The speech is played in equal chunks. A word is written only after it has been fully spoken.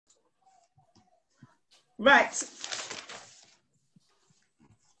Right. So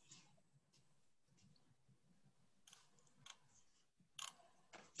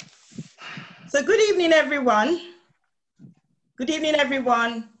good evening, everyone. Good evening,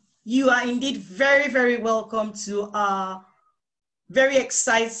 everyone. You are indeed very, very welcome to our very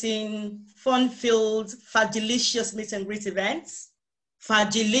exciting, fun-filled, fadilicious meet and greet events.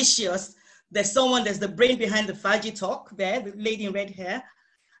 Fadilicious. There's the brain behind the Faji talk there, the lady in red hair.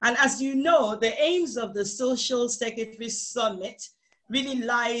 And as you know, the aims of the Social Secretaries Summit really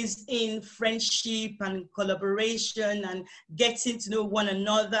lies in friendship and collaboration and getting to know one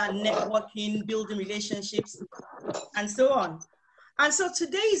another, networking, building relationships, and so on. And so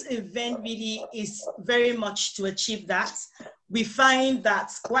today's event really is very much to achieve that. We find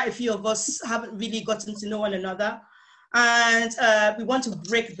that quite a few of us haven't really gotten to know one another, and we want to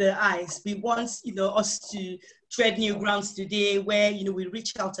break the ice. We want, us to tread new grounds today, where we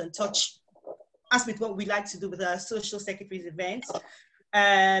reach out and touch, as with what we like to do with our Social Secretaries event.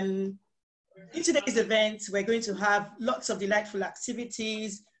 In today's event, we're going to have lots of delightful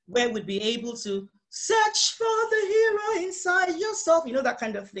activities where we'll be able to search for the hero inside yourself, that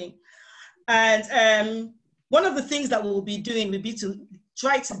kind of thing. And one of the things that we'll be doing will be to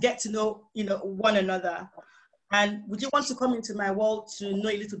try to get to know, one another. And would you want to come into my world to know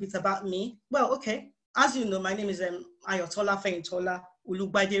a little bit about me? Well, okay. As you know, my name is Ayotola Feintola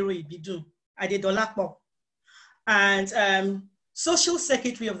Ulugbadero Ibidun Adedolapo. And Social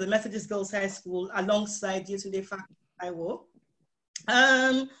Secretary of the Methodist Girls High School alongside Yetunde Iwo.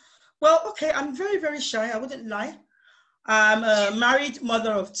 Well, okay, I'm very, very shy, I wouldn't lie. I'm a married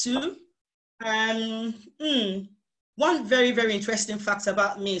mother of two. One very, very interesting fact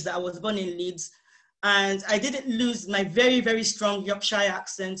about me is that I was born in Leeds, and I didn't lose my very, very strong Yorkshire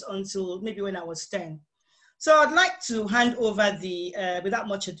accent until maybe when I was 10. So I'd like to hand over without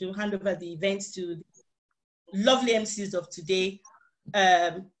much ado, hand over the event to the lovely MCs of today,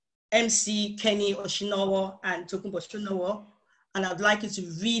 MC Kenny Oshinowo and Tokunbo Oshinowo. And I'd like you to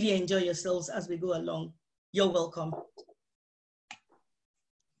really enjoy yourselves as we go along. You're welcome.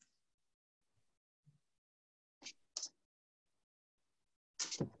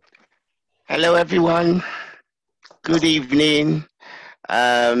 Hello, everyone. Good evening.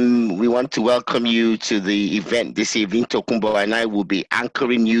 We want to welcome you to the event this evening. Tokunbo and I will be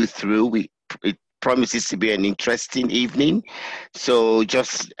anchoring you through. It promises to be an interesting evening. So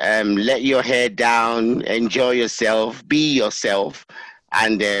just let your hair down, enjoy yourself, be yourself,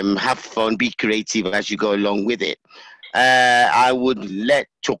 and have fun, be creative as you go along with it. I would let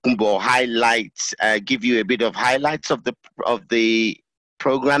Tokunbo give you a bit of highlights of the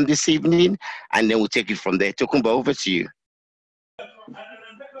program this evening, and then we'll take it from there. Tokunbo, over to you.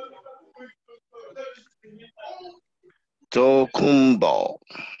 Tokunbo.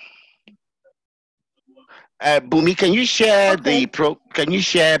 Bumi, can you share the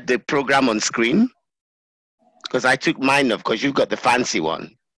program on screen? Because I took mine off because you've got the fancy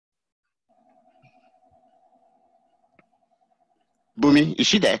one. Bumi, is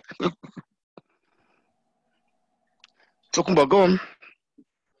she there? Tokunbo, go on.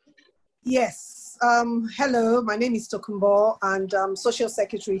 Yes. Hello, my name is Tokunbo, and I'm Social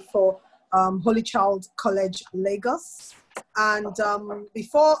Secretary for Holy Child College, Lagos. And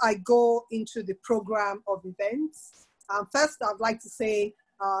before I go into the program of events, first I'd like to say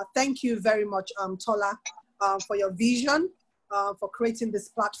thank you very much, Tola, for your vision, for creating this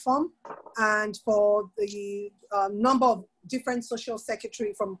platform, and for the number of different social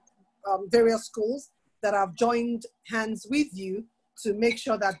secretaries from various schools that have joined hands with you to make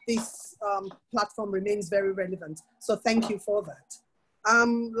sure that this platform remains very relevant. So thank you for that.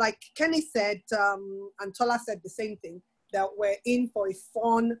 Like Kenny said, and Tola said the same thing, that we're in for a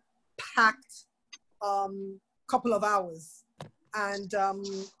fun, packed couple of hours. And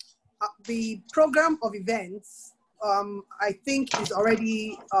the program of events, I think is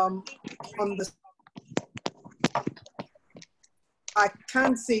already on the, I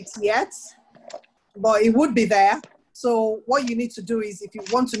can't see it yet, but it would be there. So what you need to do is, if you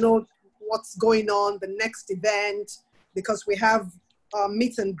want to know what's going on, the next event, because we have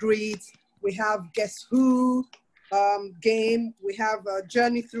meet and greet, we have Guess Who game, we have a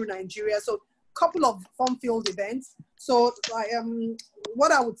Journey Through Nigeria. So a couple of fun-filled events. So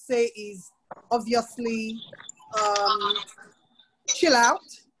what I would say is, obviously, chill out,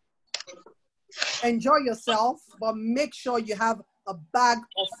 enjoy yourself, but make sure you have a bag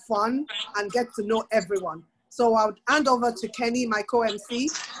of fun and get to know everyone. So I would hand over to Kenny, my co-MC,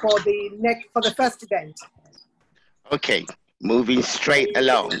 for the first event. Okay, Moving straight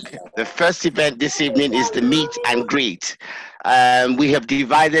along. The first event this evening is the meet and greet. We have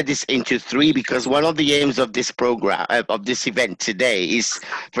divided this into three because one of the aims of this program, of this event today, is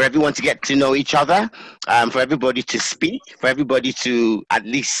for everyone to get to know each other, for everybody to speak, for everybody to at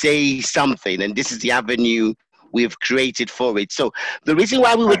least say something. And this is the avenue we've created for it. So the reason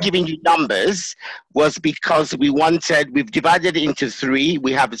why we were giving you numbers was because we've divided it into three.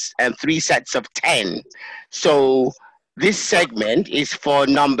 We have 3 sets of 10. So this segment is for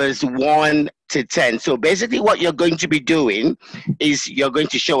numbers 1 to 10. So basically what you're going to be doing is you're going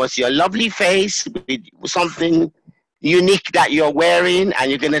to show us your lovely face with something unique that you're wearing, and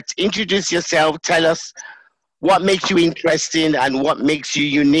you're going to introduce yourself, tell us what makes you interesting and what makes you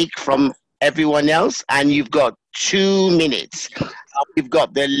unique from everyone else. And you've got 2 minutes. We've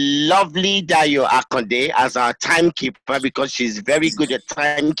got the lovely Dayo Akonde as our timekeeper because she's very good at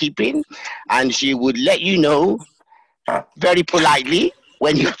timekeeping, and she would let you know very politely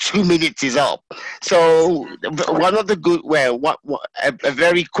when your 2 minutes is up. So one of the good, a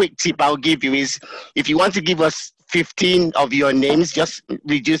very quick tip I'll give you is if you want to give us 15 of your names, just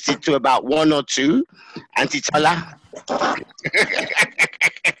reduce it to about 1 or 2. Auntie Tola.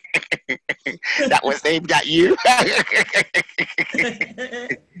 That was aimed at you.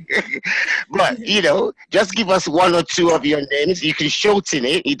 But, you know, just give us 1 or 2 of your names. You can shorten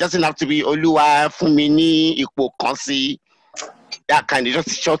it. It doesn't have to be Oluwa, Fumini, Ikwo, Konsi, that kind of, just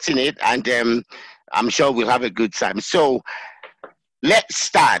shorten it. And I'm sure we'll have a good time. So let's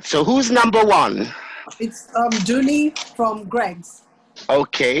start. So who's number 1? It's Dooney from Greg's.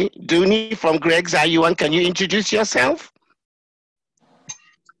 Okay, Dooney from Greg's. Are you on? Can you introduce yourself?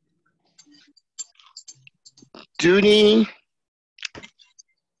 Dooney,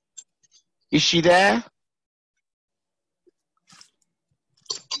 is she there?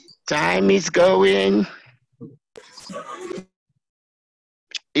 Time is going.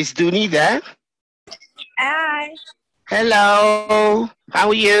 Is Dooney there? Hi. Hello, how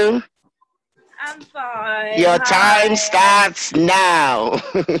are you? I'm fine. Your time starts now.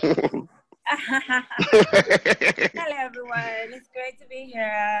 Hello, everyone. It's great to be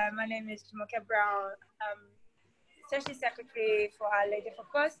here. My name is Jumoke Brown. Social Secretary for Our Lady for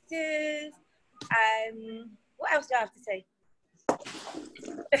Causes. What else do I have to say?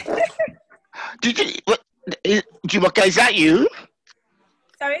 Did you, Jumoke, is that you?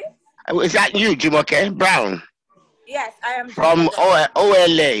 Sorry? Is that you, Jumoke Brown? Yes, I am. From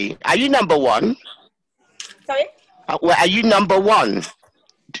OLA. Are you number 1? Sorry? Well, are you number 1?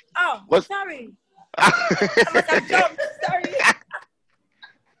 Oh, what? Sorry. I must have jumped. Sorry.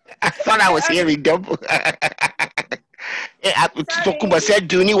 I thought I was hearing double. Tokumba said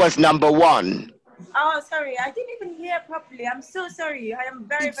Dooney was number 1. Oh, sorry. I didn't even hear properly. I'm so sorry. I am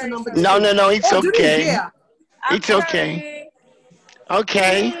very sorry. No, it's okay. It's okay.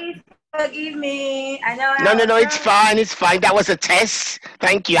 Okay. Please forgive me. I know. No, it's fine. It's fine. That was a test.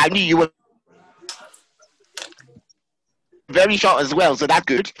 Thank you. I knew you were very short as well, so that's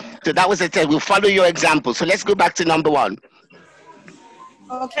good. So that was a test. We'll follow your example. So let's go back to number 1.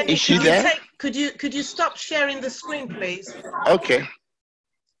 Okay. Is she there? Could you stop sharing the screen, please? Okay.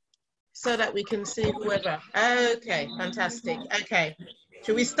 So that we can see whoever. Okay, fantastic. Okay.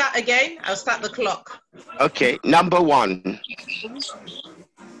 Should we start again? I'll start the clock. Okay, number 1.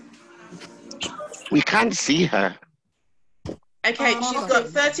 We can't see her. Okay, she's got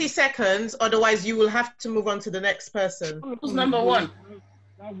 30 seconds. Otherwise, you will have to move on to the next person. Who's number 1?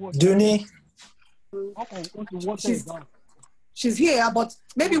 Dooney. She's here, but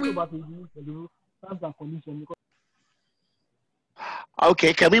maybe we...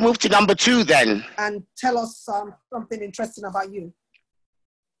 Okay, can we move to number 2 then? And tell us something interesting about you.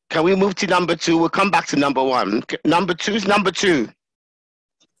 Can we move to number 2? We'll come back to number 1. Number 2 is number 2.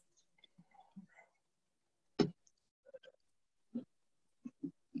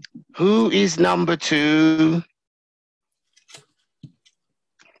 Who is number 2?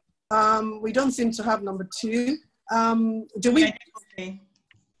 We don't seem to have number 2. Do we?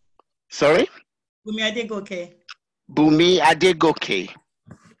 Sorry? Bumi Adegoke. Bumi Adegoke.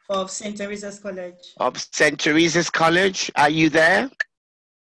 Of St. Teresa's College. Of St. Teresa's College. Are you there?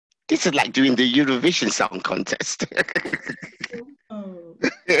 This is like doing the Eurovision Song Contest.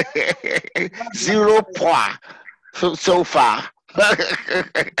 0 points so far.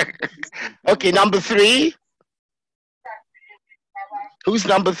 Okay, number 3. Who's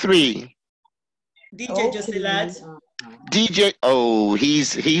number 3? DJ Josilad. DJ, oh,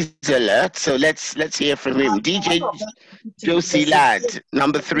 he's alert. So let's hear from him. DJ Josilad,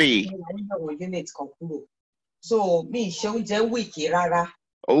 number 3. So me show wiki rara.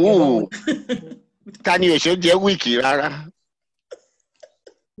 Oh, Tani show wiki rara.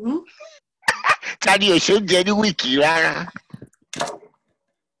 Tadi should jadi wiki, Rara.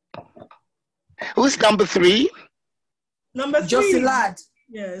 Who's number 3? Number 3. Josie Lad.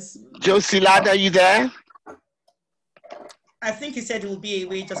 Yes. Josie Lad, are you there? I think he said he will be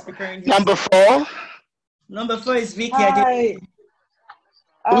away just preparing. Number 4. Number 4 is Vicky. Hi.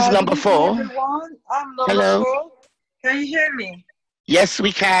 Who's number 4? Everyone. I'm number Hello. 4. Can you hear me? Yes,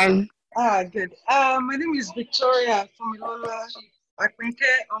 we can. Good. My name is Victoria from Ilola.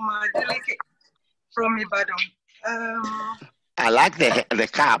 From Ibadan. I like the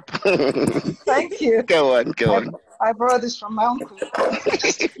cap. Thank you. Go on. I brought this from my uncle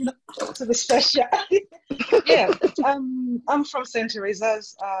to the special. Yeah, I'm from St.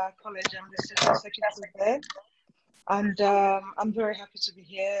 Teresa's College. I'm the student secretary there, and I'm very happy to be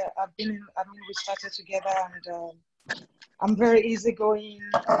here. We started together, and I'm very easygoing.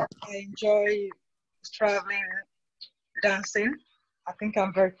 I enjoy traveling, dancing. I think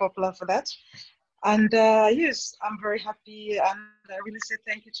I'm very popular for that. And yes, I'm very happy, and I really say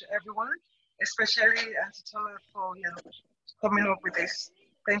thank you to everyone, especially Auntie Tola for coming up with this.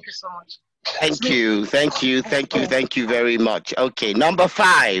 Thank you so much. Thank you very much. Okay, number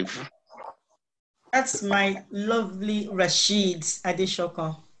 5. That's my lovely Rashid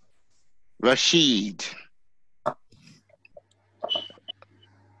Adeshoko. Rashid.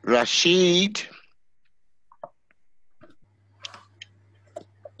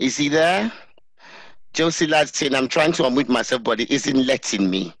 Is he there? Josie Lad saying, I'm trying to unmute myself, but it isn't letting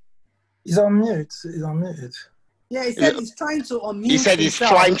me. He's on mute. Yeah, he said he's trying to unmute He said he's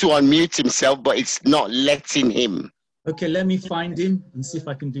trying to unmute himself, but it's not letting him. Okay, let me find him and see if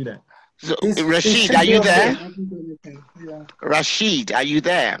I can do that. So, Rashid, are you there? Yeah. Rashid, are you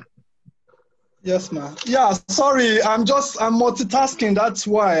there? Yes, ma'am. Yeah, sorry, I'm multitasking. That's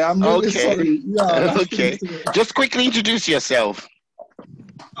why I'm really sorry. Yeah. Okay. Just quickly introduce yourself.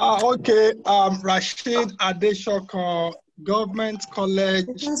 Okay. Rashid Adeshoko, Government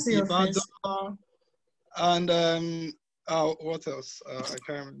College, Ibadan, and what else? I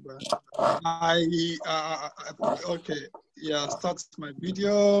can't remember. Okay. Yeah. Start my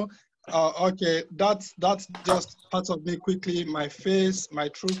video. Okay. That's just part of me. Quickly, my face, my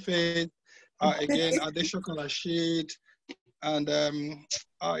true face. Again, Adeshoko Rashid, and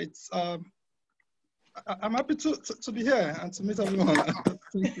it's. I'm happy to be here and to meet everyone.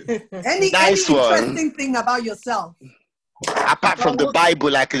 Thank you. Any interesting thing about yourself? Apart from the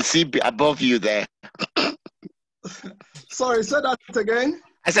Bible, I can see above you there. Sorry, say that again.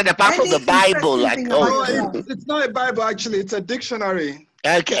 I said apart from the Bible, it's not a Bible actually. It's a dictionary.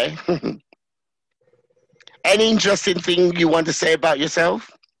 Okay. Any interesting thing you want to say about yourself?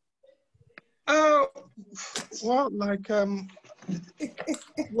 Well,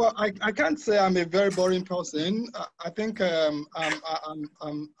 well, I can't say I'm a very boring person. I think I'm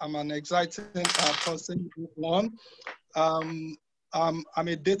an exciting person. I'm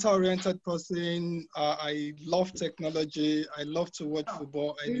a data-oriented person. I love technology. I love to watch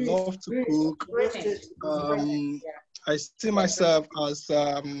football. I love to cook. I see myself as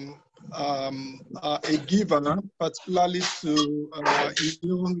a giver, particularly to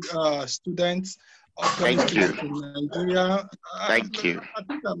young students. Thank you. In Nigeria. Thank you. I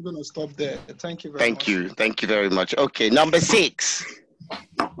think I'm going to stop there. Thank you very much. Thank you very much. Okay, number 6.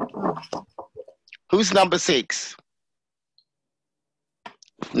 Who's number 6?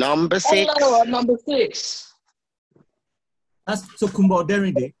 Number 6. Hello, number 6. That's Tokumbo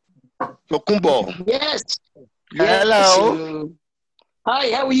Derinde. Tokumbo. Yes. Hello. Yes.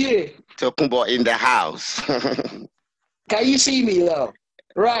 Hi, how are you? Tokumbo in the house. Can you see me though?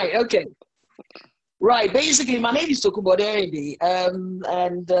 Right, okay. Right, basically my name is Tokumbo Derinde,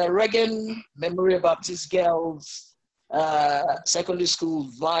 and Reagan Memorial Baptist Girls Secondary School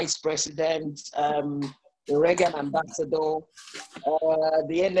Vice President, the Reagan Ambassador,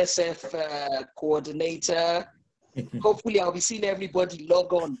 the NSF Coordinator. Hopefully I'll be seeing everybody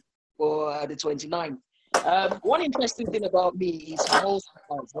log on for the 29th. One interesting thing about me is I'm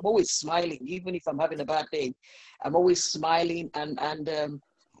always smiling, even if I'm having a bad day. I'm always smiling, and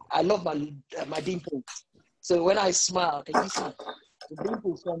I love my dimples. So when I smile, can you see the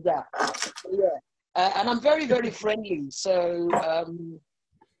dimples from that? Yeah, and I'm very, very friendly. So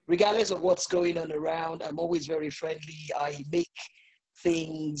regardless of what's going on around, I'm always very friendly. I make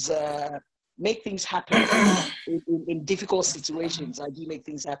things happen in difficult situations. I do make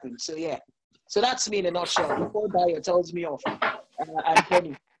things happen. So yeah. So that's me in a nutshell. Before Dio tells me off, I'm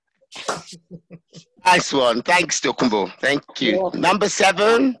Penny. Nice one. Thanks, Tokumbo. Thank you. Number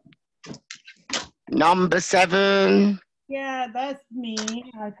 7. Number 7. Yeah, that's me.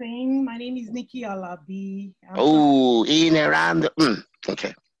 I think my name is Nikki Alabi. Oh, in around the...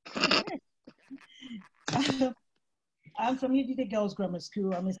 okay. I'm from UDD Girls Grammar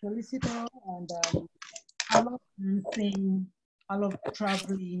School. I'm a solicitor, and I love dancing. I love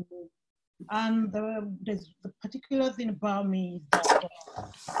traveling. And there's the particular thing about me is that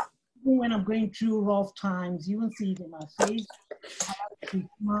even when I'm going through rough times, you won't see it in my face. I like to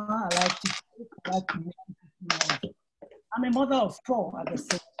smile. I like to cook. I like to make people. I'm a mother of 4 at the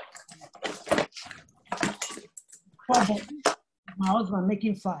same time. 4 boys. My husband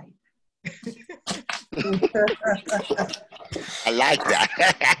making 5. I like that.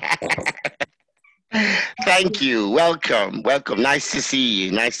 Thank you. Welcome. Welcome. Nice to see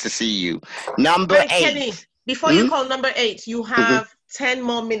you. Nice to see you. Number 8. Kenny, before you call number 8, you have 10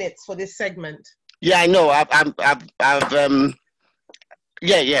 more minutes for this segment. Yeah, I know.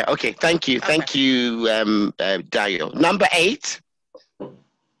 Yeah. Okay. Thank you. Okay. Thank you, Dayo. Number 8.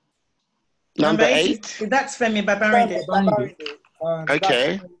 Number 8. That's Femi Babarinde.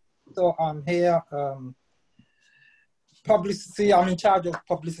 Okay. So I'm here. Publicity. I'm in charge of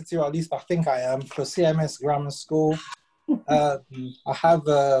publicity, or at least I think I am, for CMS Grammar School. I have.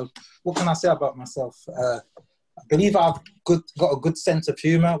 What can I say about myself? I believe I've got a good sense of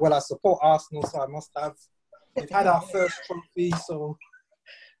humor. Well, I support Arsenal, so I must have. We've had our first trophy, so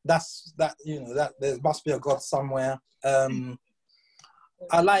that's that. You know that there must be a God somewhere. I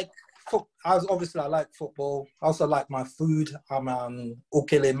like. Obviously, I like football. I also like my food. I'm an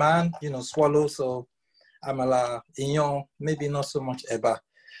Okele man, swallow. So I'm a la Ignon, maybe not so much Eba.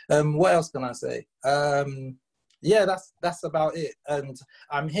 What else can I say? Yeah, that's about it. And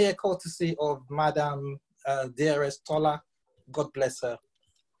I'm here courtesy of Madam Dearest Tola. God bless her.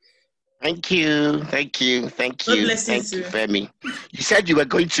 Thank you. Thank you. Thank you. God bless you, Thank you, Femi. You said you were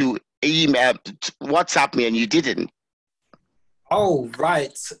going to email, WhatsApp me, and you didn't. Oh,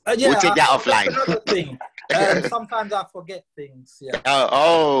 right. Yeah, we'll take that offline. Another thing. Sometimes I forget things. Yeah.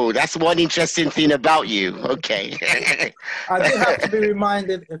 Oh, that's one interesting thing about you. Okay. I do have to be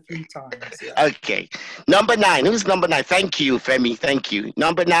reminded a few times. Yeah. Okay. Number 9. Who's number 9? Thank you, Femi. Thank you.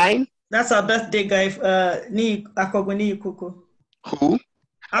 Number 9. That's our birthday guy. Ni Akogoni Kuku. Who?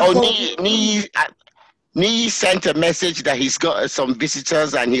 Ni sent a message that he's got some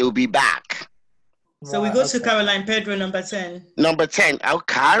visitors and he'll be back. So we go to Caroline Pedro, number 10. Number 10. Oh,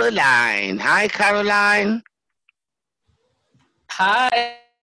 Caroline. Hi, Caroline. Hi.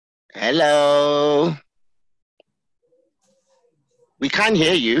 Hello. We can't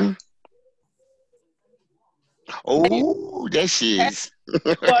hear you. Oh, there she is.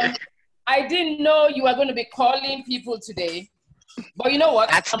 I didn't know you were going to be calling people today. But you know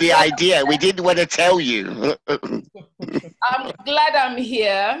what? That's the idea. We didn't want to tell you. I'm glad I'm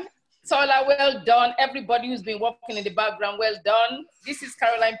here. Tola, well done. Everybody who's been working in the background, well done. This is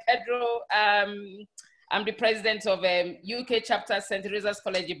Caroline Pedro. I'm the president of UK chapter St. Teresa's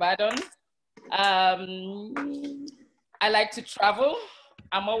College Ibadan. I like to travel.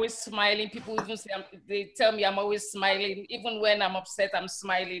 I'm always smiling. People even say, they tell me I'm always smiling. Even when I'm upset, I'm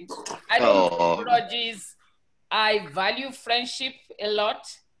smiling. I don't hold grudges. I value friendship a lot.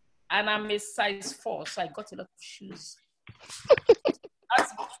 And I'm a size 4, so I got a lot of shoes.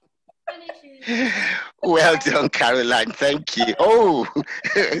 Well done, Caroline. Thank you. Oh,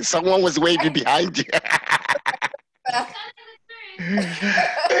 someone was waving behind you.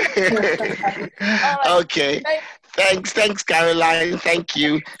 Okay. Thanks, Caroline. Thank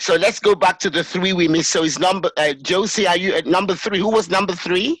you. So let's go back to the 3 we missed. So it's number Josie. Are you at number 3? Who was number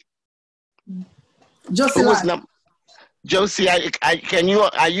 3? Josie. Josie,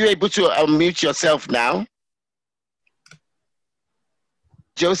 are you able to unmute yourself now?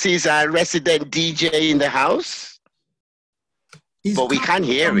 Josie is our resident DJ in the house, but we can't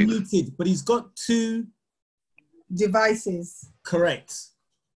hear him. Unmuted, but he's got 2 devices. Correct.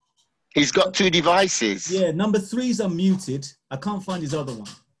 He's got 2 devices. Yeah, number 3's unmuted. I can't find his other one.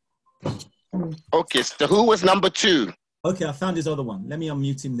 Okay, so who was number 2? Okay, I found his other one. Let me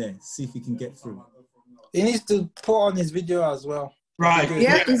unmute him there, see if he can get through. He needs to put on his video as well. Right.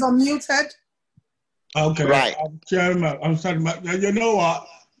 Yeah, he's unmuted. Okay. Right. Chairman, I'm sorry, but you know what?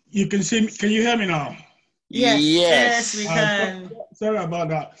 You can see me. Can you hear me now? Yes, we can. Sorry about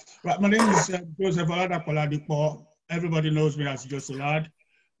that. Right, my name is Joseph Oladapo. Everybody knows me as Joseph Lad.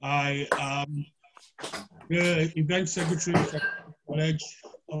 I am the event secretary at the College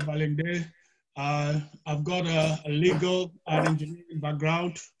of Alende. I've got a legal and engineering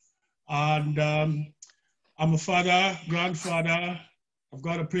background, and I'm a father, grandfather. I've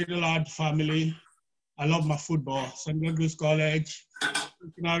got a pretty large family. I love my football. St. Gregory's College,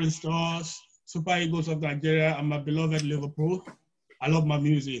 Secretaries stores, Super Eagles of Nigeria, and my beloved Liverpool. I love my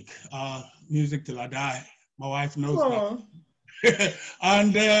music. Music till I die. My wife knows that.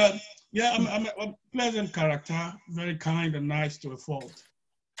 And yeah, I'm a pleasant character, very kind and nice to a fault.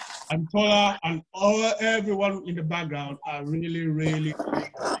 And Tola and everyone in the background are really, really,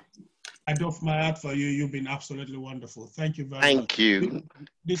 I doff my hat for you. You've been absolutely wonderful. Thank you very much. Thank you.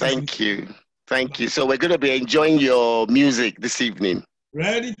 Thank you. Thank you. So we're going to be enjoying your music this evening.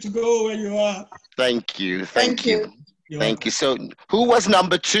 Ready to go when you are. Thank you. Thank you. You're Thank you. So who was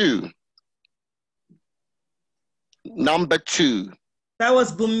number 2? Number 2. That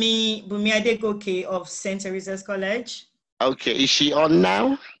was Bumi Adegoke of St. Teresa's College. Okay, is she on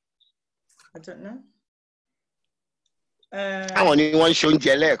now? I don't know. I want anyone showing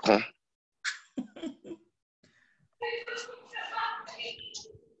Jeleko.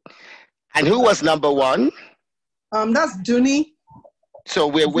 And who was number 1? That's Duni. So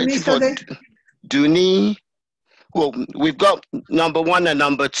we're waiting for Duni. Well, we've got number 1 and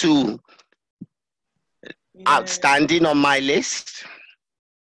number 2 outstanding on my list.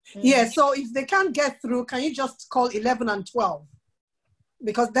 Yeah, so if they can't get through, can you just call 11 and 12?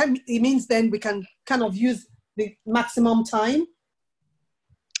 Because then it means then we can kind of use the maximum time.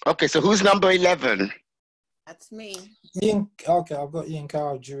 Okay, so who's number 11? That's me. Okay, I've got Ian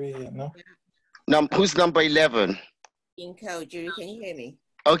Carl Jury here, no? Who's number 11? Inko, Jury, can you hear me?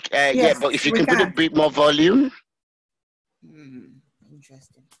 Okay, yes, yeah, but if you can put a bit more volume.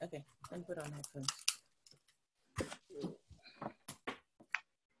 Interesting. Okay, let me put on headphones.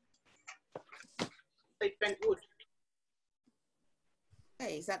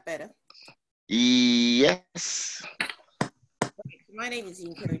 Hey, is that better? Yes. Okay, so my name is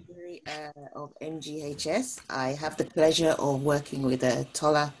Inko Jury of MGHS. I have the pleasure of working with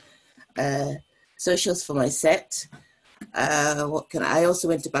Tola socials for my set. I also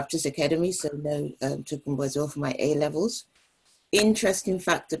went to Baptist Academy, so no Tokumbo as well for my A levels. Interesting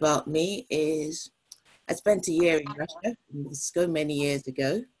fact about me is I spent a year in Russia, many years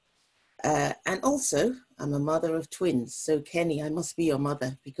ago. And also, I'm a mother of twins. So Kenny, I must be your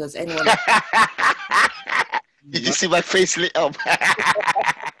mother because anyone... Did you see my face lit up?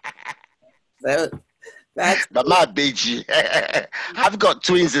 So that's... Mama Beji. I've got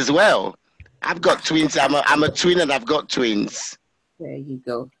twins as well. I've got twins. I'm a twin and I've got twins. There you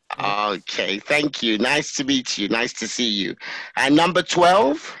go. Okay, thank you. Nice to meet you. Nice to see you. And number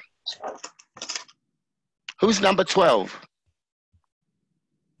 12? Who's number 12?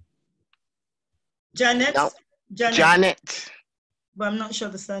 Janet. No. Janet. But I'm not sure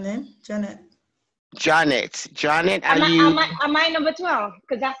the surname. Janet. Janet. Janet, are am you? Am I number 12?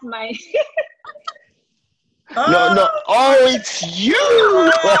 Because that's my... No. Oh, it's you.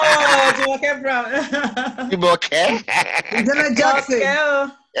 Jumoke Brown. Jumoke. Janet Jackson.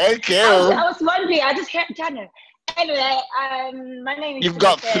 Okay. I was wondering. I just heard Janet. Anyway, my name is... You've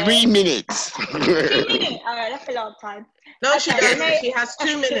got 3 minutes. 3 minutes? That's a long time. No, she doesn't. She has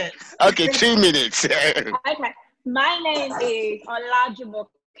 2 minutes. Okay, 2 minutes. Okay. My name is Jumoke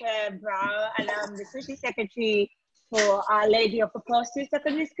Brown, and I'm the Social Secretary for Our Lady of Apostles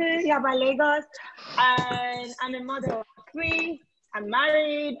Secondary School here by Lagos. And I'm a mother of 3. I'm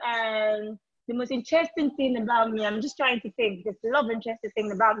married, and the most interesting thing about me, I'm just trying to think, there's a lot of interesting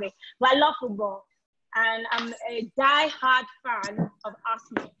thing about me, but I love football. And I'm a die-hard fan of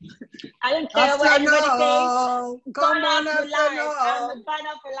Arsenal. I don't care what anybody says. Come on, I'm a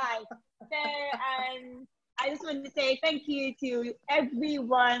banner for life. So, I just want to say thank you to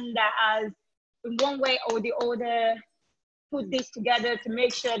everyone that has, in one way or the other, put this together to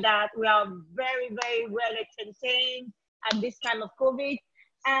make sure that we are very, very well entertained at this time of COVID.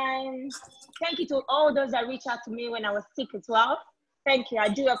 And thank you to all those that reached out to me when I was sick as well. Thank you. I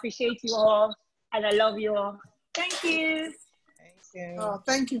do appreciate you all, and I love you all. Thank you. Oh,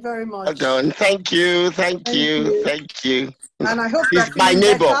 thank you very much. Well done. Thank you. Thank you. Thank you. And I hope he's my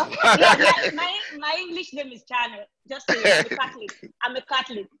neighbor. Yeah, my English name is Janet. Just so you know, I'm a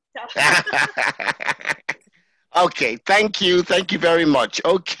Catholic. So. Okay, thank you. Thank you very much.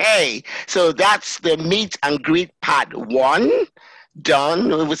 Okay, so that's the meet and greet part 1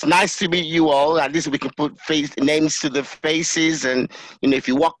 done. It was nice to meet you all. At least we can put names to the faces, and if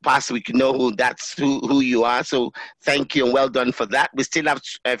you walk past, we can know who you are. So thank you and well done for that. We still have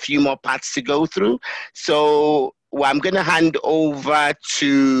a few more parts to go through. So I'm going to hand over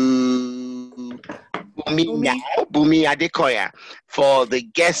to Bumi now, Bumi Adekoya, for the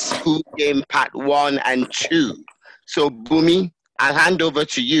Guess Who Game Part 1 and 2. So Bumi, I'll hand over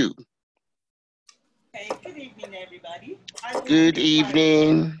to you. Okay, good evening, everybody. Good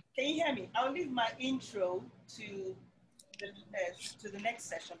evening. Can you hear me? I'll leave my intro to the next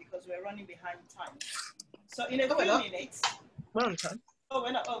session because we're running behind time. So in a few minutes. We're on time. Oh,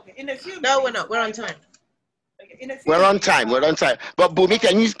 we're not. Okay. In a few minutes. No, we're not. We're on time. Okay. We're on time. We're on time. But Bumi,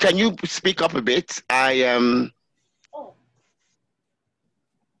 can you speak up a bit? Oh.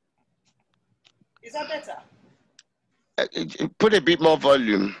 Is that better? Put a bit more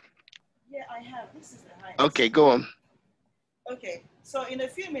volume. Yeah, I have. This is the highest. Okay, go on. Okay. So in a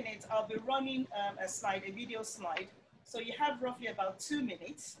few minutes, I'll be running a video slide. So you have roughly about 2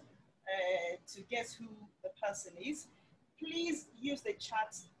 minutes to guess who the person is. Please use the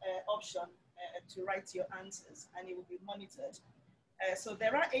chat option to write your answers, and it will be monitored. So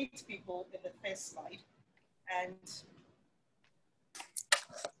there are 8 people in the first slide, and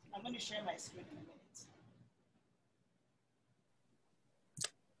I'm going to share my screen in a minute.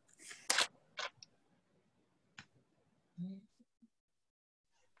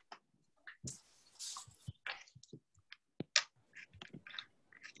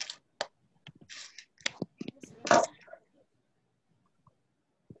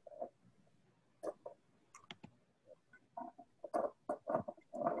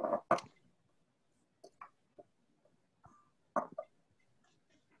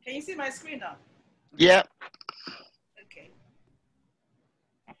 Can you see my screen now? Yeah. Okay.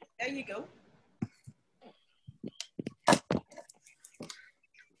 There you go.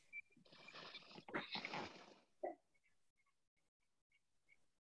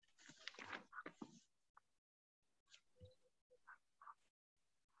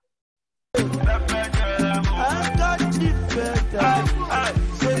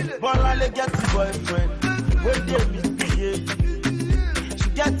 Get the boyfriend, when they misbehave. She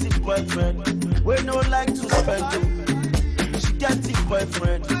get the boyfriend, we no like to spend it. She get the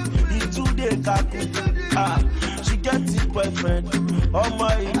boyfriend, he too dey kaku. She get the boyfriend, oh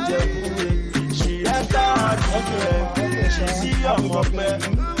my Ijebu. She enter her DMs, she see I'm up there.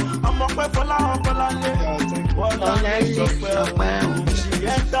 I'm up there for la she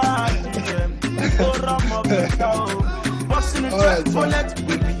enter her DMs, go ram up the town. Bossing the track, bullet,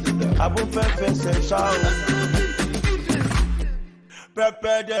 baby. I won't say shout.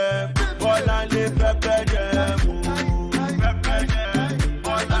 Prepare them, all I live, prepare them. Prepare them,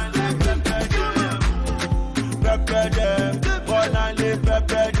 all I live, prepare them. Prepare them, all I live,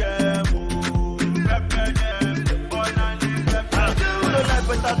 prepare them. Prepare them, all I live, prepare them. Who no like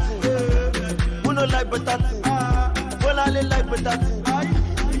better thing? Who no like better thing? All I live like better thing.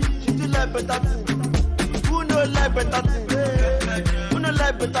 She do like better thing. Who no like better thing? Who no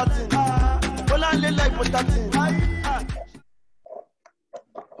like better thing? All I live like better thing.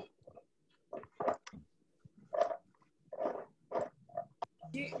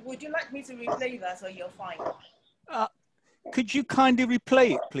 Would you like me to replay that, or you're fine? Could you kindly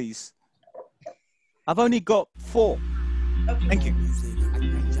replay it, please? I've only got 4. Okay. Thank you.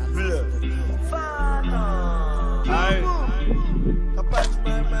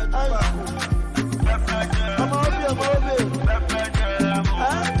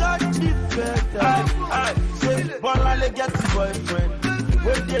 Get the boyfriend,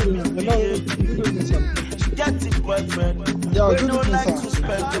 when they misbehave. She get the boyfriend, we don't like to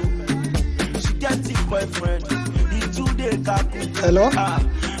spend it. She get the boyfriend, he too dey kaku. Hello?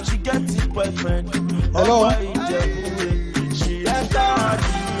 She get the boyfriend, hello? She enter her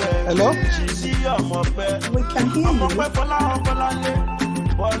DMs, hello? She see I'm up there. We can hear you.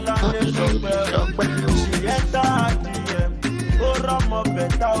 She enter her DMs, go ram up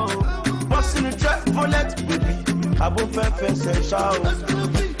better. Bossing the track, bullet, baby. I won't say shout.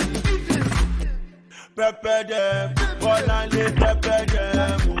 Prepare them, all I live, prepare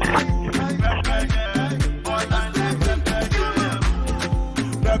them. Prepare them, all I live, prepare them.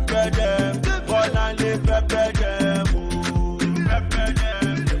 Prepare them, all I live, prepare them. Prepare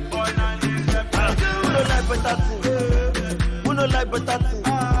them, all I live, prepare them. Who no like better thing? Who no like better thing?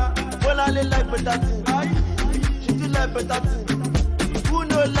 All I live like better thing. She do like better thing. Who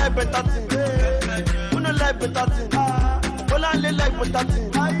no like better thing? Who no like better thing? All I live like better thing.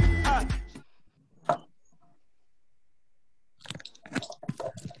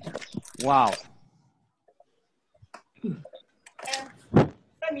 Wow.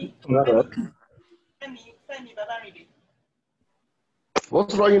 Femi, Babaridi.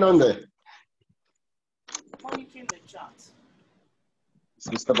 What's running on there? Monitoring the chat. It's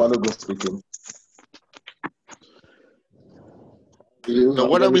Mr. Balogun speaking. So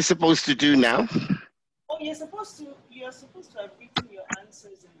what are we supposed to do now? Oh, you're supposed to have written your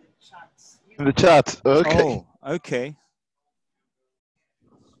answers in the chat. In the chat, okay. Oh, okay.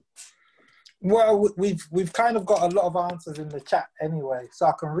 Well, we've kind of got a lot of answers in the chat anyway, so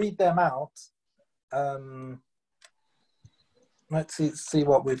I can read them out. Let's see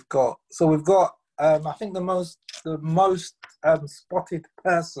what we've got. So we've got, I think the most spotted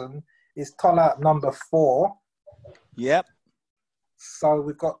person is Tola number 4. Yep. So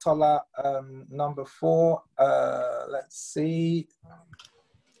we've got Tola, number 4. Let's see.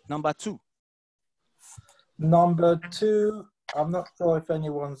 Number 2. Number 2. I'm not sure if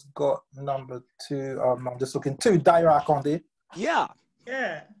anyone's got number 2. I'm just looking. 2, Daira Akonde. Yeah.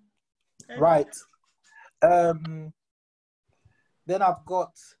 Yeah. Right. Then I've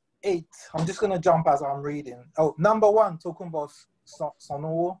got 8. I'm just going to jump as I'm reading. Oh, number 1, Tokunbo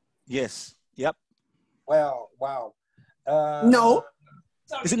Sonowo. Yes. Yep. Well, wow. No.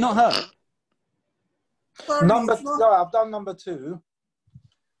 Is it not her? Sorry, No, I've done number 2.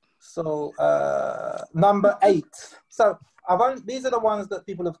 So number 8. So these are the ones that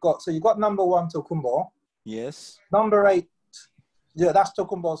people have got. So you got number 1, Tokunbo. Yes. Number 8. Yeah, that's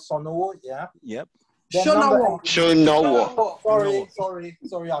Tokunbo Sonowo. Yeah. Yep. Shonawo.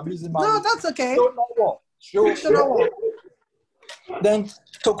 Sorry, I'm losing my. No, that's okay. Shonawo. Then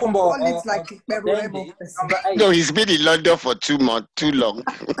Tokunbo. It's like number 8. No, he's been in London for too long.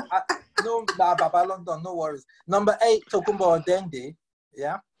 No, Baba London, no worries. Number 8, Tokunbo Odende.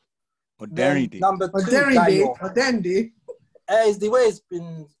 Yeah. Odende. Number 2, Dayo. Odende. It's the way it's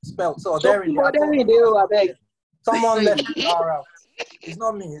been spelled. So Odende. Someone left the R out. It's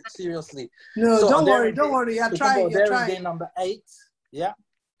not me, seriously. No, so don't worry. You're trying. Number 8. Yeah.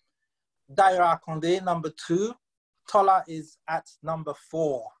 Daira Akonde, number 2. Tola is at number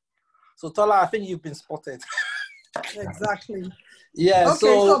 4. So Tola, I think you've been spotted. Exactly. Yeah. Okay,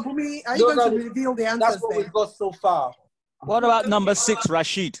 so Bumi, are you going to reveal the answers? That's what we've got so far. What about number 6,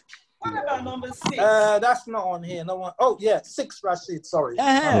 Rashid? What about number 6? That's not on here. No one. Oh yeah, 6, Rashid. Sorry.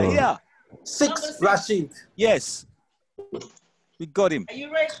 Yeah. 6, Rashid. Yes. We got him. Are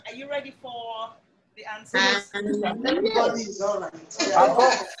you ready for the answers? Everybody's all right. I've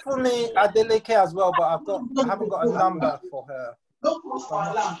got Fumi Adeleke as well, but I haven't got a number for her.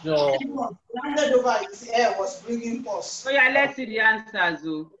 Landed over his hair was bringing us. So yeah, let's see the answers.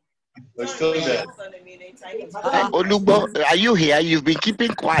 We're still there. Olugbo, are you here? You've been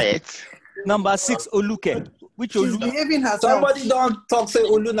keeping quiet. Number 6, Oluke. Which She's Olu? behaving herself. Somebody don't talk say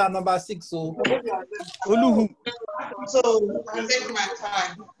Oluna number 6. So Olu who? So I'm taking my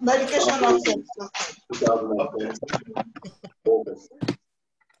time. Medication options.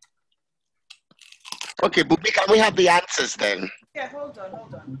 Okay, but can we have the answers then? Yeah, hold on.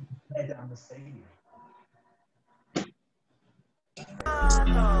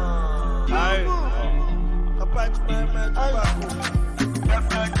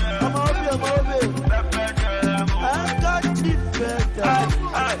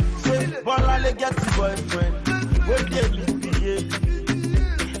 Bolale get the boyfriend, where they misbehave.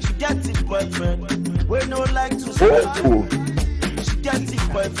 She get the boyfriend, we no like to spend. She get the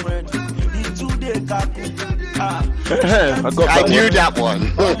boyfriend, he 2-day kaku. I knew that one.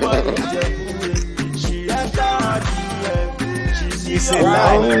 She has It's a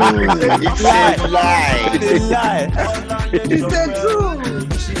lie. It's a lie. It's a lie. It's the truth.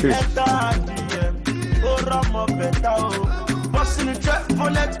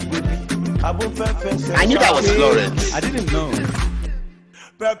 I knew that was Florence. I didn't know.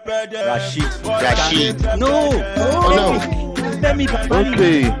 Rashid. No. Oh no. Let me.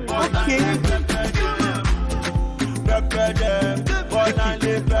 Okay.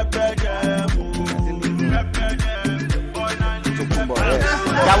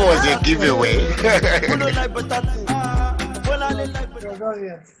 That was a giveaway.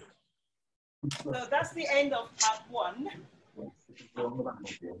 So that's the end of part 1.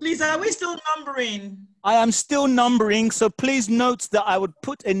 Please, are we still numbering? I am still numbering, so please note that I would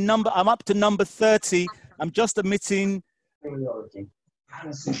put a number. I'm up to number 30. I'm just omitting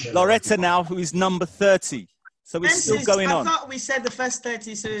Loretta now, who is number 30. So we're still going on. I thought we said the first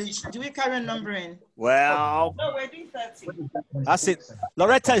 30, so do we carry on numbering? Well, No, we're doing 30. that's it.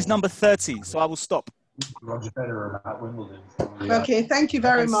 Loretta is number 30, so I will stop. Okay, thank you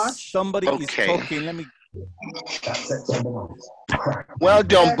very much. Somebody is talking. Let me. Well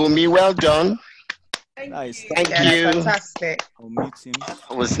done, Bumi. Well done. Nice. Thank you. Fantastic. I'll mute him.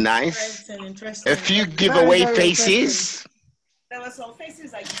 That was nice. Interesting. A few giveaway faces. There were some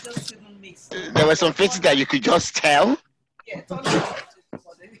faces that you just couldn't mix. There were some faces that you could just tell. Yeah,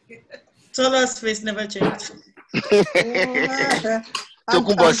 Tola's face never changed.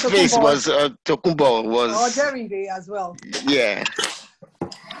 Tokumbo's face was Tokumbo was. Oh, Jerry as well. Yeah.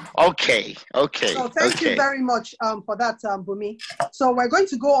 Okay. So thank you very much for that, Bumi. So we're going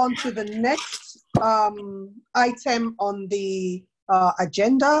to go on to the next item on the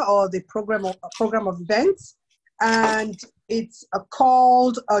agenda or the program of events, and it's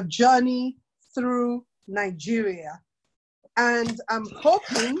called A Journey Through Nigeria. And I'm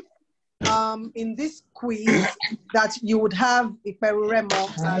hoping in this quiz that you would have Iperuremo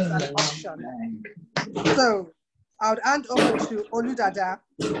as an option. So I would hand over to Oludada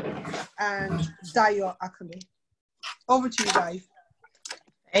and Dayo Akande. Over to you guys.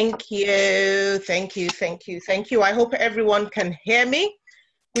 Thank you, thank you, thank you, thank you. I hope everyone can hear me.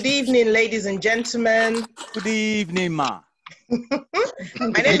 Good evening, ladies and gentlemen. Good evening, ma. My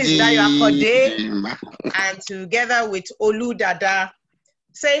name is Dayo Akande, and together with Olu Dada,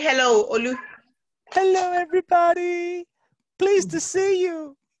 say hello, Olu. Hello, everybody. Pleased to see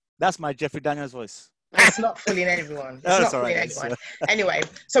you. That's my Jeffrey Daniels voice. It's not fooling everyone. It's That's not all fooling right, anyone. Anyway,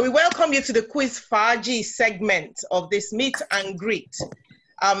 so we welcome you to the Quiz Faji segment of this meet and greet,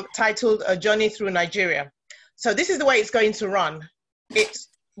 titled A Journey Through Nigeria. So this is the way it's going to run. It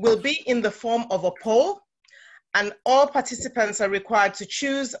will be in the form of a poll, and all participants are required to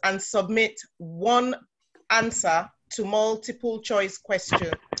choose and submit one answer to multiple choice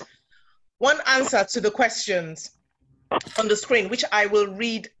questions. One answer to the questions on the screen, which I will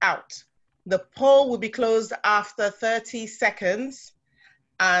read out. The poll will be closed after 30 seconds,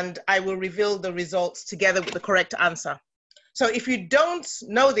 and I will reveal the results together with the correct answer. So if you don't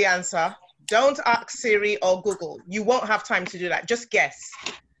know the answer, don't ask Siri or Google. You won't have time to do that. Just guess.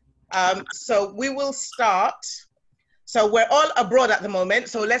 So we will start. So we're all abroad at the moment,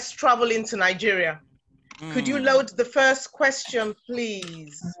 so let's travel into Nigeria. Could you load the first question,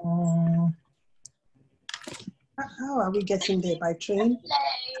 please? How are we getting there? By train?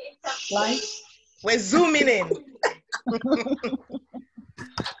 Flight? We're zooming in.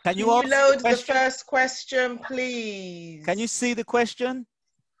 Can you load the first question, please? Can you see the question?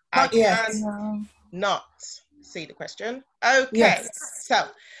 Not yet. Not see the question. Okay. Yes. So,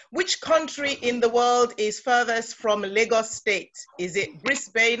 which country in the world is furthest from Lagos State? Is it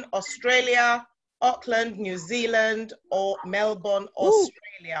Brisbane, Australia, Auckland, New Zealand, or Melbourne,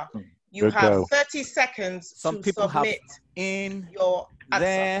 Australia? You have 30 seconds Some to people submit have in your answer.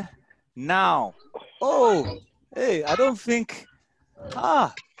 there now. Oh, hey, I don't think.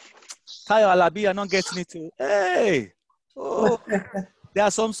 Tayo Alabi, I'm not getting it too. Hey, oh, there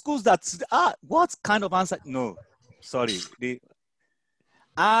are some schools that what kind of answer? No, sorry.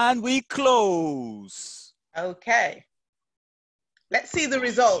 And we close. Okay. Let's see the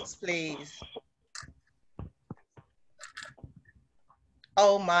results, please.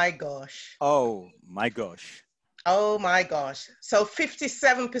 Oh my gosh. Oh my gosh. Oh my gosh. So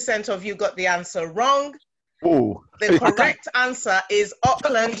 57% of you got the answer wrong. Oh. The correct answer is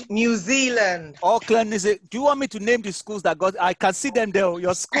Auckland, New Zealand. Auckland is it? Do you want me to name the schools that got? I can see them there.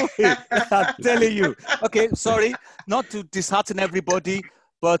 Your school. I'm telling you. Okay, sorry, not to dishearten everybody,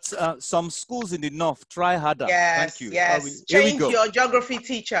 but some schools in the north try harder. Yes, thank you. yes. Here we Change go. your geography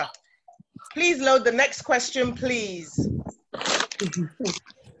teacher. Please load the next question, please.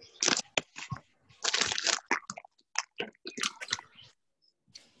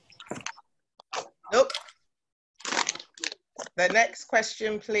 Nope. The next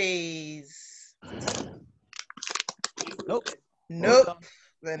question, please. Nope. Nope.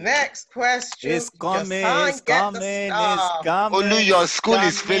 The next question. It's coming. It's coming. It's coming. Olu, your school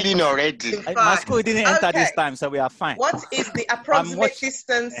is failing already. My school didn't enter this time, so we are fine. What is the approximate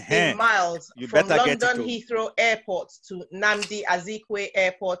distance in miles from London Heathrow Airport to Nnamdi Azikiwe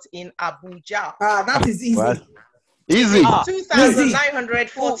Airport in Abuja? That is easy. Well, easy.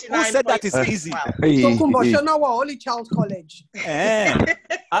 2,949. Who said that is easy? Tokumbo Shonawa, Holy Child College.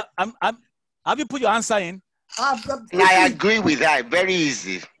 Have you put your answer in? I agree with that. Very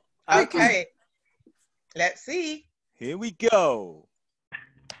easy. Okay. Let's see. Here we go.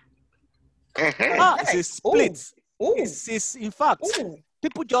 It's a split. It's in fact,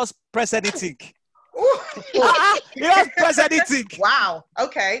 people just press anything. You just press anything. Wow.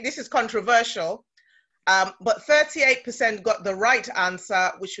 Okay. This is controversial. But 38% got the right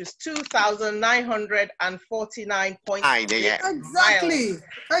answer, which was 2,949 points. Exactly.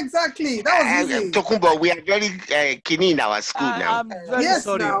 Exactly. That was easy. Tokumbo, we are very keen in our school now. I'm very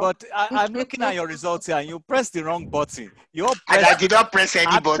sorry, but I'm looking at your results here and you pressed the wrong button. And I did not press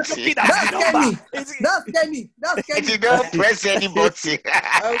any button. That's Kenny. I did not press any button.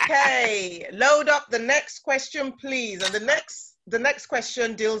 Okay. Load up the next question, please. And the next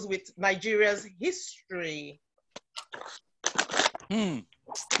question deals with Nigeria's history.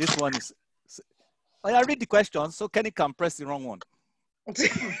 This one is. I read the question, so Kenny can press the wrong one.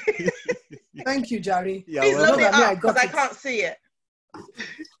 Thank you, Jerry. Yeah, please load it up because I can't see it.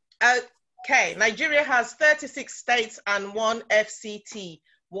 Okay, Nigeria has 36 states and 1 FCT.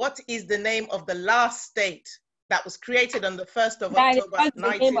 What is the name of the last state that was created on the 1st of October, 1996?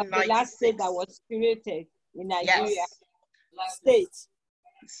 The name of the last state that was created in Nigeria. Yes. State.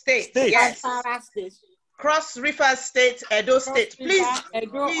 State. Yes. Cross River State, Edo State. Please,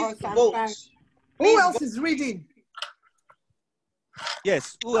 please vote. Who else is reading?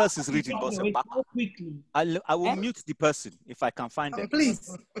 Yes, who else is reading? I will mute the person if I can find them.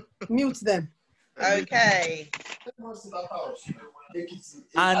 Please, mute them. Okay.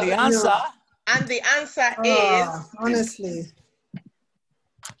 And the answer? And the answer is... Honestly.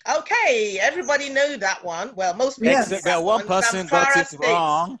 Okay, everybody know that one. Well, most people. Yes. But one person got it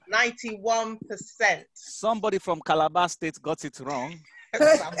wrong. 91%. Somebody from Calabar State got it wrong.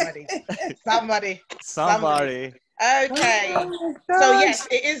 Somebody. Okay. So yes,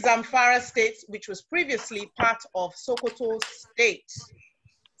 it is Zamfara State, which was previously part of Sokoto State.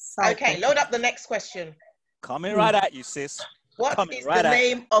 Okay, load up the next question. Coming right at you, sis. What is the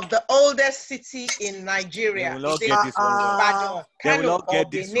name of the oldest city in Nigeria? They will not get this wrong. They will not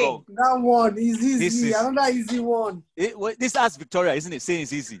get this wrong. That one is easy. Another easy one. This asks Victoria, isn't it? Saying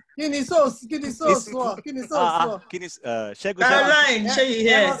it's easy. Caroline, show you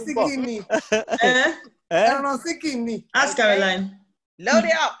here. Ask Caroline. Load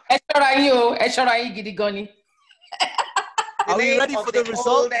it up. Are we ready for the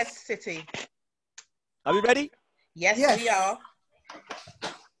result? Oldest city. Are we ready? Yes, we are.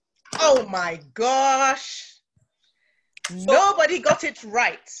 Oh my gosh. Nobody got it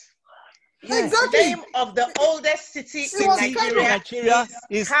right. Exactly. The name of the oldest city in Nigeria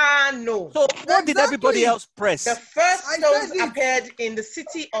is Kano. So what did everybody else press? The first stones appeared in the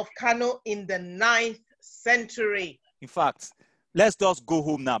city of Kano in the 9th century. In fact, let's just go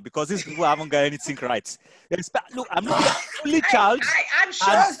home now because these people haven't got anything right. Look, I'm not the only child. I'm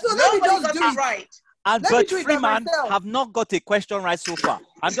sure nobody got it right. And Bert Freeman have not got a question right so far.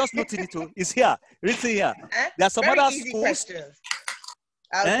 I'm just noting it. It's here, written here. There are some other schools.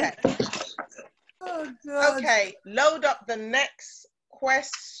 Okay. Okay, load up the next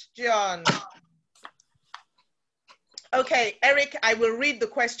question. Okay, Eric, I will read the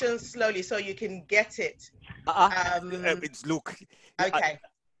questions slowly so you can get it. Look. Okay.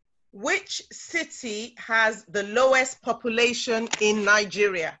 Which city has the lowest population in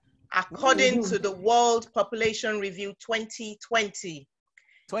Nigeria, according to the World Population Review 2020?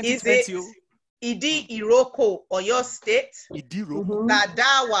 Is it Idi Iroko, Oyo State,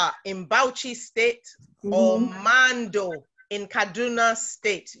 Dadawa in Bauchi State, or Mando in Kaduna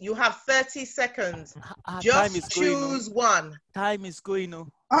State? You have 30 seconds. Just choose one. Time is going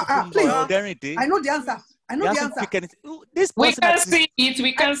on. Please. I know the answer. I know the answer. We can see it.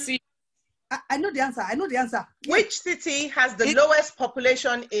 We can see. I know the answer. I know the answer. Which city has the lowest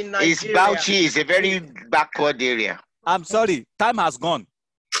population in Nigeria? It's Bauchi. It's a very backward area. I'm sorry. Time has gone.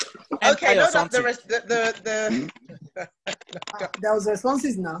 Okay, load up the rest. There was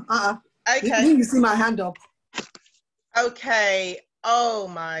responses now. Okay. You see my hand up. Okay. Oh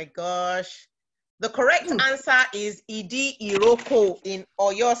my gosh. The correct answer is Idi Iroko in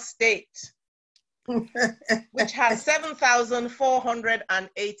Oyo State, which has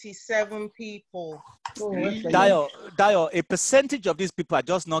 7,487 people. Dio, a percentage of these people are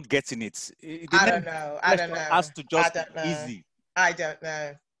just not getting it. I don't know. Has to just be easy. I don't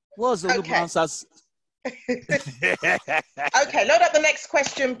know. What's the answers? Okay, load up the next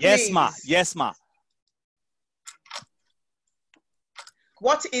question, please. Yes, ma.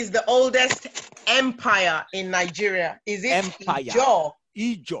 What is the oldest empire in Nigeria? Is it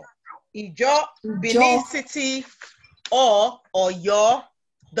Ijo, Benin City, or Oyo?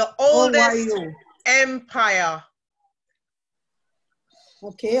 The oldest empire.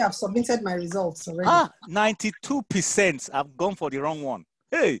 Okay, I've submitted my results already. 92%. I've gone for the wrong one.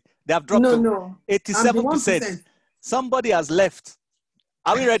 Hey, they have dropped 87%. Somebody has left.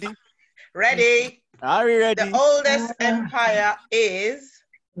 Are we ready? Ready. Are we ready? The oldest empire is...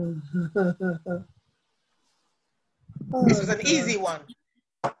 This is an easy one.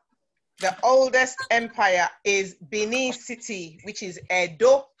 The oldest empire is Benin City, which is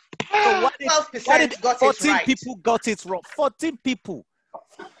Edo. So 12% got 14 it right. people got it wrong. 14 people,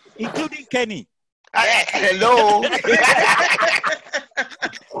 including Kenny. Hello.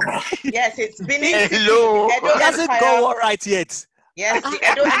 Yes, it's Benin City. Hello. Edo Doesn't Empire. go all right yet. Yes, the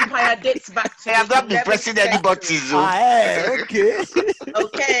Edo Empire dates back to... I have not been pressing anybody's zone. Okay.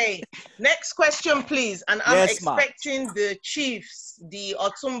 Okay. Next question, please. And I'm expecting the chiefs, the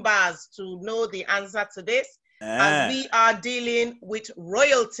Otumbas, to know the answer to this. As we are dealing with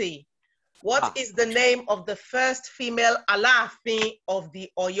royalty. What is the name of the first female Alaafin of the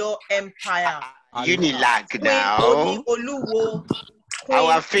Oyo Empire? Unilag now.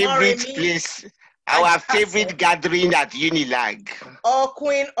 Our favorite place. Our favorite gathering at Unilag. Or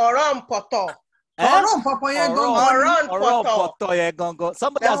Queen Orampoto. Somebody has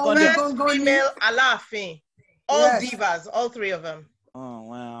gone there. First female Alaafin. All divas, all three of them. Oh,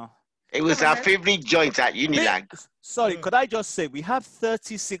 wow. It was our favorite joint at Unilag. Sorry, could I just say, we have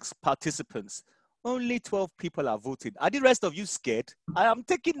 36 participants. Only 12 people are voting. Are the rest of you scared? I am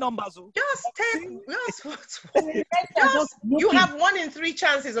taking numbers. Just you have 1 in 3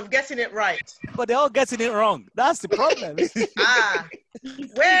 chances of getting it right. But they're all getting it wrong. That's the problem.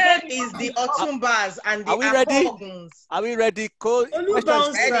 Where is the Otumbas and the Apoguns? Are we ready?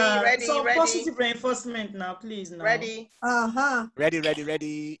 Ready. Positive reinforcement now, please. Now. Ready.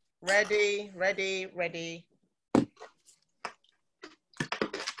 Ready.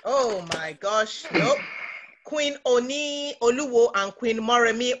 Oh my gosh, nope. Queen Oni Oluwo and Queen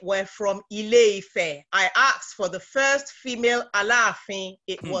Moremi were from Ile-Ife. I asked for the first female Alaafin.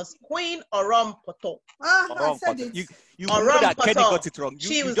 It was Queen Orompoto. I said it. You know that Kenny got it wrong.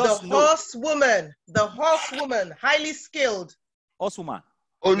 She was the horsewoman, highly skilled. Horsewoman.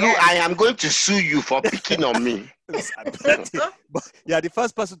 Olu, yes. I am going to sue you for picking on me. You are the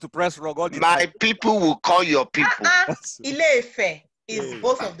first person to press wrong. My people will call your people. Ile-Ife is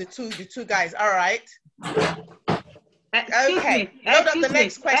both of the two guys. All right. Okay. Load up the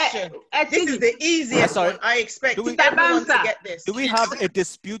next question. This is the easiest one. I expect everyone to get this. Do we have a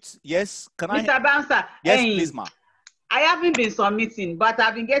dispute? Yes. Can I? Mr. Bouncer. Yes, please, ma. I haven't been submitting, but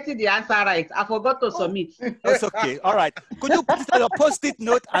I've been getting the answer right. I forgot to submit. That's okay. All right. Could you put it on your post-it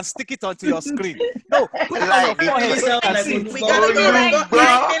note and stick it onto your screen? No, put it on your forehead. We gotta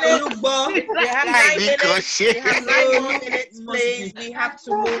go. We have 9 minutes. We have 9 more minutes, please. We have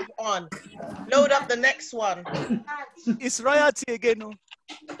to move on. Load up the next one. It's royalty again, no?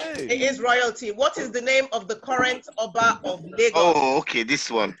 Hey. It is royalty. What is the name of the current Oba of Lagos? Oh, okay, this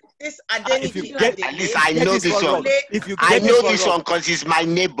one. This Adeniji. At least I know this one. I know this one because he's my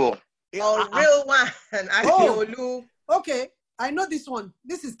neighbor. A real one. Akiolu. Okay, I know this one.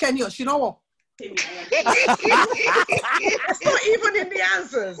 This is Kenny Oshinowo. It's not even in the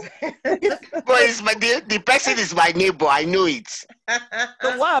answers. But the person is my neighbor. I know it. So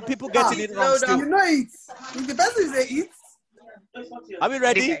why are people getting it wrong still? You know it. If the person is it. Are we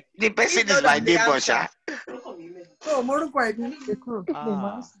ready? The person is my neighbor, Sha.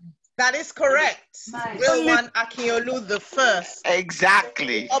 That is correct. Real one, Akiolu the first.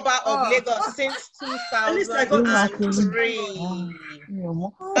 Exactly. Oba of Lagos since 2003.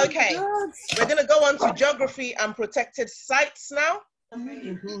 Okay, we're going to go on to geography and protected sites now.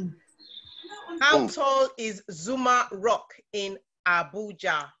 How tall is Zuma Rock in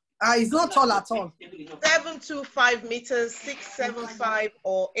Abuja? It's not tall at all. 725 meters, 675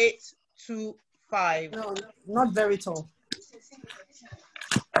 or 825. No, not very tall.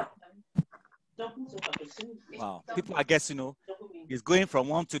 Wow, people are guessing, it's going from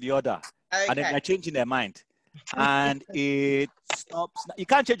one to the other, and then they're changing their mind, and it stops. You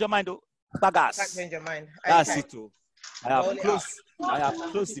can't change your mind, though. Bagas. Can't change your mind. That's it, too. I have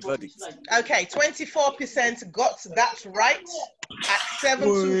closed the verdict. Okay, 24% got that right at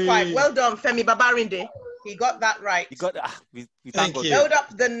 725. Well done, Femi Babarinde. He got that right. He got we thank God. Load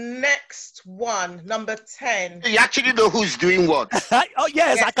up the next one, number 10. You actually know who's doing what. Oh,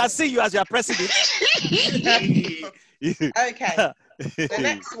 yes, I can see you as you're pressing it. Okay, the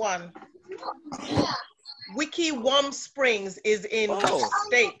next one. Wiki Warm Springs is in which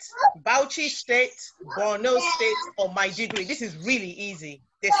state? Bauchi State, Borno State, or Maiduguri? This is really easy.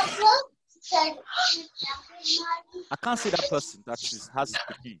 This I can't see that person that has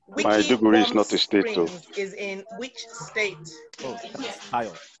the key. Maiduguri is not a state, though. Is in which state? Oh,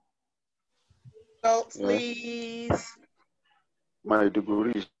 Tayo. Results, please.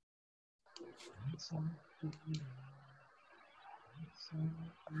 Maiduguri.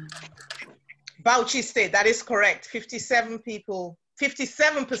 Bauchi State, that is correct.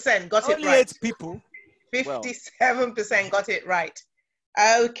 57% got it Only right. 8 people. 57% got it right.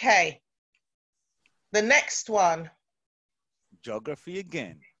 Okay. The next one. Geography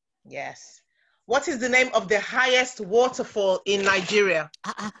again. Yes. What is the name of the highest waterfall in Nigeria?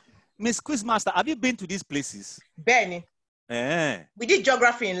 Miss Quizmaster, have you been to these places? Benny. We did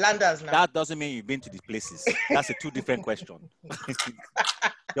geography in Landers now. That doesn't mean you've been to these places. That's a 2 different question.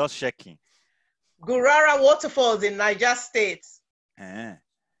 Just checking. Gurara waterfalls in Niger State.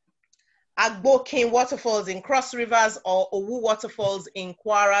 Agbokin waterfalls in Cross Rivers or Owu waterfalls in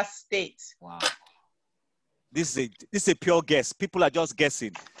Kwara State. Wow. This is a pure guess. People are just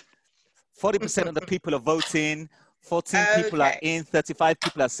guessing. 40% of the people are voting. 14 people are in. 35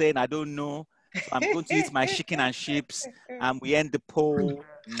 people are saying, I don't know. So I'm going to eat my chicken and chips. And we end the poll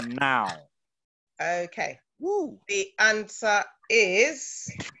now. Okay. Woo. The answer is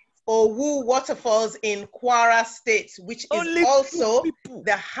Owu Waterfalls in Kwara State, which is Only also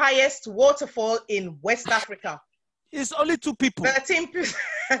the highest waterfall in West Africa. It's only 2 people.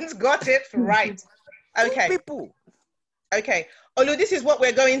 13% got it right. Okay. 2 people. Okay. Olu, this is what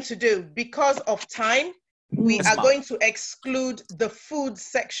we're going to do. Because of time, we are going to exclude the food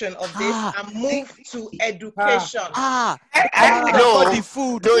section of this and move to education. No, the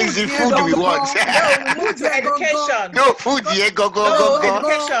food. No, it's the food we want. No, we move to education. No food, yeah, go.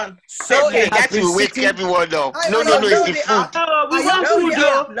 Education. So that will wake everyone up. No, it's the food. We want food,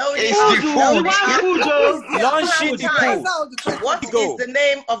 It's the food. Launching the food. What is the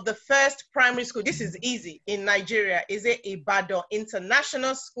name of the first primary school? This is easy. In Nigeria, is it Ibadan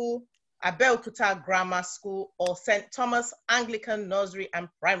International School, Abeokuta Grammar School, or St. Thomas Anglican Nursery and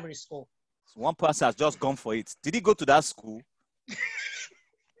Primary School? One person has just gone for it. Did he go to that school?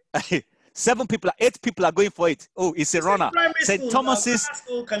 7 people, 8 people are going for it. Oh, it's a runner. St. Thomas's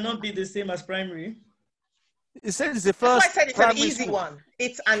school cannot be the same as primary. It says it's the first. I said it's an easy one.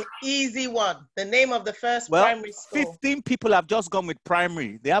 It's an easy one. The name of the first primary school. 15 people have just gone with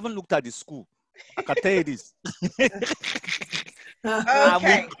primary. They haven't looked at the school. I can tell you this. And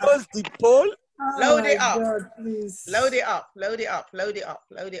we close the poll. Load it up. God, please. Load it up. Load it up. Load it up.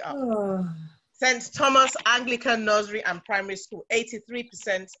 Load it up. St. Thomas Anglican Nursery and Primary School,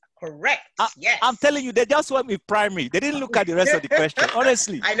 83% correct. Yes. I'm telling you, they just went with primary. They didn't look at the rest of the question,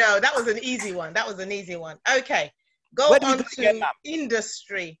 honestly. I know, that was an easy one. That was an easy one. Okay, go on to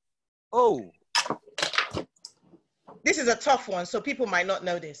industry. Oh. This is a tough one, so people might not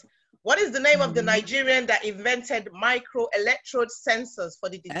know this. What is the name of the Nigerian that invented micro-electrode sensors for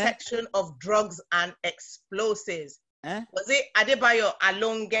the detection of drugs and explosives? Was it Adebayo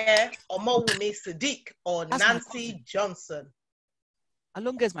Alonge, Omowumi Sadiq, or Nancy Johnson?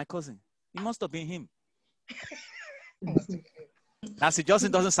 Alonge is my cousin. It must have been him. Nancy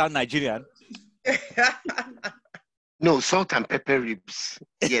Johnson doesn't sound Nigerian. No, salt and pepper ribs.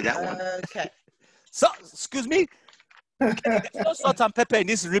 Yeah, that one. Okay. So, excuse me? There's no salt and pepper in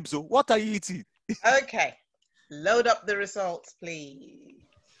this ribs. What are you eating? Okay. Load up the results, please.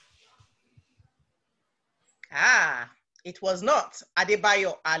 It was not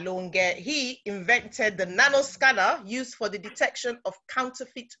Adebayo Alonge. He invented the nanoscanner used for the detection of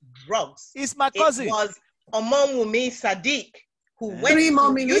counterfeit drugs. It's my cousin. It was Omowumi Sadiq, who went to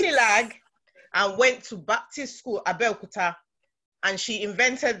Unilag and went to Baptist School, Abeokuta, and she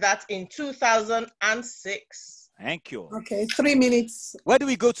invented that in 2006. Thank you. Okay, 3 minutes. Where do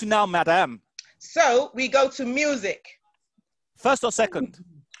we go to now, madam? So we go to music. First or second?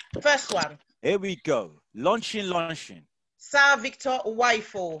 First one. Here we go. Launching. Sir Victor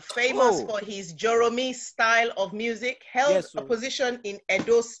Waifo, famous for his Joromi style of music, held a position in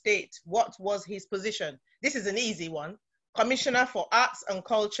Edo State. What was his position? This is an easy one. Commissioner for Arts and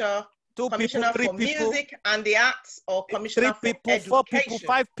Culture, Commissioner for Music and the Arts, or Commissioner for Education. 4 people,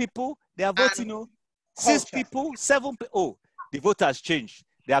 5 people, they are voting. 6 people, 7 people. Oh, the vote has changed.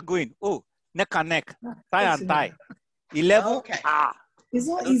 They are going, neck and neck, tie and tie. 11. Okay. It's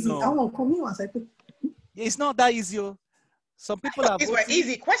not easy. I won't come in once I put. It's not that easy. Some people are. These were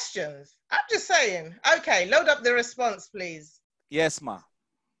easy questions. I'm just saying. Okay, load up the response, please. Yes, ma.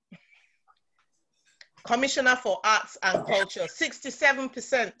 Commissioner for Arts and Culture,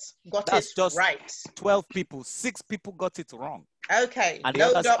 67% got That's it just right. 12 people. 6 people got it wrong. Okay, And the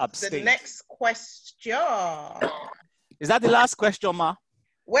load others up abstained. the next question. Is that the last question, ma?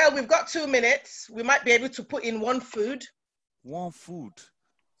 Well, we've got 2 minutes. We might be able to put in one food. One food.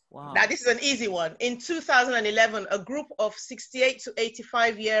 Wow. Now, this is an easy one. In 2011, a group of 68 to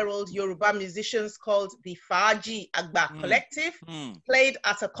 85-year-old Yoruba musicians called the Faaji Agba Collective played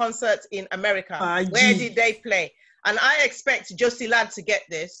at a concert in America. Where did they play? And I expect Josie Lad to get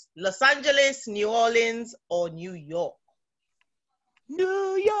this. Los Angeles, New Orleans, or New York?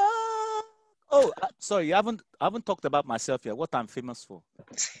 New York. Oh, sorry, I haven't talked about myself yet. What I'm famous for.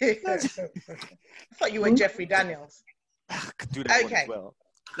 I thought you were Jeffrey Daniels. I could do that one Okay. as well.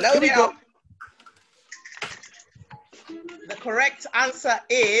 Load it up. The correct answer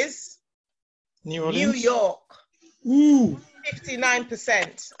is New New Orleans. York. Ooh.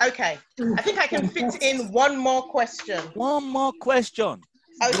 59%. Okay. I think I can fit in one more question. One more question.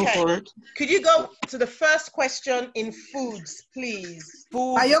 Okay. Go for it. Could you go to the first question in foods, please?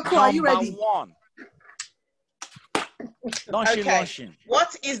 Food Ayoko, are you number ready? 1. Launching.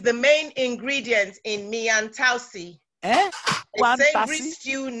 What is the main ingredient in mian tausi? A savory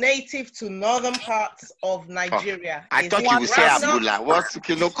stew native to northern parts of Nigeria. I thought you would say Abula. What's you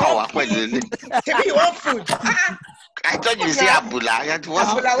want food? I thought you would say Abula.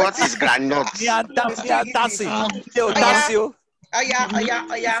 What is granite? Oh yeah.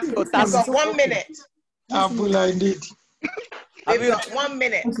 So We've got 1 minute. Abula indeed. We've got 1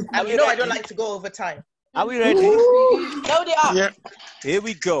 minute. And you know I don't like to go over time. Are we ready? No, they are. Yeah. Here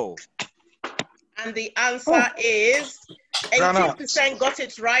we go. And the answer is 18% got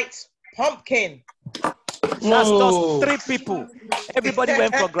it right. Pumpkin. That's just 3 people. Everybody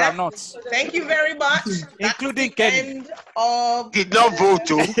went for groundnuts. Thank you very much. Including Kenny. End of Did not vote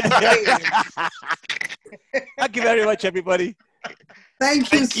too. Thank you very much, everybody.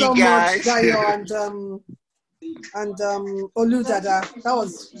 Thank you so much, guys. Dayo and Oludada. That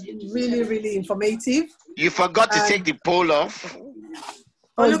was really, really informative. You forgot to take the poll off.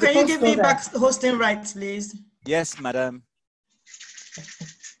 Olu, can you give me back hosting rights, please? Yes, madam.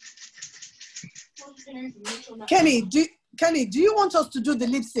 Kenny, do you want us to do the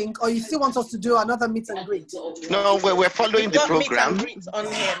lip sync, or you still want us to do another meet and greet? No, we're following the program. Meet and greet on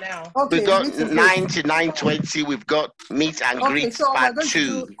here now. Okay, We've got meet and 9 to 9:20. We've got meet and greet so part we're going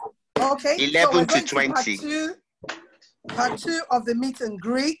 2. to do, 11 so to 20. Part two of the meet and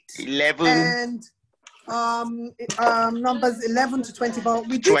greet. 11. And numbers 11 to 20. But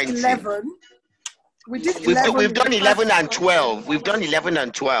we did 20. 11. We've done 11 and 12. We've done 11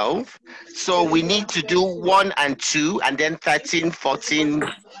 and 12. So we need to do 1 and 2, and then 13, 14.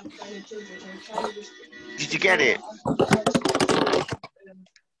 Did you get it?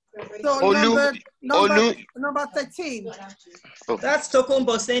 So Olu, number 13. Oh. That's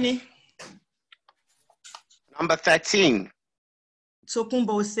Tokumbo Seni. Number 13.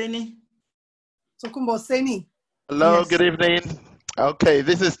 Tokumbo Seni. Tokumbo Seni. Hello, Yes. good evening. Okay,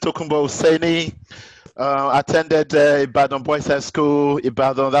 this is Tokumbo Seni. Attended Ibadan Boys High School,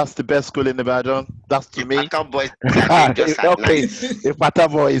 Ibadan. That's the best school in Ibadan. That's to me. Boys are dangerous at Okay, night. Ipata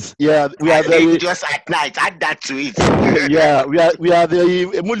Boys. Yeah, we are Dangerous at night. Add that to it. yeah, we are the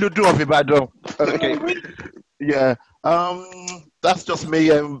Muludu of Ibadan. Okay. Yeah. That's just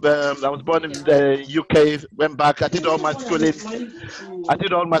me. I was born in the UK. Went back. I did all my schooling.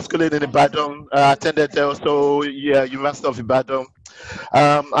 In Ibadan. Attended also University of Ibadan.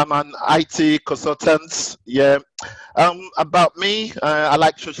 I'm an IT consultant. Yeah. About me, I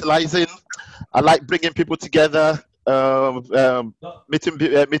like socializing. I like bringing people together.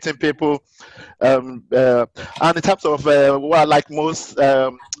 Meeting people. And in terms of what I like most, I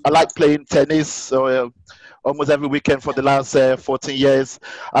like playing tennis. So. Almost every weekend for the last 14 years.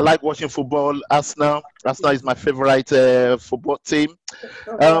 I like watching football. Arsenal is my favorite football team.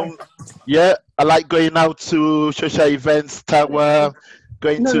 Yeah, I like going out to social events, tower,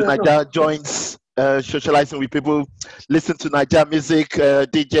 going to Nigeria joints, socializing with people, listening to Nigeria music,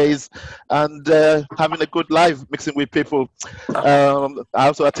 DJs, and having a good life, mixing with people. I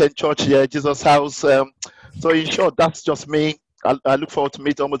also attend church here, Jesus House. So in short, that's just me. I look forward to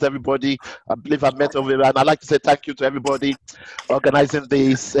meet almost everybody. I believe I've met everyone. And I'd like to say thank you to everybody organizing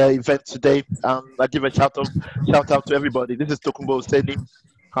this event today. I give a shout out to everybody. This is Tokumbo Seni.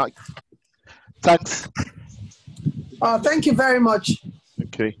 Hi. Thanks. Thank you very much.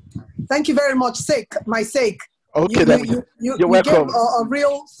 Okay. Thank you very much, my sake. Okay, you're welcome. Gave a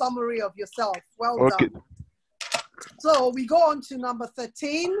real summary of yourself. Well done. So we go on to number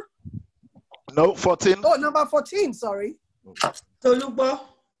 13. No, 14. Oh, number 14, sorry. Olubo.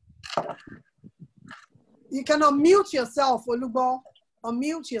 You can unmute yourself, Olubo.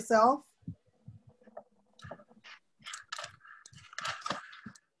 Unmute yourself.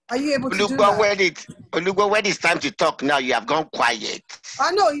 Are you able to do that? Olubo, when it's time to talk now, you have gone quiet.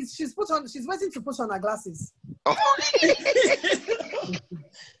 I know, she's waiting to put on her glasses. Oh.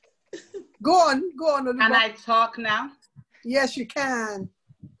 Go on, Olubo. Can I talk now? Yes, you can.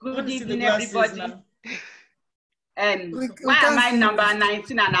 Good evening, everybody. And why am I number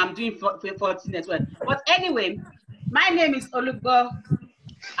 19 and I'm doing 14 as well? But anyway, my name is Olubo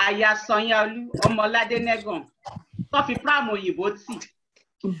Ayasanyaolu Omolade Negon.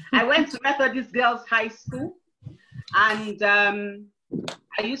 I went to Methodist Girls High School, and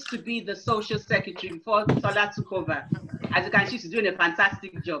I used to be the social secretary before Tola took over. As you can see, she's doing a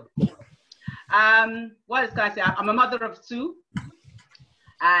fantastic job. What else can I say? I'm a mother of 2,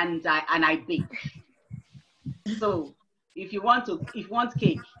 and I bake. So if you want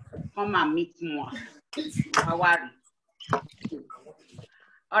cake, come and meet more. Hawari.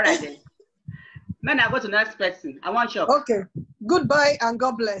 All right then. Then I go to the next person. I want your. Okay. Goodbye and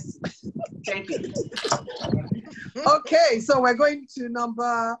God bless. Thank you. Okay, so we're going to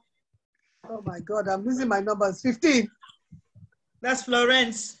number. Oh my God, I'm losing my numbers. 15. That's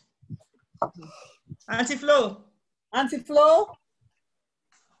Florence. Auntie Flo. Auntie Flo.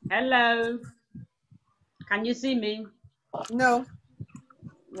 Hello. Can you see me? No.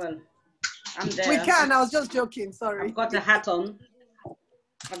 Well, I'm there. We can. I was just joking. Sorry. I've got a hat on.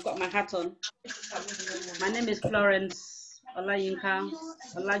 I've got my hat on. My name is Florence Olayinka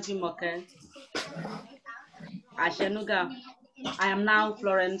Olajumoke Ashenuga. I am now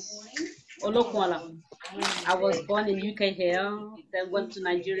Florence Olokwala. I was born in UK here, then went to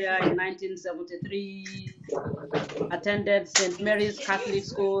Nigeria in 1973, attended St. Mary's Catholic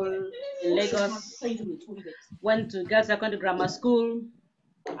School in Lagos, went to Girls Secondary Grammar School,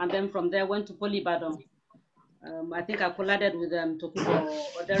 and then from there went to Polybadan. I think I collided with Tokubo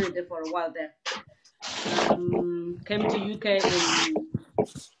Oderide for a while there. Came to UK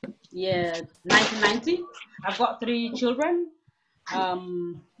in 1990. I've got 3 children.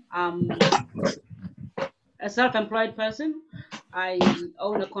 I'm a self-employed person. I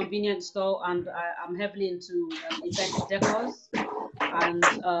own a convenience store, and I'm heavily into event decors. And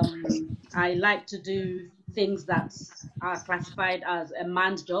I like to do things that are classified as a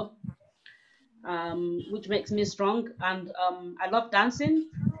man's job, which makes me strong. And I love dancing,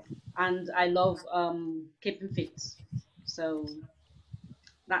 and I love keeping fit. So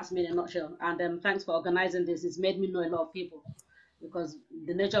that's me in a nutshell. And thanks for organizing this. It's made me know a lot of people, because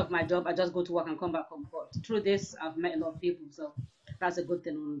the nature of my job, I just go to work and come back home. But through this, I've met a lot of people. So that's a good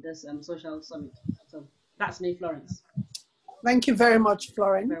thing on this social summit. So that's me, Florence. Thank you very much,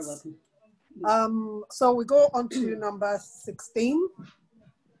 Florence. Very welcome. So we go on to number 16.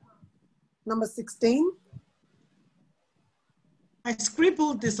 Number 16. I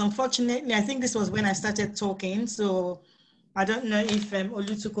scribbled this, unfortunately. I think this was when I started talking. So I don't know if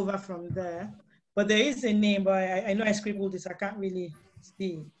Olu took over from there. But there is a name, but I know I scribbled this. I can't really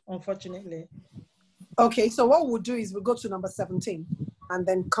see, unfortunately. Okay, so what we'll do is we'll go to number 17 and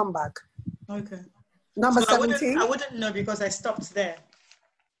then come back. Okay. Number so 17? I wouldn't know because I stopped there.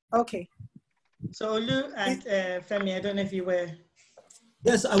 Okay. So Olu and Femi, I don't know if you were.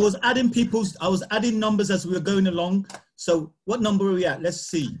 Yes, I was adding numbers as we were going along. So what number are we at? Let's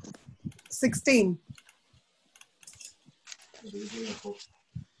see. 16.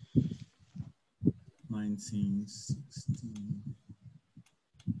 1916.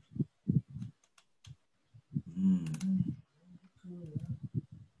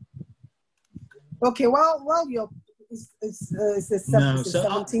 Okay, while you're, it's no, so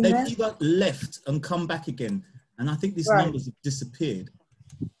 17 they've there? either left and come back again, and I think these Right. numbers have disappeared.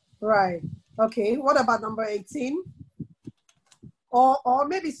 Right. Okay, what about number 18? Or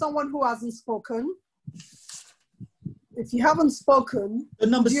maybe someone who hasn't spoken. If you haven't spoken, So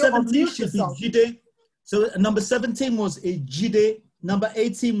number do you 17 unmute should yourself? be Jide. So number 17 was a Jide. Number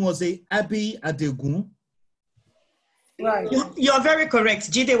 18 was a Abi Adegun. Right. You're very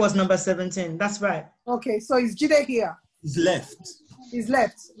correct. Jide was number 17. That's right. Okay, so is Jide here? He's left. He's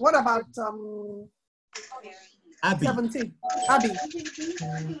left. What about Abi. 17? Abi.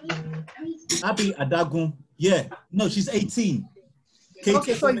 Abi Adagun. Yeah. No, she's 18. Katie.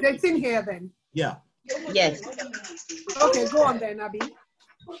 Okay, so is 18 here then? Yeah. Yes. Okay, go on then, Abi.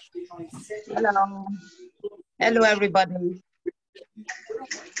 Hello. Hello, everybody.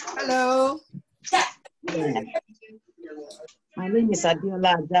 Hello. Yeah. My name is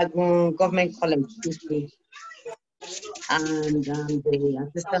Adiola Adagun, Government College, Tuesday. And I'm the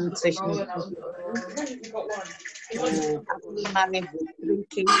assistant social I'm married with 3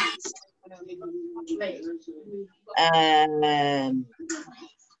 kids.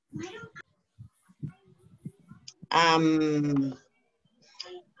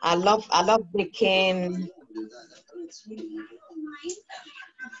 I love baking.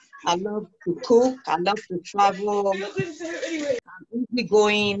 I love to cook. I love to travel. I'm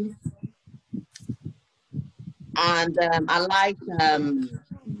easygoing, and I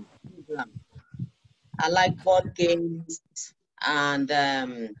like board games, and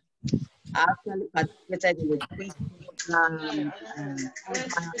I actually participated in a quiz program.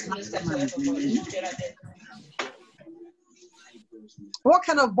 What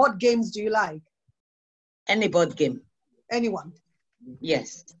kind of board games do you like? Any board game. Anyone?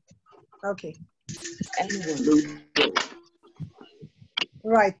 Yes. Okay. Anyone.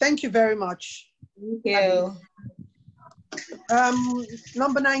 Right. Thank you very much. Thank you.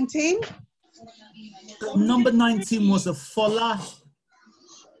 Number 19. Number 19 was a Fola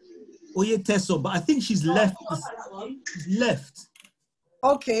Oyeteso, but I think she's left. She's left.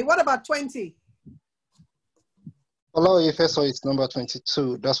 Okay. What about 20? Hello, Efeso, it's number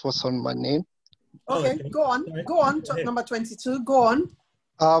 22. That's what's on my name. Okay, go on. Go on to number 22. Go on.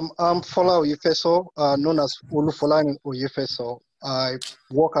 I'm Fola Oyefeso, known as Olufolani Oyefeso. I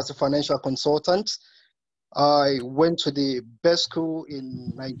work as a financial consultant. I went to the best school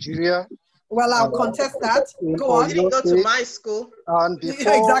in Nigeria, Well, I'll contest that. Go on. He didn't go to my school. And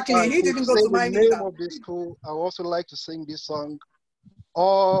before Exactly, he didn't go say to the mine name either. of the school, I also like to sing this song.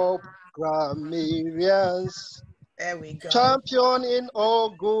 All grammarians, there we go. Champion in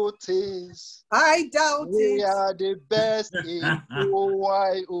all good things. I doubt we it. are the best in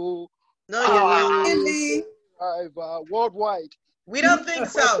OYO. No, you're really? Worldwide. We don't think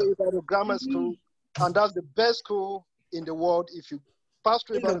so. Ibadan Grammar School, and that's the best school in the world. If you pass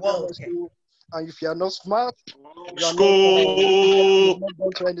through Ibadan Grammar School, and if you are not smart, you are not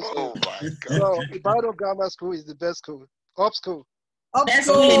going to any school. So Ibadan Grammar School is the best school. Up school. Up best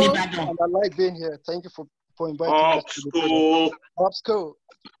school. school in Ibadan. And I like being here. Thank you for inviting us to the program. Up school.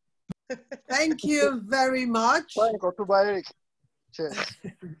 Thank you very much. Cheers.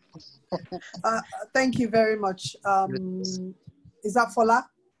 Thank you very much. Is that Fola?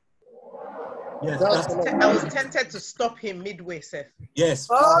 Yes. I was tempted to stop him midway, Seth. Yes.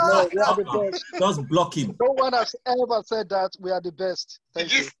 No, we are the best. Just block him. No one has ever said that we are the best.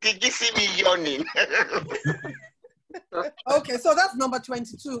 Thank you. Did you see me yawning? Okay, so that's number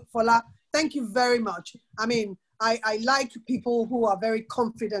 22, Fola. Thank you very much. I mean, I like people who are very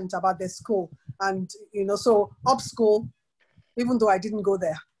confident about their school. And, you know, so up school, even though I didn't go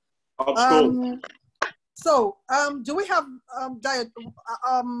there. Up school. So, do we have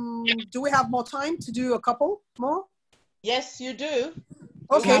do we have more time to do a couple more? Yes, you do.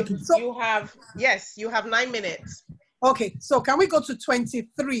 Okay, you have 9 minutes. Okay, so can we go to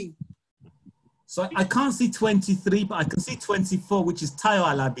 23? So I can't see 23, but I can see 24, which is Tayo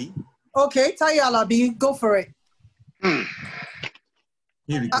Alabi. Okay, Tayo Alabi, go for it.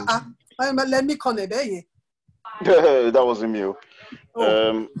 Here we go. Let me connect. That wasn't me.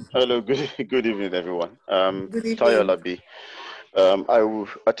 Hello, good evening, everyone. Good evening. Tayo Alabi. I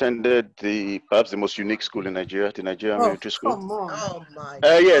attended perhaps the most unique school in Nigeria, the Nigerian Military School. Come on. Oh my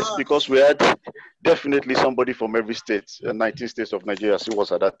Yes, God. because we had definitely somebody from every state, 19 states of Nigeria, as it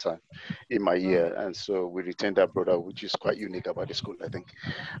was at that time in my year. And so we retained that brother, which is quite unique about the school, I think.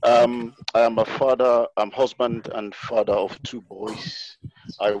 I'm a father, I'm husband and father of 2 boys.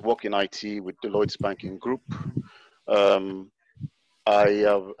 I work in IT with Deloitte's banking group. I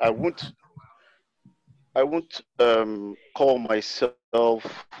won't call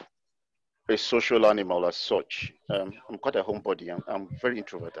myself a social animal as such. I'm quite a homebody. I'm very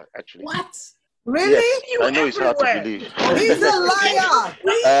introverted, actually. What? Really? Yes, I know it's hard to believe. He's a liar.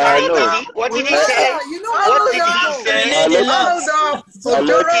 I know. What did he say? You know What did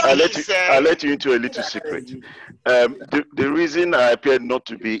he say? I'll let you into a little secret. The reason I appear not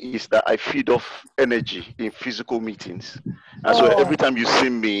to be is that I feed off energy in physical meetings. And so every time you see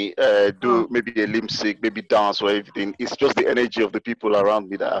me do maybe a limb sync, maybe dance or everything, it's just the energy of the people around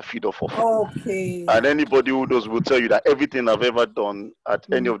me that I feed off of. Okay. And anybody who knows will tell you that everything I've ever done at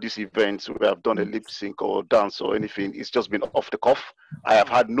any of these events where I've done a lip sync or dance or anything, it's just been off the cuff. I have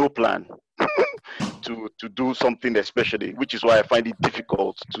had no plan to do something especially, which is why I find it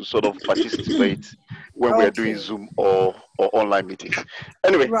difficult to sort of participate when we're doing Zoom or online meetings.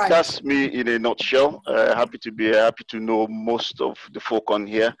 Anyway, that's me in a nutshell. Happy to be here, happy to know most of the folk on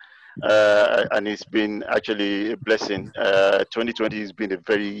here. And it's been actually a blessing. 2020 has been a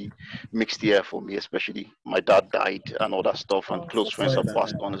very mixed year for me, especially my dad died and all that stuff, and close friends have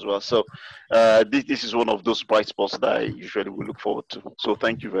passed on as well. So this is one of those bright spots that I usually will look forward to. So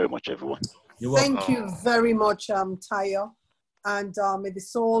thank you very much, everyone. Thank you very much, Tayo. And may the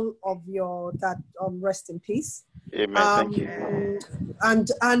soul of your dad rest in peace. Amen. Thank you.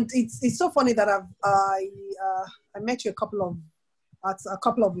 And it's so funny that I met you at a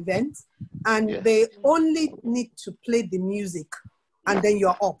couple of events, and they only need to play the music, and then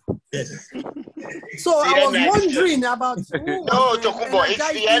you're up. Yes. So I was wondering about No, Tokumbo,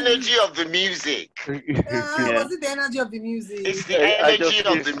 it's the energy of the music. Was it the energy of the music? It's the energy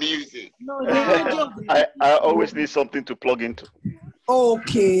of the music. No, the energy of the I always need something to plug into.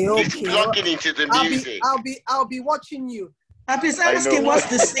 Okay. It's plugging into the music. I'll be watching you. Happy's asking what's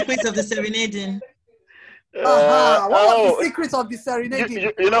the secret of the serenading? What was the secret of the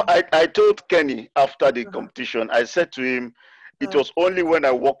serenading? You know, I told Kenny after the competition, I said to him, it was only when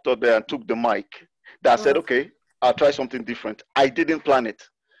I walked up there and took the mic that I said, okay, I'll try something different. I didn't plan it.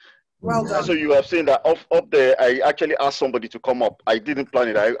 Well done. So you have seen that up there, I actually asked somebody to come up. I didn't plan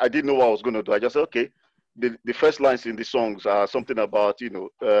it. I didn't know what I was going to do. I just said, okay, the first lines in the songs are something about,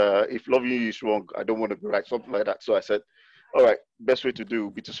 if loving you is wrong, I don't want to be right, something like that. So I said, all right, best way to do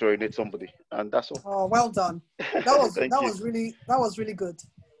would be to serenade somebody, and that's all. Oh, well done. That was really good.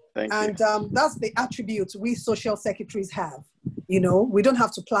 Thank you. That's the attribute we social secretaries have. We don't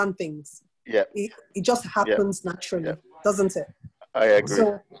have to plan things. Yeah. It just happens naturally, doesn't it? I agree.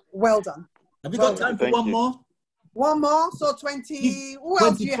 So well done. Have you got time for one more? One more, so 20. Who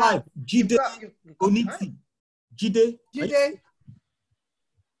else do you have? Jide Oniti. Jide. Jide.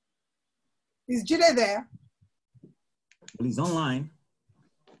 Is Jide there? Well, he's online.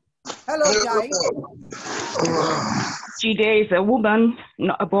 Hello, Jai. Jide is a woman,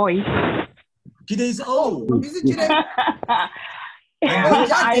 not a boy. Jide is old. Is it Jide?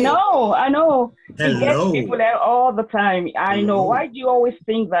 I know. He gets Hello. people there all the time. I know. Hello. Why do you always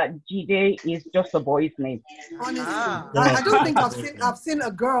think that Jide is just a boy's name? Honestly, I don't think I've seen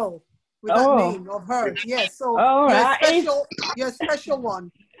a girl with that name of her. Yes, so you're a special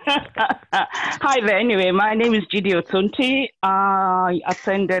one. Hi there. Anyway, my name is Jide Otunti. I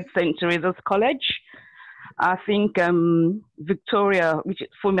attended St. Teresa's College. I think Victoria, which is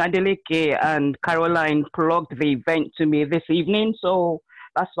Fumi Adeleke, and Caroline plugged the event to me this evening, so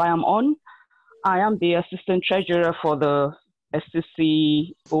that's why I'm on. I am the assistant treasurer for the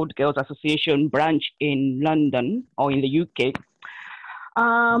SSC Old Girls Association branch in London or in the UK.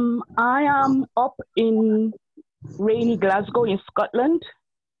 I am up in rainy Glasgow in Scotland.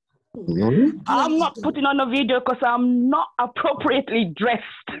 I'm not putting on a video because I'm not appropriately dressed.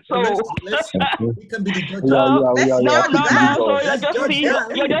 So We can be the judge. no. So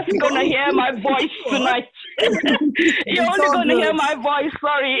you're just gonna hear my voice tonight. You're only gonna hear my voice.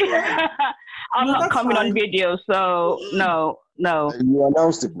 Sorry, I'm not coming on video. So no. You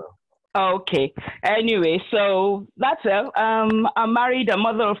announced it now. Okay. Anyway, so that's it. I'm married, a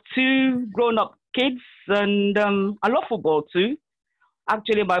mother of 2 grown-up kids, and I love football too.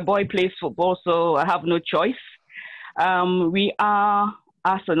 Actually, my boy plays football, so I have no choice. We are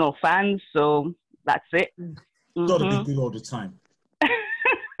Arsenal fans, so that's it. Gotta be good all the time.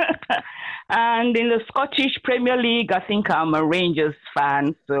 And in the Scottish Premier League, I think I'm a Rangers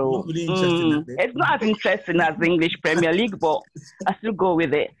fan. So Not really interested in that bit. it's not as interesting as the English Premier League, but I still go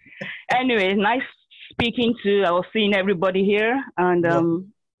with it. Anyway, nice speaking to. I was seeing everybody here, and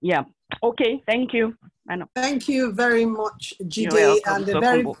yeah. Okay, thank you. I know. Thank you very much, Jide, welcome, and the so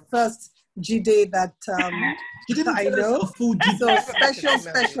very humble. first Jide that I know. So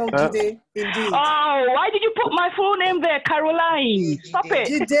special Jide indeed. Oh, why did you put my full name there, Caroline? Stop it.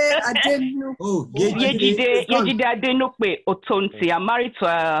 Jide Adenu. Oh, Yejide Adenokpe Otonti. I'm married to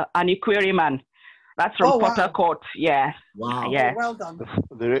an Aquarian. That's from Port Harcourt. Yeah. Wow. Yeah. Oh, well done.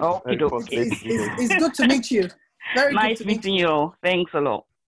 It's good to meet you. Very nice good to meet meeting you. Thanks a lot.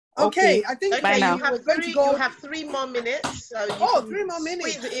 Okay, I think Bye now. You have 3 more minutes. So you can 3 more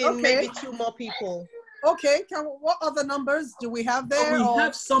minutes. Squeeze in maybe 2 more people. Okay, what other numbers do we have there? We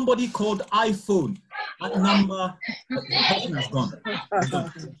have somebody called iPhone. That number, the person has gone.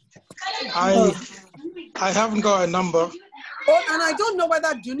 I haven't got a number. Oh, and I don't know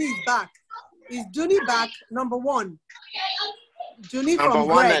whether Juni is back. Is Juni back? Number 1. Juni from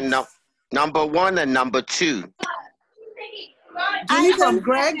Greg. Number 1 and number 2. Juni from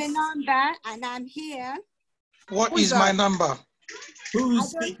Greg. I don't have a number, and I'm here. What is my number? I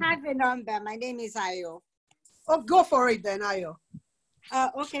don't have a number. My name is Ayo. Oh, go for it then, Ayo.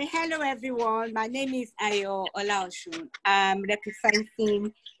 Okay, hello everyone. My name is Ayo Olaoshun. I'm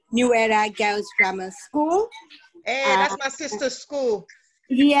representing New Era Girls Grammar School. Hey, that's my sister's school.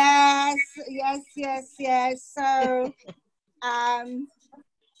 Yes. So,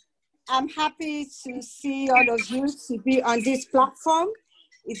 I'm happy to see all of you to be on this platform.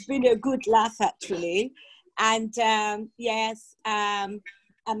 It's been a good laugh, actually. And yes, I'm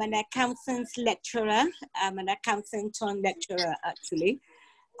an accountant lecturer. I'm an accountant turned lecturer, actually.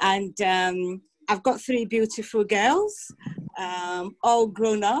 And I've got 3 beautiful girls, all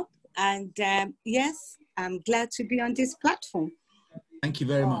grown up. And yes, I'm glad to be on this platform. Thank you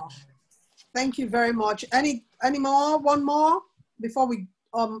very much. Thank you very much. Any more? One more before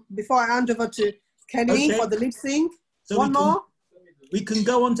I hand over to Kenny for the lip sync. So one more. We can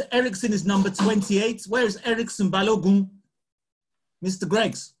go on to Erickson is number 28. Where is Erickson Balogun? Mr.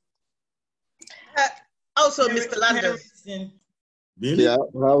 Greggs. Also, Mr. Landers. Really? Yeah,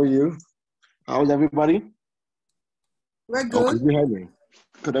 how are you? How's everybody? We're good. Oh, could you hear me?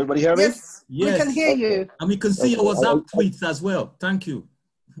 Could everybody hear me? Yes, we can hear you. And we can see your WhatsApp tweets as well. Thank you.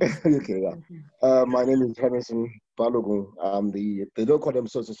 Okay, yeah. My name is Emerson Balogun. They don't call them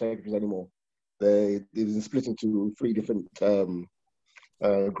social secretaries anymore. They've been split into 3 different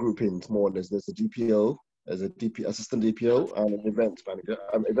groupings, more or less. There's a DPO, there's a assistant DPO, and an events manager.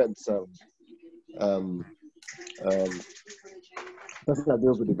 Person that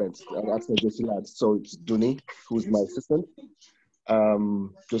deals with events. That's the Josie Lad. So it's Duni, who's my assistant.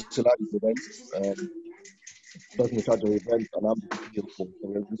 Josie Lad is events. Person in charge of events, and I'm the DPO for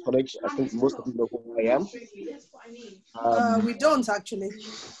this connection. I think most of you know who I am. We don't actually.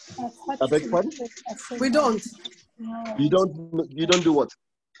 I beg pardon? We don't. You don't do what?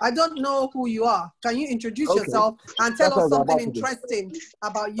 I don't know who you are. Can you introduce Okay. yourself and tell That's what I us was something about to do. interesting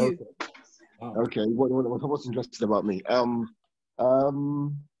about you? Okay. What's interesting about me?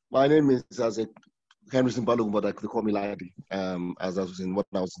 My name is Henry Zimbalo, but they call me Ladi. When I was in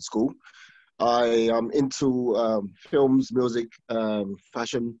school, I am into films, music,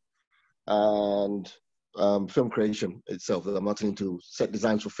 fashion, and film creation itself. I'm not into set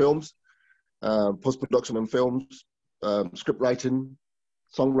designs for films, post-production on films, script writing,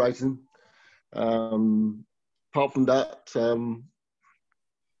 songwriting. Apart from that,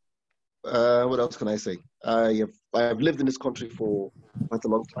 what else can I say? I have lived in this country for quite a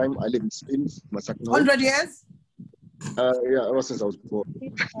long time. I live in Spain, my second home. 100 years? Yeah, ever since I was born.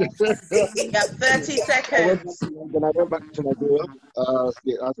 You have 30 seconds. Then I went back to Nigeria. I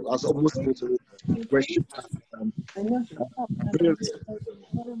was almost able to question. Brilliant.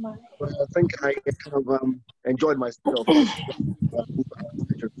 But I think I kind of enjoyed myself. I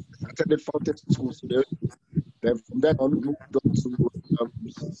attended Fountain School today. Then from then on, moved on to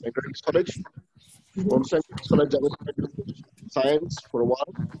Secretaries College. From Secretaries College, I went to science for a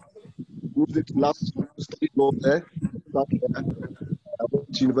while. Moved into last school, studied law there. I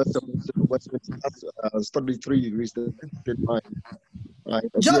went to University of Westminster, studied 3 degrees there. Did my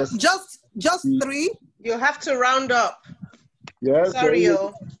just 3? You have to round up. Yeah, sorry,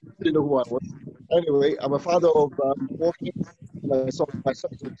 so didn't know who I was. Anyway, I'm a father of 4 kids. My son is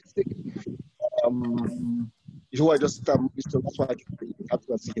autistic. Who I just that's why I have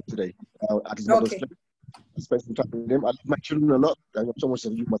to see him today at his mother's place. I spent some time with him. I love my children a lot. I know so much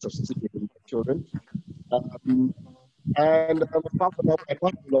of you must have seen with my children. And apart from that, my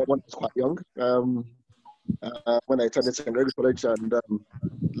partner one was quite young when I attended secondary college, and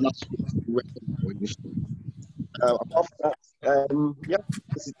last week we went initially. Apart from that, yeah,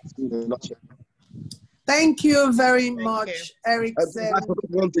 this is in a nutshell. Thank you very much, Erickson.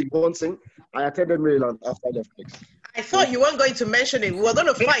 One thing. I attended Maryland after I left. I thought you weren't going to mention it. We were going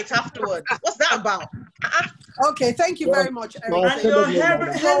to fight afterwards. What's that about? Okay, thank you very much, Erickson. And you're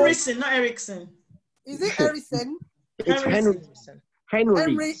Henryson, not Erickson. Is it Erickson? It's Henry.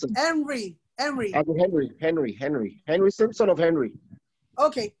 Henry. Henryson, son of Henry.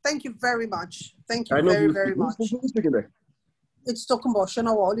 Okay, thank you very much. Thank you very, very much. Who's speaking there? It's Tokumbo,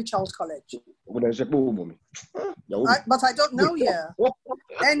 Holy Child College. But I don't know yet.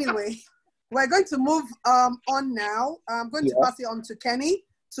 Anyway, we're going to move on now. I'm going to pass it on to Kenny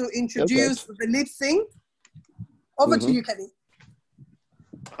to introduce the lip sync. Over to you, Kenny.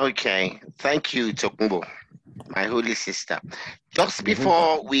 Okay, thank you, Tokumbo, my holy sister. Just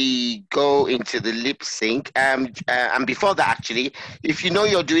before we go into the lip sync, and before that, actually, if you know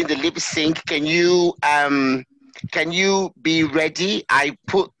you're doing the lip sync, can you be ready? I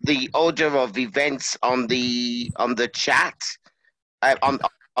put the order of events on the chat, on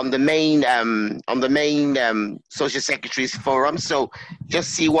the main Social Secretaries Forum. So just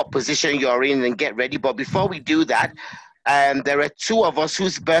see what position you're in and get ready. But before we do that, there are 2 of us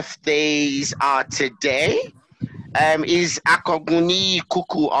whose birthdays are today. Is Akoguni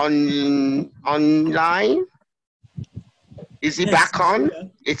Kuku online? Is he back on?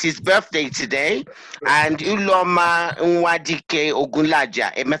 It's his birthday today. And Uloma Nwadike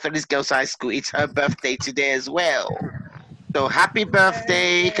Ogunlaja, a Methodist Girls High School, it's her birthday today as well. So happy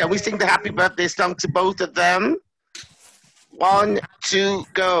birthday. Can we sing the happy birthday song to both of them? 1, 2,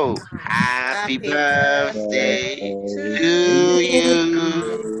 go. Happy birthday to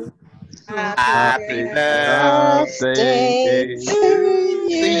you. Happy birthday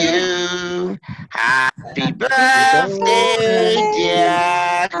to you. Happy birthday,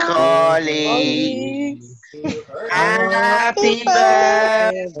 dear colleagues. Happy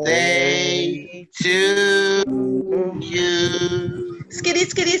birthday to you. Skitty,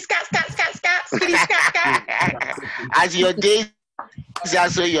 skitty, scat, scat, scat, scat, skitty, scat, scat. As your days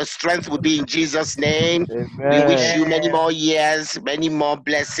so your strength will be in Jesus' name. We wish you many more years, many more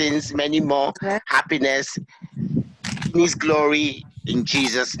blessings, many more happiness, His glory in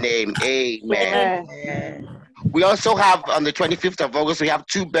Jesus' name. Amen. We also have on the 25th of August, we have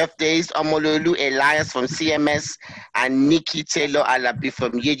 2 birthdays, Omololu Elias from CMS and Nikki Taylor Alabi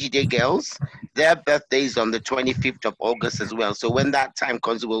from Yejide Girls. Their birthdays on the 25th of August as well. So when that time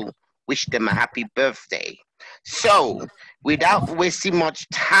comes, we'll wish them a happy birthday. So without wasting much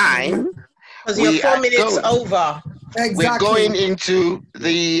time, because you're 4 minutes over. Exactly. We're going into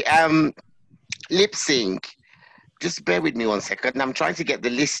the lip sync. Just bear with me 1 second. I'm trying to get the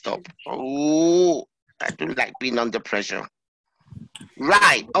list up. Oh, I don't like being under pressure.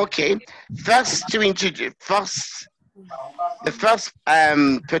 Right. Okay. First to introduce. The first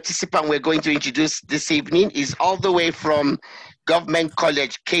participant we're going to introduce this evening is all the way from Government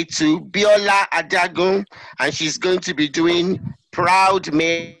College K2, Biola Adagun, and she's going to be doing Proud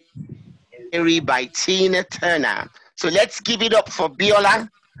Mary by Tina Turner. So let's give it up for Biola.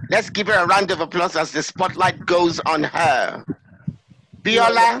 Let's give her a round of applause as the spotlight goes on her.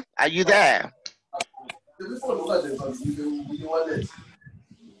 Biola, are you there?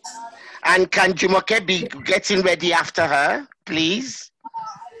 And can Jumoke be getting ready after her, please?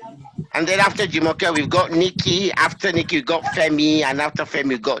 And then after Jumoke, we've got Nikki. After Nikki, we've got Femi. And after Femi,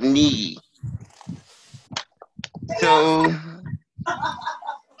 we've got Nii. So...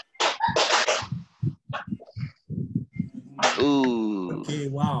 Ooh. Okay,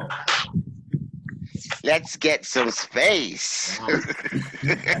 wow. Let's get some space. Wow.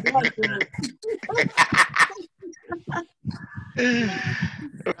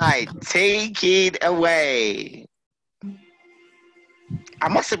 Right, take it away. I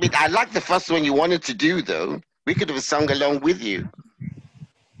must admit, I like the first one you wanted to do, though. We could have sung along with you.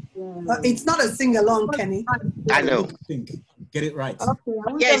 It's not a sing-along, Kenny. I know. Get it right. Okay,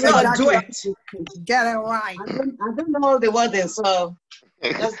 yeah, it's not a duet. Get it right. I don't know all the words, so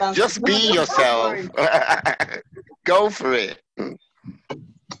just be yourself. Go for it.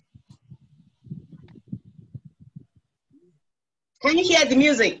 Can you hear the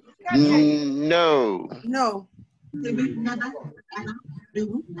music? No. No.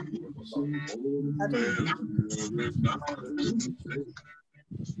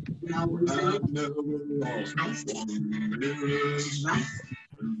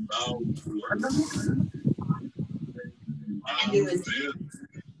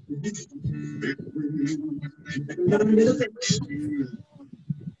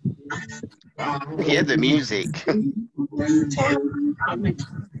 Hear the music.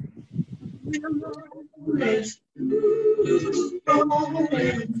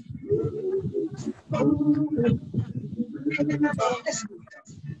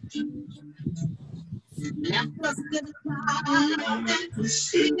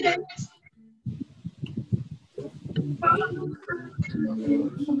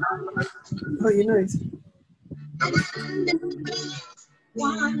 Oh, you know it.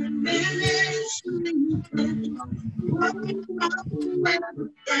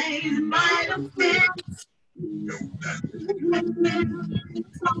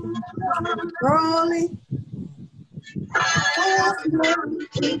 Rolling.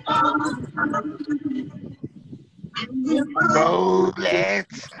 Roll it.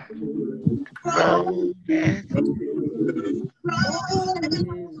 Roll it.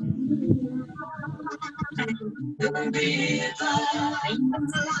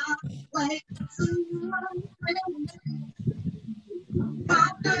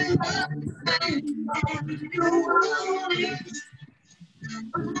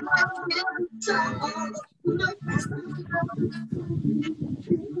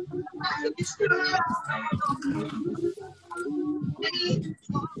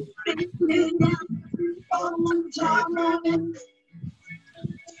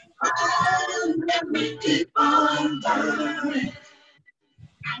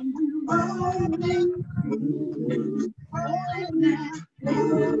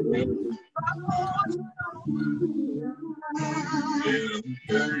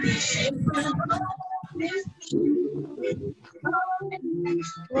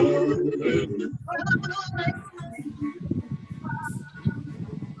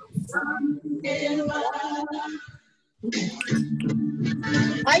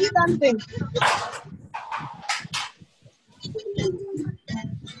 Are you dancing?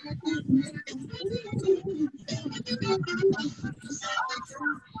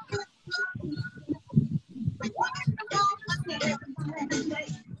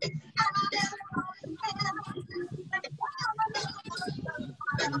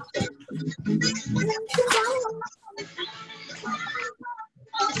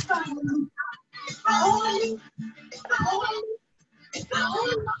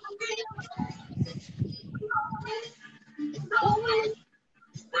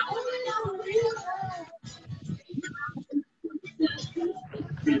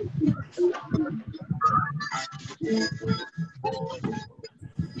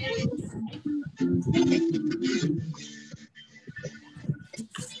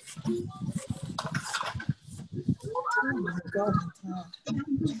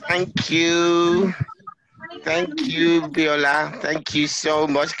 Thank you. Thank you, Biola. Thank you so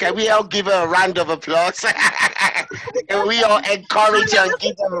much. Can we all give her a round of applause? Can we all encourage her and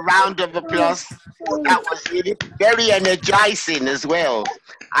give her a round of applause? That was really very energizing as well.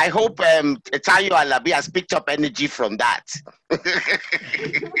 I hope Tayo Alabi has picked up energy from that.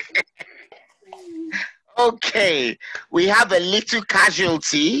 Okay, we have a little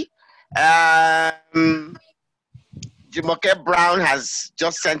casualty. Jumoke Brown has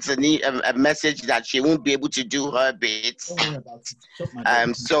just sent a message that she won't be able to do her bit.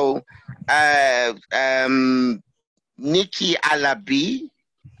 Nikki Alabi,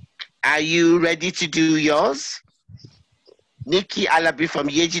 are you ready to do yours? Nikki Alabi from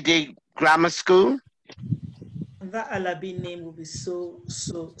Yejide Grammar School. That Alabi name will be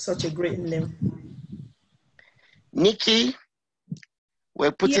such a great name. Nikki,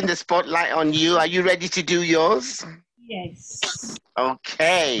 we're putting the spotlight on you. Are you ready to do yours? Yes.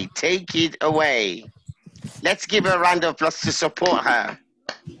 Okay, take it away. Let's give her a round of applause to support her.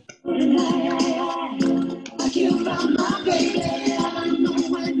 I can't find my baby. I don't know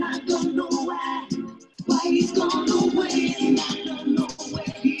when, I don't know why. Why he's gone away and I don't know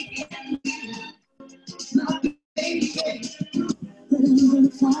where he can be. My baby, but I'm gonna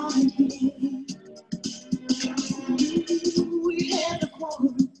find him. We had a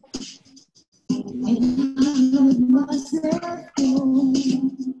quarrel and I let myself go.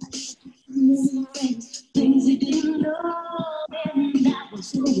 Things he didn't know, and that was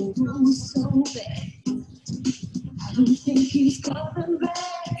so bad. I don't think he's coming back.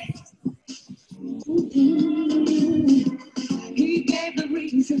 He gave the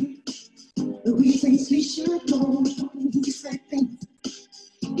reasons we should go. He said things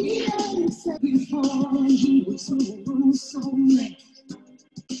he hadn't said before, and he was so mad.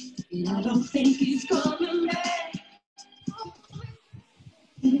 And I don't think he's coming back.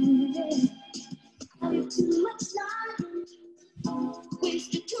 I did too much time,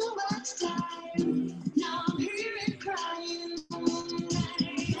 wasted too much time. Now I'm here and crying.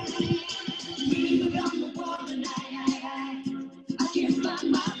 Moving around the world and I can't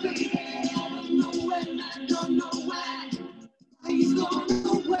find my baby. I don't know when, I don't know why. He's gone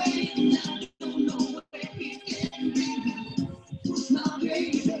away and I don't know where he can be. My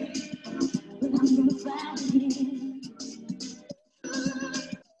baby, but I'm gonna find him.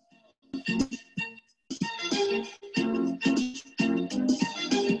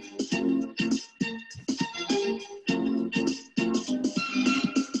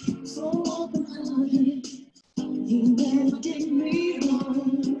 He never did me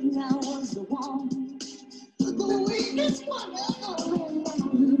wrong. I was the one, the weakest one ever.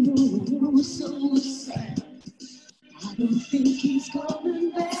 And I was so sad. I don't think he's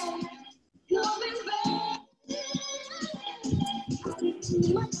coming back. Coming back. I did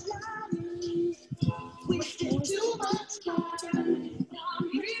too much lying, wasted too much time. Now I'm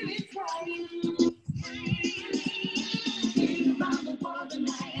really crying. Been around the world and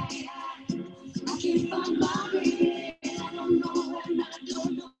I can't find my baby. I don't know and I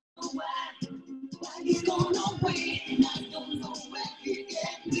don't know why. Why he's gone away and I don't know where he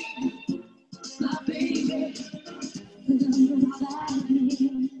can be. My baby, but I'm gonna find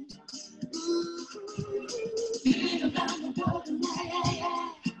him. Been around the world and I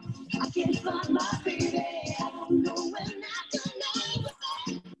can't find my baby. I don't know and I don't know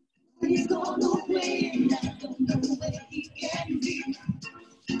why. He's gone away and I don't know where he can be.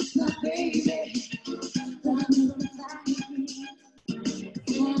 My baby, but I'm gonna find him.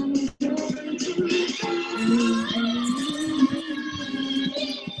 I'm going to find him.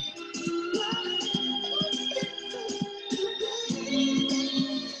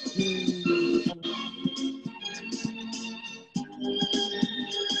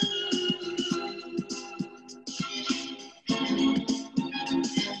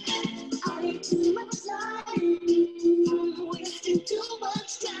 I did too much time, wasting too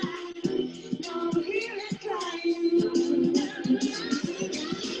much time. Now I'm here and crying.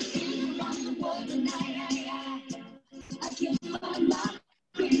 Around the world and I can't find my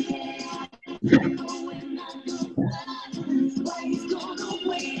baby. I don't know when I don't know why he's gone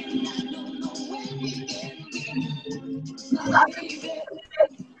away and I don't know when he can be. My baby,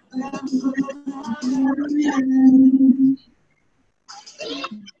 but I'm gonna find him.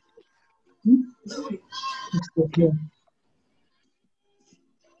 It's okay.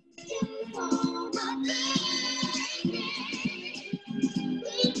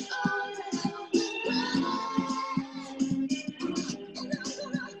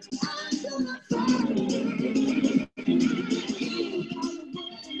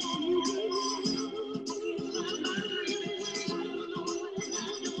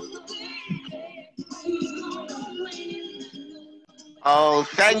 Oh,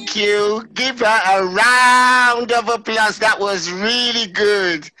 thank you. Give her a round of applause. That was really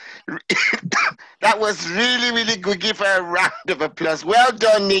good. That was really, really good. Give her a round of applause. Well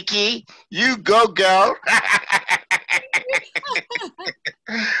done, Nikki. You go, girl.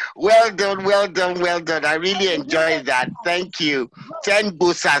 Well done, well done, well done. I really enjoyed that. Thank you. 10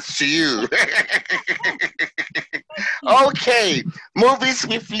 busas to you. Okay, moving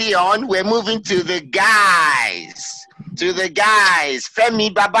swiftly on. We're moving to the guys. Femi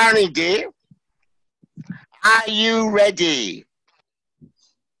Babarinde, are you ready?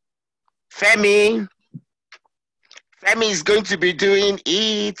 Femi is going to be doing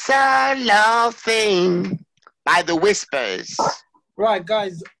It's a Love Thing by the Whispers. Right,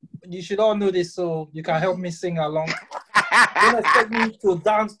 guys, you should all know this, so you can help me sing along. Don't expect me to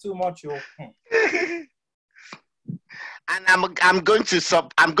dance too much, yo. And I'm going to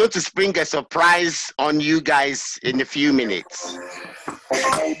spring a surprise on you guys in a few minutes.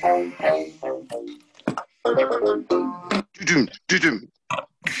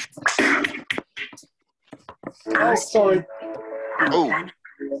 Oh, sorry. Oh.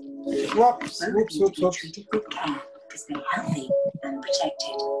 Whoops. To stay healthy and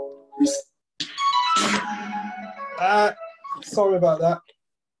protected. Sorry about that.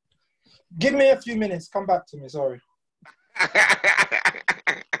 Give me a few minutes. Come back to me. Sorry.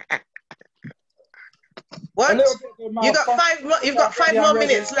 What? You've got 5 more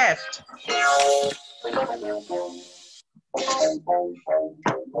minutes left.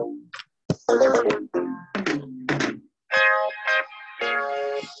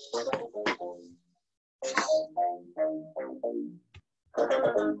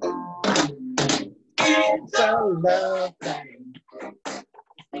 It's a love thing.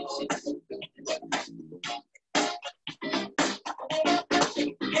 It's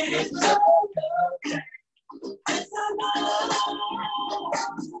a love thing. It's a love.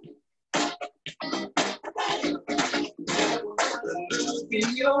 In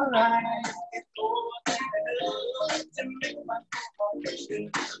your eyes, it's more than enough to make my conversation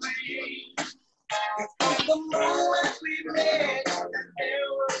free. From the moment we met, that there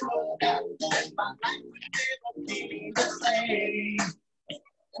was no doubt that my life would never be the same.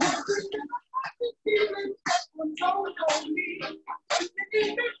 Was it the feeling that was all on me?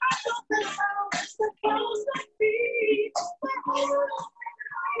 Even I thought that I was supposed to be.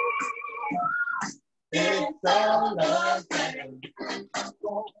 It's all love thing.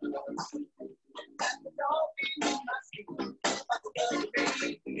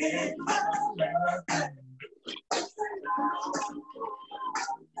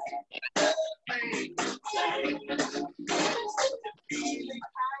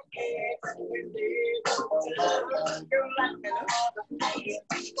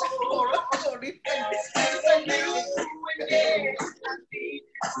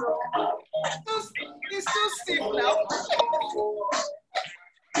 It's too stiff now.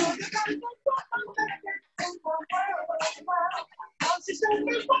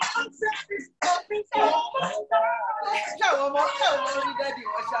 Oh,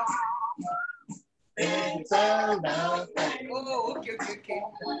 okay. Okay.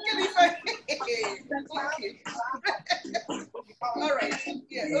 All right.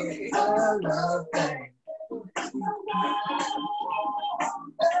 Yeah, okay.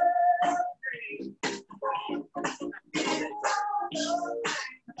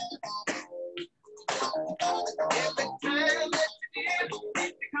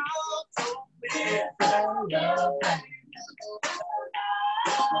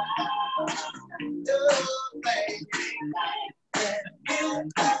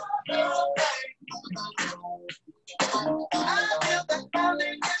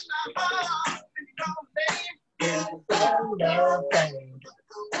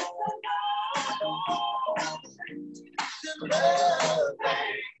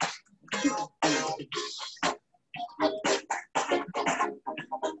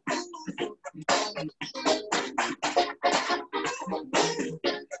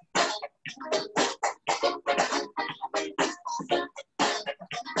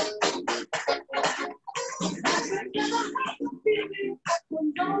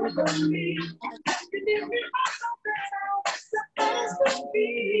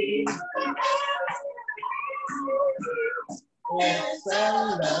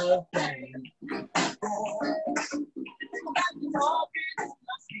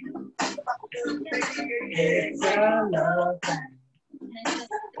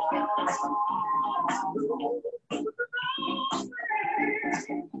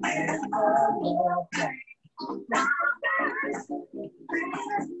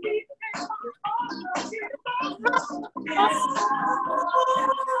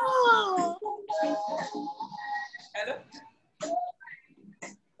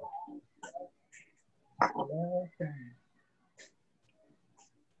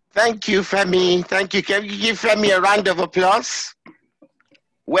 Thank you, Femi. Thank you. Can you give Femi a round of applause?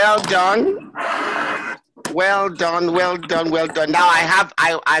 Well done. Well done, well done, well done. Now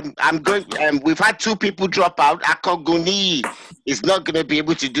I'm going. We've had 2 people drop out. Akoguni is not going to be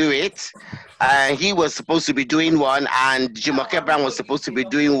able to do it. He was supposed to be doing one, and Jumoke Brown was supposed to be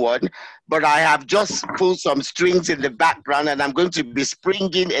doing one. But I have just pulled some strings in the background, and I'm going to be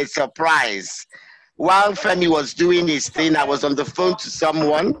springing a surprise. While Femi was doing his thing, I was on the phone to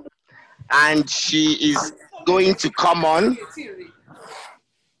someone, and she is going to come on.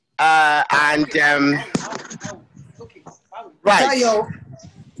 Right.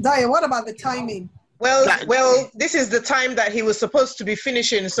 Dayo, what about the timing? Well, this is the time that he was supposed to be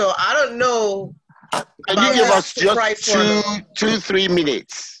finishing, so I don't know. Can you give us just 2-3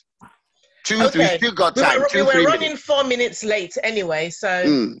 minutes? 2-3. Okay. Still got time. We were running 4 minutes late anyway,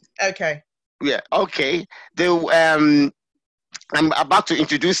 so okay. Yeah. Okay. I'm about to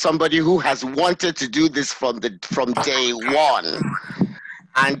introduce somebody who has wanted to do this from day one.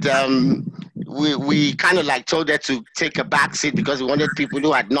 And we kind of like told her to take a back seat because we wanted people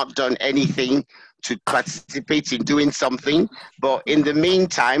who had not done anything to participate in doing something. But in the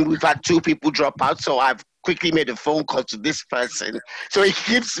meantime, we've had 2 people drop out, so I've quickly made a phone call to this person. So it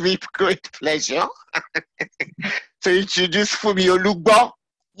gives me great pleasure to introduce Fumi Olugbo.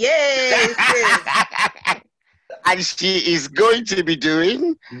 Yay! And she is going to be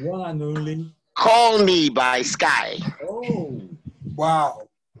doing One and only Call Me by Sky. Oh. Wow.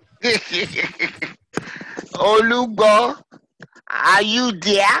 Olugbo, are you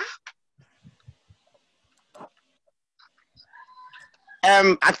there?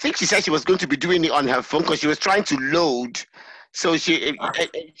 I think she said she was going to be doing it on her phone because she was trying to load. So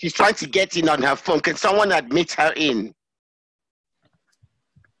she's trying to get in on her phone. Can someone admit her in?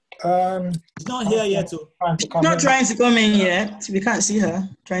 She's not here yet. She's not trying to come in yet. We can't see her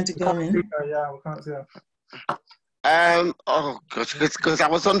trying to come in. Yeah, we can't see her. Oh gosh, because I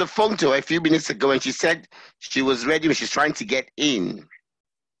was on the phone to her a few minutes ago and she said she was ready and she's trying to get in.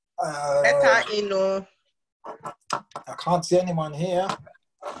 Let her in. I can't see anyone here.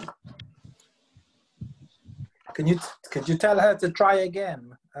 Could you tell her to try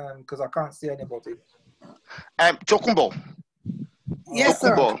again? Because I can't see anybody. Tokumbo. Yes,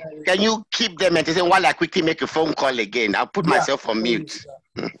 Tokumbo, sir. can you keep them entertained while I quickly make a phone call again? I'll put myself on mute.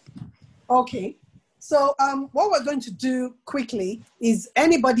 Okay. So what we're going to do quickly is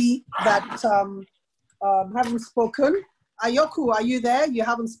anybody that haven't spoken. Ayoku, are you there? You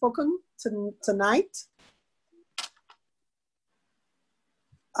haven't spoken tonight?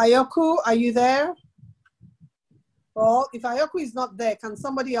 Ayoku, are you there? Well, if Ayoku is not there, can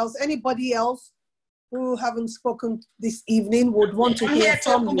somebody else, anybody else who haven't spoken this evening would want to hear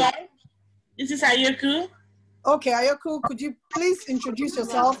from you? This is Ayoku. Okay, Ayoku, could you please introduce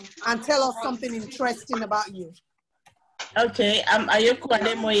yourself and tell us something interesting about you? Okay, I'm Ayoku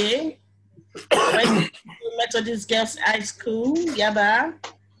Ademoye. Went to Methodist Girls High School, Yaba,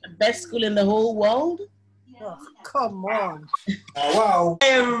 the best school in the whole world. Oh, come on. Wow.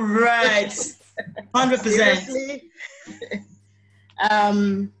 Right. 100%.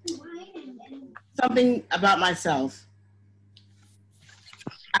 Something about myself.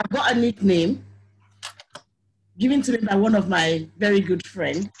 I've got a nickname given to me by one of my very good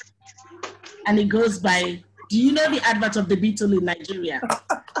friends, and it goes by, do you know the advert of the beetle in Nigeria?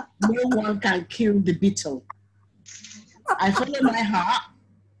 No one can kill the beetle. I follow my heart.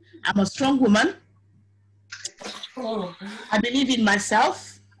 I'm a strong woman. I believe in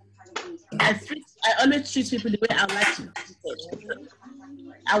myself. I always treat people the way I like to be treated.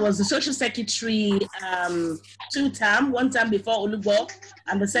 I was the social secretary 2 times, 1 time before Olugbo,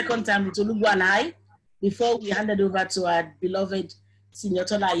 and the 2nd time with Olugbo and I, before we handed over to our beloved Senior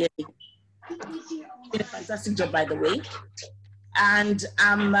Tola Ayeni. Did a fantastic job, by the way. And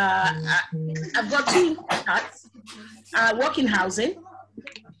I've got 2 hats. I work in housing,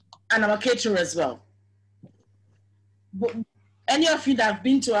 and I'm a caterer as well. But any of you that have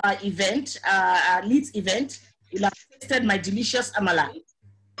been to our event, our Leeds event, will have tasted my delicious amala.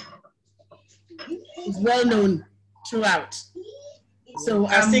 It's well known throughout. So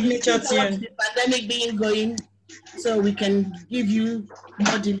our signature tune. The pandemic being going, so we can give you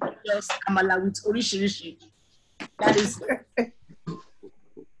more delicious amala with orishirishi. That is.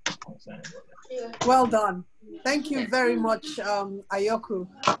 Well done. Thank you very much, Ayoku,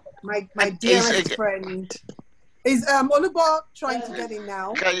 my dearest friend. Is Olugbo trying to get in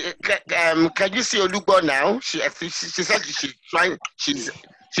now? Can you see Olugbo now? She said she's trying.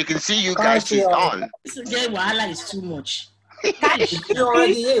 She can see you guys. She's on. This wahala is too much. Is she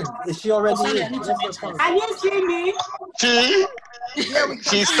already in? Is she already in? Can you see me? She? Yeah, we can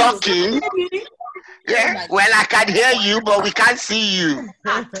She's talking. Yeah. Well, I can hear you, but we can't see you.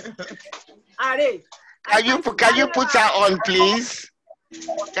 Can you put her on, please?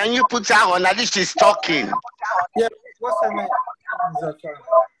 Can you put her on? At least she's talking. Yeah. What's her name?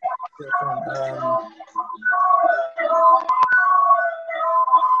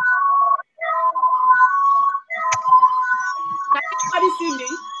 Can anybody see me?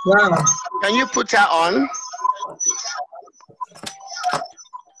 Wow. Can you put her on?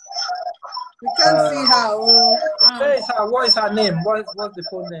 We can't see her. Oh. Where is her? What is her name? What's the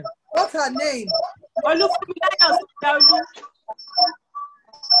full name? What's her name?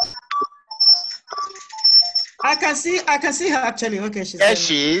 I can see her actually. Okay, she's there.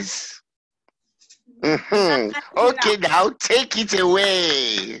 She is. Okay, now take it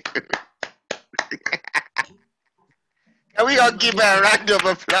away. Can we all give her a round of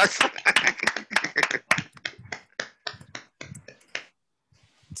applause?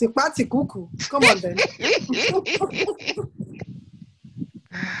 Come on then.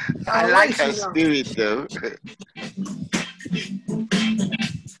 I like her spirit though.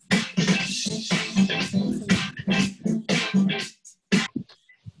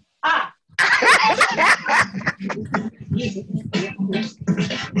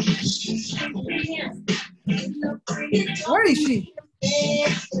 Where is she?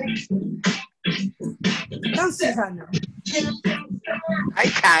 Can't see her now. I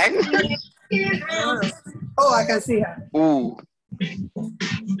can. Oh, I can see her. Ooh.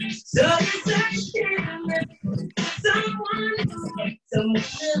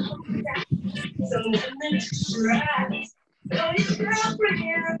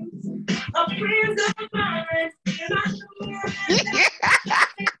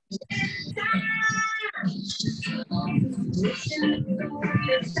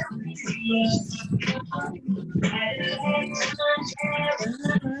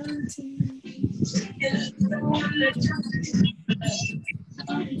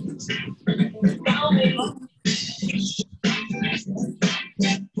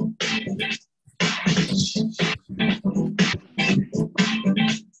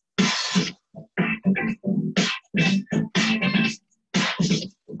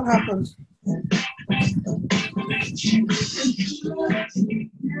 What happened?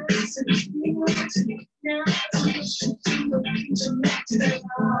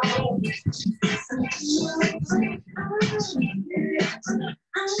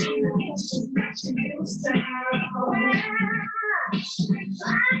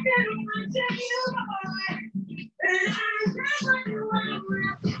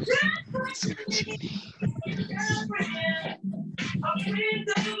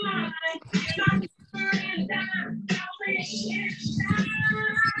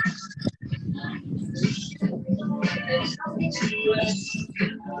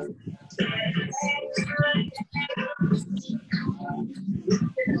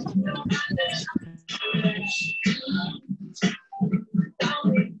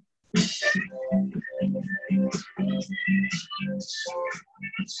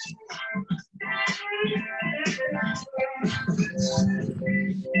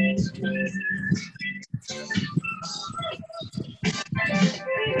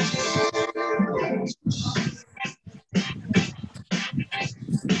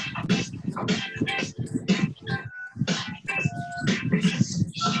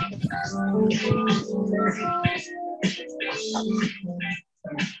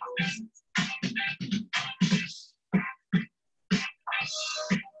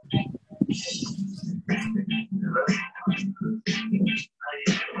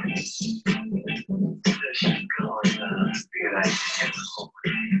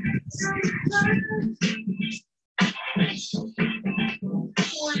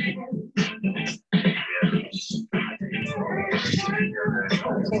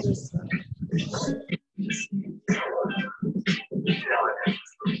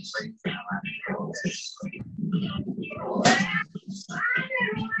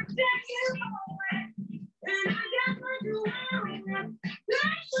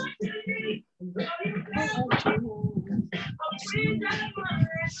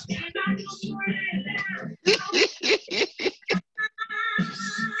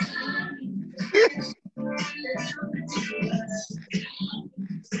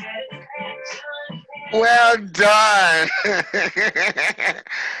 Well done.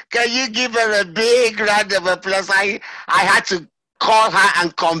 Can you give her a big round of applause? I had to call her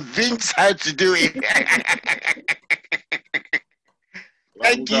and convince her to do it.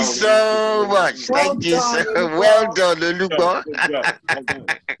 Thank you so much. Thank you so well done, Lulubo.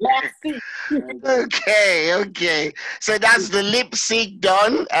 Okay, okay. So that's the lip sync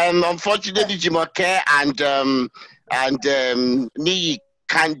done. Unfortunately, Jumoke and Niyi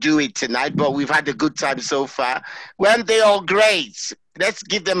can't do it tonight, but we've had a good time so far. Weren't they all great? Let's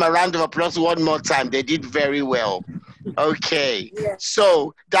give them a round of applause one more time. They did very well. Okay.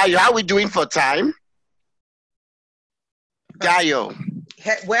 So, Dayo, how are we doing for time? Dayo.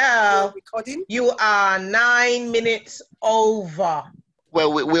 Well, you are 9 minutes over.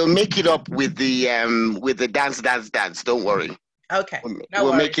 Well, we'll make it up with the dance. Don't worry. Okay.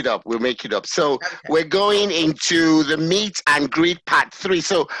 We'll make it up. We'll make it up. So we're going into the meet and greet part 3.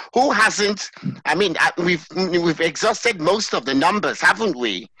 So who hasn't? I mean, we've exhausted most of the numbers, haven't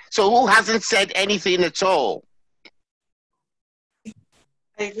we? So who hasn't said anything at all?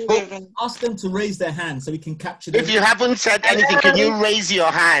 Ask them to raise their hand so we can capture them. If you haven't said anything, can you raise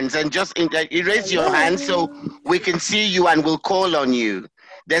your hands and just raise your hand so we can see you and we'll call on you?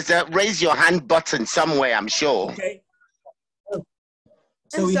 There's a raise your hand button somewhere, I'm sure. Okay.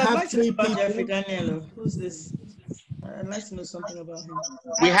 So we have 3 people. Jeffrey Daniel. Who's this? I'd like to know something about him.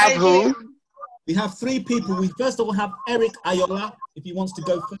 We have who? We have 3 people. We first of all have Eric Ayola, if he wants to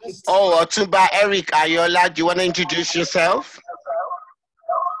go first. Oh, Otumba Eric Ayola, do you want to introduce yourself?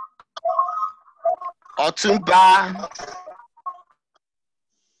 Otumba.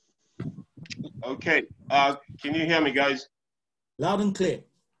 Okay, can you hear me, guys? Loud and clear.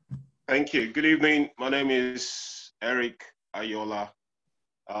 Thank you. Good evening. My name is Eric Ayola,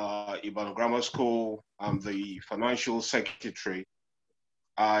 Ibadan Grammar School. I'm the financial secretary.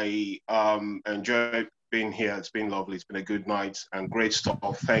 I enjoy being here. It's been lovely. It's been a good night and great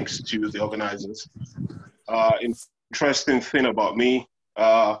stuff. Thanks to the organizers. Interesting thing about me,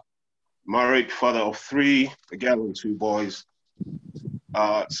 married, father of 3, a girl and 2 boys.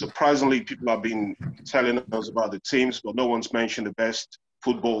 Surprisingly, people have been telling us about the teams, but no one's mentioned the best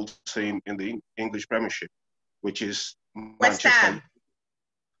football team in the English Premiership, which is Manchester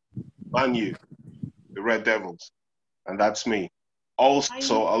Man U, the Red Devils, and that's me.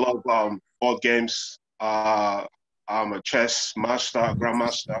 Also, I love board games. I'm a chess master,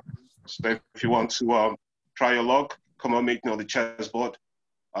 grandmaster. So if you want to try your luck, come and meet me on the chessboard.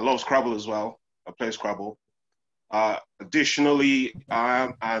 I love Scrabble as well. I play Scrabble. Additionally, I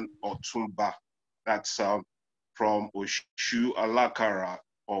am an Otumba. That's from Oshu Alakara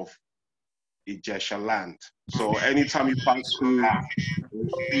of Ijesha land. So anytime you pass through Oshu, you'll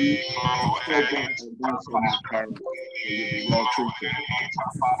be well treated.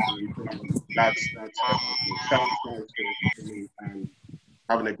 That's and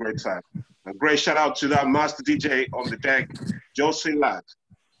having a great time. A great shout out to that master DJ on the deck, Josie Lad,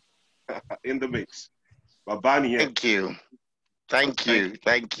 in the mix. Thank you. Thank you.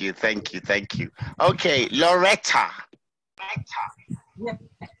 Thank you. Thank you. Thank you. Okay, Loretta. Yeah.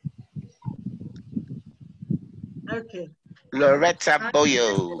 Okay. Loretta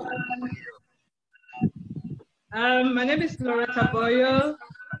Boyo. My name is Loretta Boyo.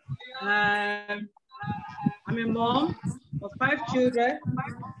 I'm a mom of 5 children,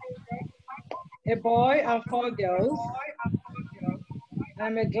 a boy and 4 girls.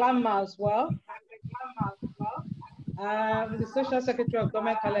 I'm a grandma as well. I'm the social secretary of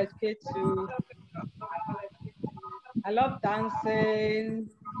Government College K2. I love dancing.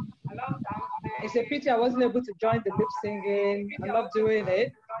 It's a pity I wasn't able to join the lip singing. I love doing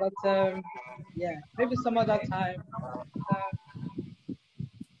it, but yeah, maybe some other time.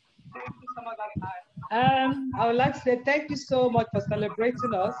 I would like to say thank you so much for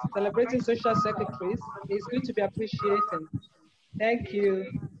celebrating us, celebrating social secretaries. It's good to be appreciated. Thank you.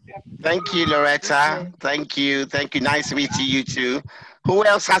 Thank you, Loretta. Thank you. Thank you. Nice meeting you too. Who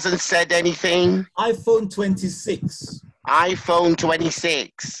else hasn't said anything? iPhone 26. iPhone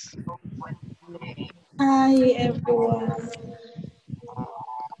 26. Hi, everyone.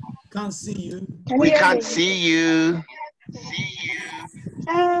 Can't see you. We can't see you.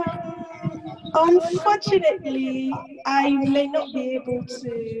 Unfortunately, I may not be able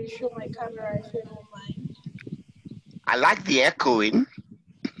to show my camera if you don't mind. I like the echoing.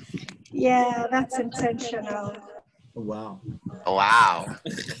 Yeah, that's intentional. Wow. Wow.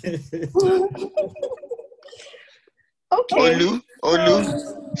 Okay.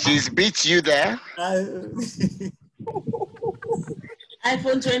 Olu, she's beat you there.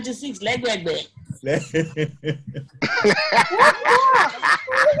 iPhone 26, leg.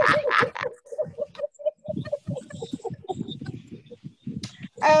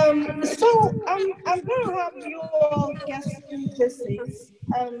 So I'm going to have you all guess who this is.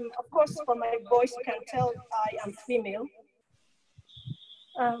 Of course, from my voice, you can tell I am female.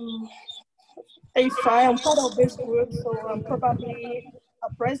 If I am part of this group, so I'm probably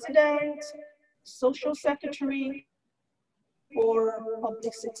a president, social secretary, or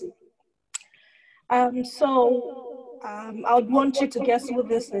publicity. I would want you to guess what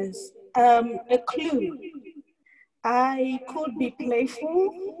this is. A clue. I could be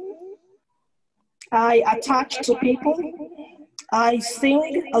playful. I attach to people. I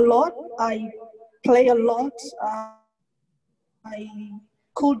sing a lot. I play a lot. I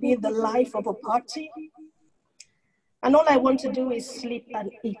could be the life of a party. And all I want to do is sleep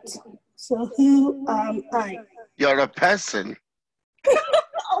and eat. So who am I? You're a person.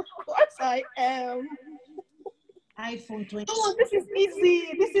 Of course I am. iPhone 20. Oh, this is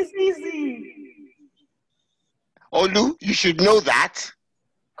easy. This is easy. Olu, you should know that.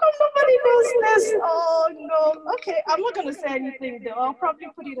 Oh, nobody knows this. Oh, no. Okay, I'm not going to say anything, though. I'll probably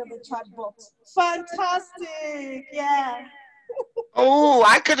put it in the chat box. Fantastic. Yeah. Oh,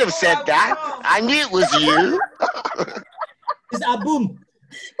 I could have said that. I knew it was you. It's Aboom.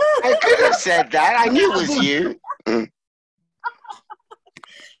 I could have said that. I knew it was you.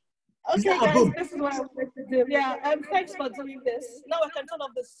 Okay, guys, this is what I wanted to do. Yeah, thanks for doing this. Now I can turn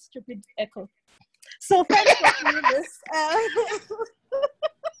off this stupid echo. So thanks for doing this.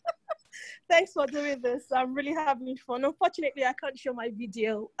 Thanks for doing this. I'm really having fun. Unfortunately, I can't show my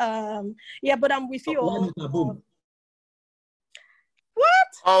video. Yeah, but I'm with you all.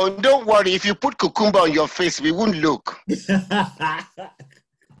 What? Oh, don't worry. If you put cucumber on your face, we wouldn't look.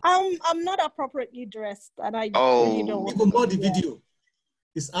 I'm not appropriately dressed, and I really don't want even more the video.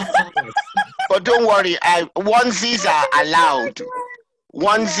 It's afterwards. But don't worry, onesies are allowed.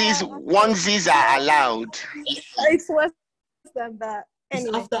 Onesies are allowed. It's worse than that. Anyway,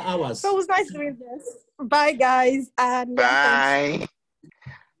 it's after hours. So it was nice doing this. Bye, guys. And bye.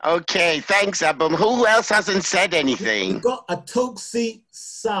 Okay, thanks, Abum. Who else hasn't said anything? We've got a Toxi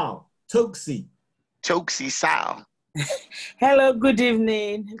Sal. Toxi Sal. Hello, good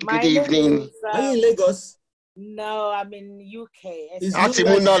evening. Good evening. Are you in Lagos? No, I'm in UK.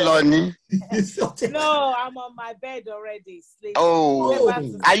 No, I'm on my bed already. Sleeping. Oh,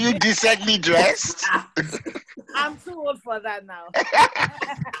 are you decently dressed? I'm too old for that now.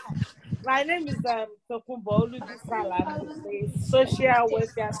 My name is Tokumbo Oludusala. I'm the Social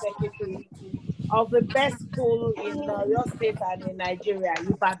Welfare Secretary of the best school in your state and in Nigeria,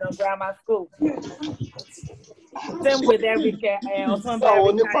 Ibadan Grammar School. Same with Eric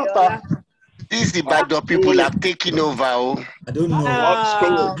These Ibadan people have taken over. Oh. I don't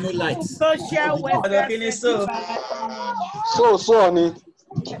know. No lights. Social welfare. So, honey.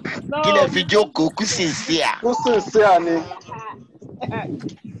 Kile fijoko kusinsia.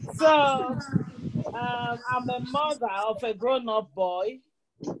 So, I'm a mother of a grown-up boy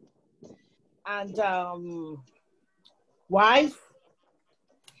and wife,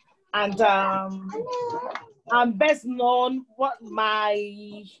 and I'm best known what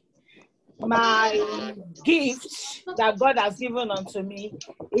my gift that God has given unto me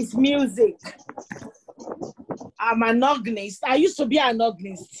is music. I'm an organist. I used to be an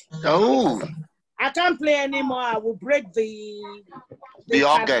organist. Oh. I can't play anymore. I will break the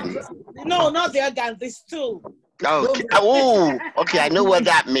organ. No, not the organ, the stool. Okay. Oh, okay. I know what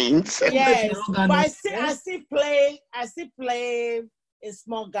that means. Yes, but I still play in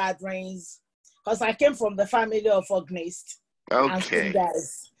small gatherings because I came from the family of organists. Okay.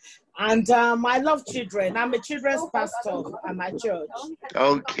 And I love children. I'm a children's pastor at my church.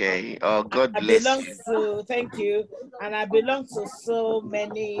 Okay. Oh, God bless you. Thank you. And I belong to so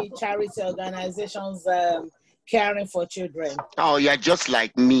many charity organizations caring for children. Oh, you're just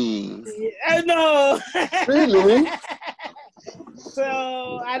like me. I know. Really?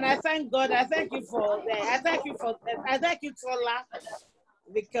 So, and I thank God. I thank you for that. I thank you, Tola,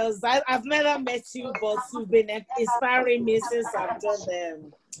 because I've never met you, but you've been inspiring me since I've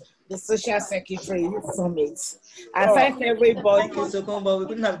done the Social Secretary Summit. I thank everybody. Thank you, Sokombo. We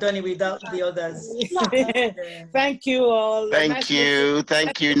couldn't have done it without the others. Thank you all. Thank you.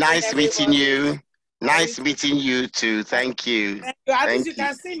 Thank you. Nice meeting you. Nice meeting you too. Thank you. At least you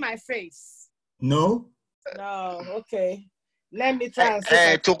can see my face. No? No, okay. Let me try and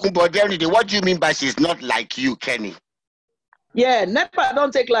see. Tokumbo, what do you mean by she's not like you, Kenny? Yeah, NEPA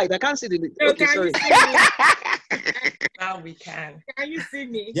don't take light. I can't see the. Okay, sorry. Now we can. Can you see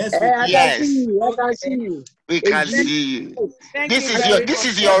me? Yes, I can see you. I can see you. We can see you. This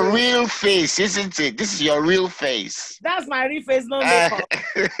is your real face, isn't it? This is your real face. That's my real face, no makeup.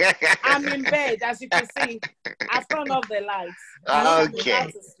 I'm in bed, as you can see. I've turned off the lights. Okay.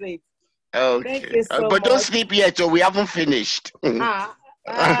 To sleep. Okay. Thank you so but much. don't sleep yet, or we haven't finished.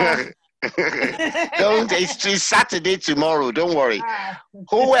 Don't. It's Saturday tomorrow. Don't worry.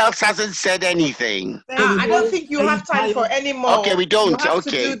 Who else hasn't said anything? I don't think you have time for any more. Okay, we don't. You have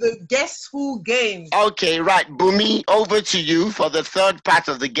Okay. to do the Guess Who game. Okay, right. Bumi, over to you for the third part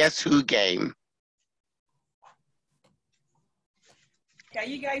of the Guess Who game. Are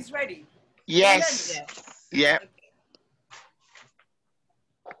you guys ready? Yes. Yeah.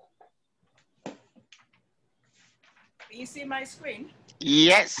 Can you see my screen?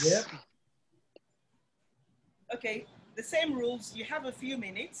 Yes. Yep. Okay, the same rules. You have a few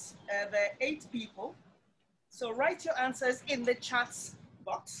minutes. There are 8 people. So write your answers in the chat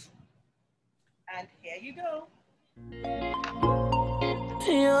box. And here you go.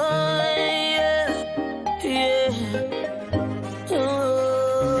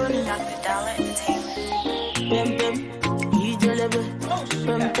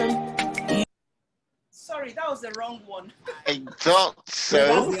 Sorry, that was the wrong one. I thought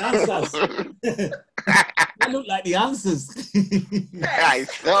so. Yeah, that's the answers. That look like the answers. I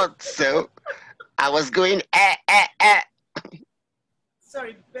thought so. I was going,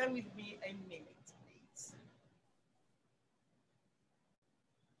 Sorry, bear with me a minute, please.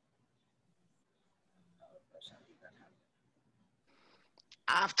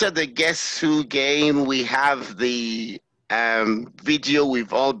 After the Guess Who game, we have the video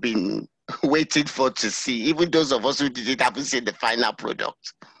we've all been waiting for to see. Even those of us who did it haven't seen the final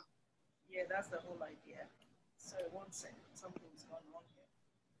product. Yeah, that's the whole idea. So 1 second, something's gone wrong here.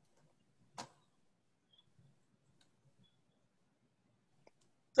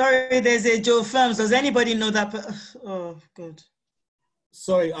 Sorry, there's a Joe Firms. Does anybody know that? Oh, good.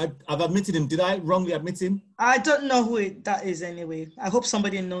 Sorry, I've admitted him. Did I wrongly admit him? I don't know who that is anyway. I hope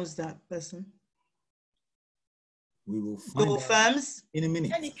somebody knows that person. We will find Joe Firms in a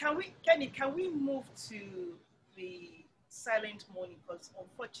minute. Kenny, can we move to the silent morning? Because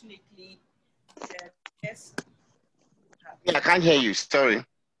unfortunately, yes. Yeah, I can't hear you. Sorry.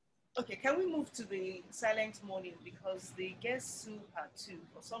 Okay, can we move to the silent morning because the Guess Who part 2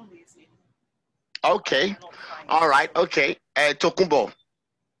 for some reason. Okay. All right. Okay. Tokumbo.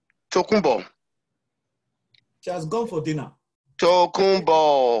 She has gone for dinner.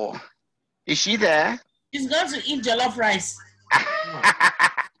 Tokumbo. Is she there? She's going to eat jollof rice.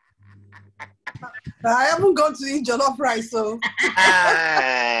 I haven't gone to eat jollof rice, so.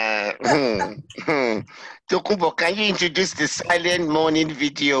 Tokumbo, can you introduce the silent morning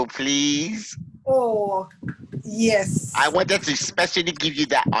video, please? Oh, yes. I wanted to especially give you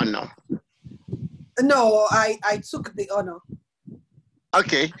that honor. No, I took the honor.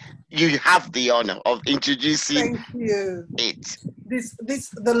 Okay, you have the honor of introducing Thank you. it.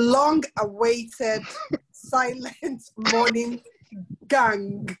 The long-awaited silent morning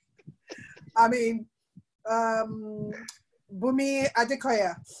gang. I mean, Bumi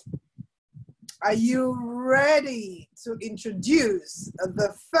Adekoya, are you ready to introduce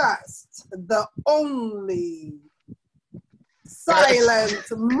the first, the only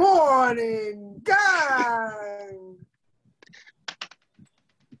silent morning gang?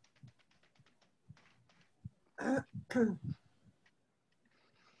 Can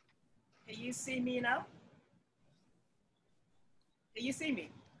you see me now? Can you see me?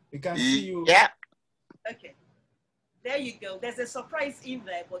 We can see you. Yeah. Okay. There you go. There's a surprise in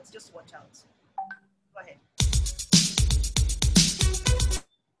there, but just watch out. Go ahead.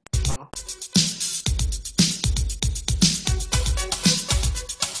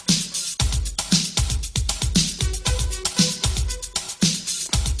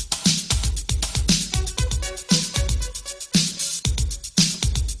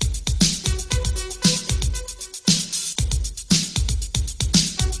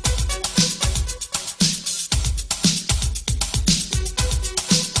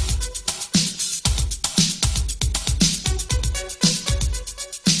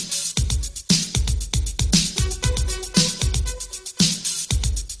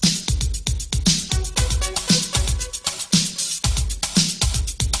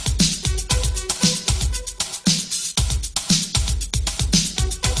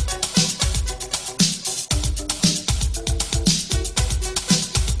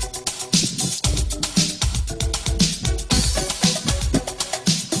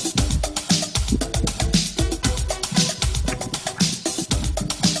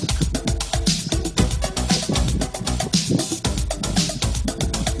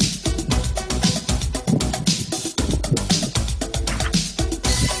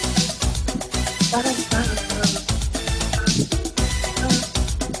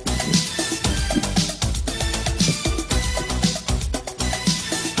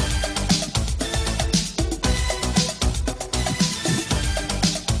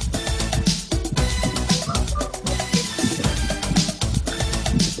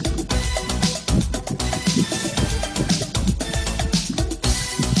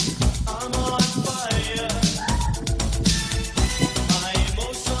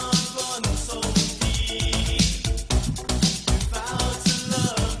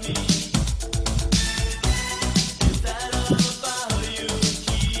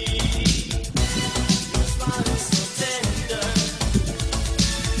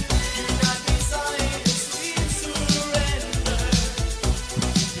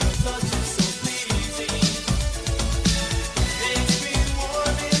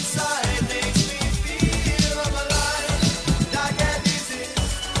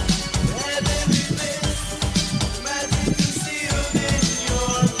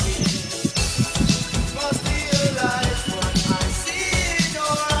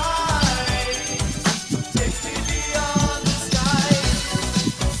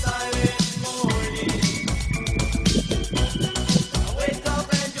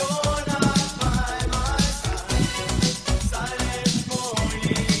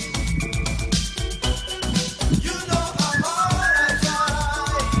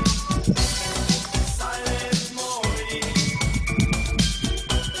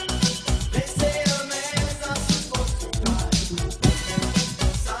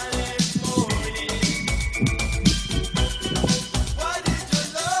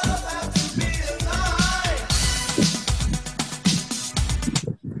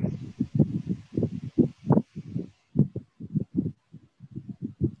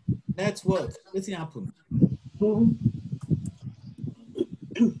 network. What's happen?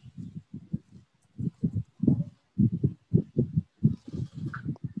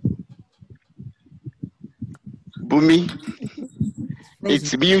 Bumi,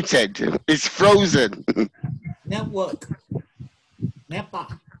 it's muted. It's frozen. Network.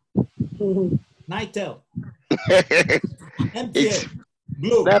 NEPA. Nitel. It's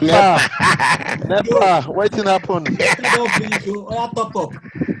Glow. NEPA. NEPA. Waiting happen. Top up.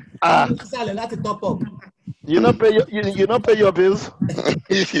 That's top up. You not pay your you not pay your bills.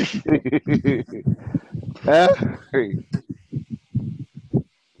 Huh?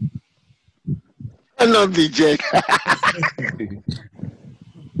 I love the Jack.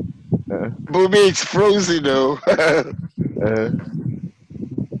 Bumi, it's frozen though.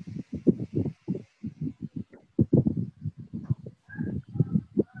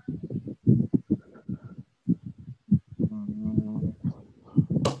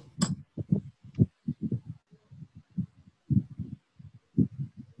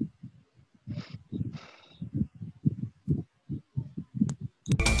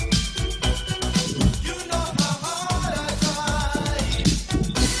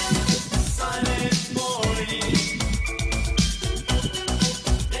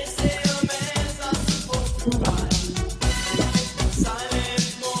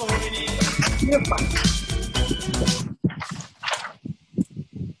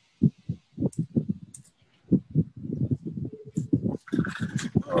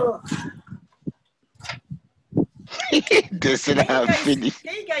 Doesn't have finished.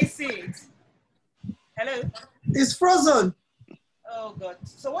 Can you guys see it? Hello? It's frozen. Oh God.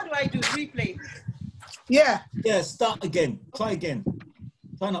 So what do I do? Replay? Yeah. Yeah, start again. Try again.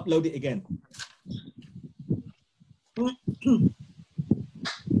 Try and upload it again.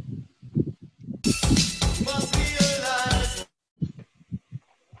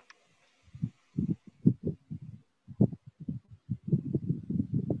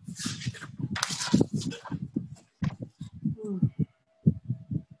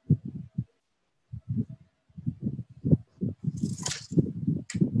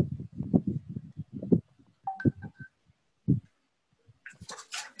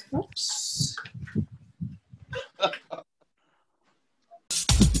 Oops.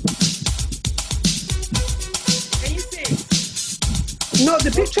 Can you see it? No,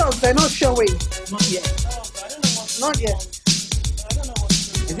 the pictures, they're not showing. Not yet. Oh, God, I don't know what's Not yet. I don't know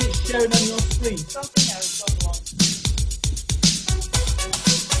what's Is it showing on your screen? Something else gone wrong.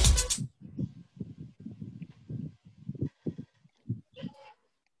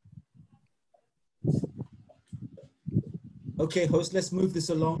 Okay, host, let's move this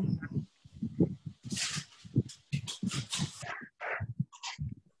along.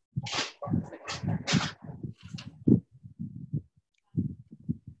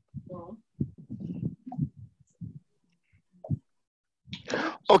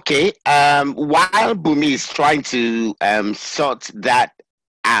 Okay, while Bumi is trying to sort that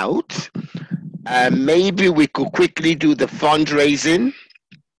out, maybe we could quickly do the fundraising.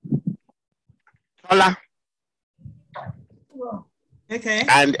 Hola. Okay.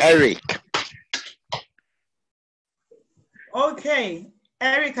 And Eric. Okay.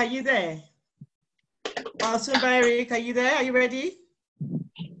 Eric, are you there? Sumba, Eric, are you there? Are you ready?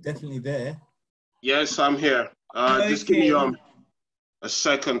 Definitely there. Yes, I'm here. Just give me a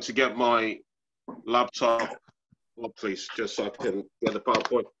second to get my laptop up, please, just so I can get the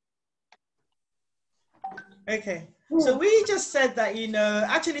PowerPoint. Okay. So we just said that, you know,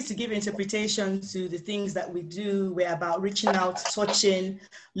 actually to give interpretation to the things that we do, we're about reaching out, touching,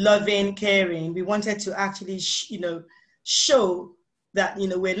 loving, caring. We wanted to actually, show that, you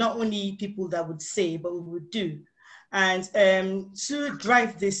know, we're not only people that would say, but we would do. And to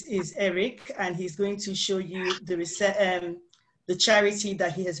drive this is Eric, and he's going to show you the charity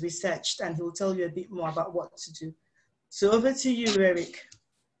that he has researched, and he will tell you a bit more about what to do. So over to you, Eric.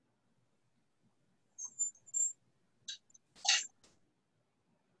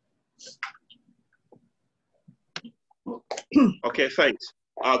 Okay, thanks.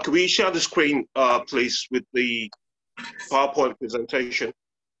 Can we share the screen, please, with the PowerPoint presentation?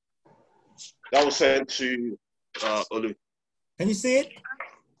 That was sent to Olu. Can you see it?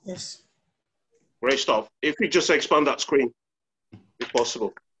 Yes. Great stuff. If we just expand that screen, if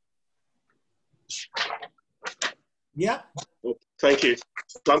possible. Yeah. Thank you.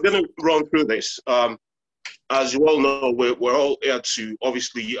 So I'm going to run through this. As you all know, we're all here to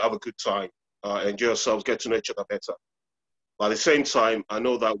obviously have a good time, enjoy ourselves, get to know each other better. But at the same time, I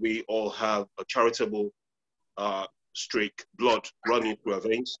know that we all have a charitable streak, blood running through our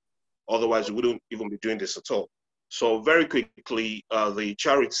veins. Otherwise, we wouldn't even be doing this at all. So very quickly, the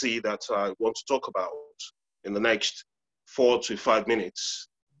charity that I want to talk about in the next 4 to 5 minutes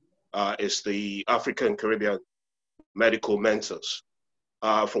is the African Caribbean Medical Mentors.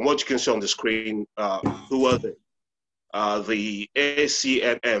 From what you can see on the screen, who are they? The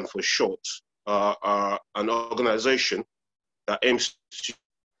ACMM for short are an organization that aims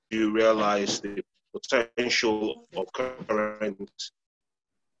to realize the potential of current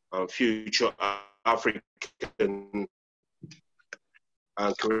and future African and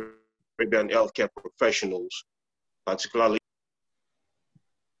Caribbean healthcare professionals, particularly.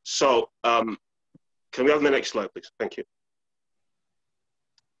 So, can we have the next slide, please? Thank you.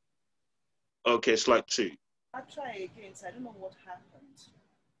 Okay, slide 2. I'll try again, so I don't know what happened.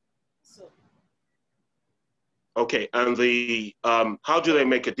 So. Okay, and the how do they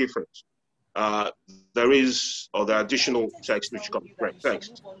make a difference? There is, or the additional text which comes from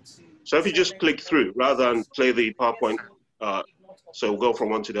text. So if you just click through rather than play the PowerPoint, so we'll go from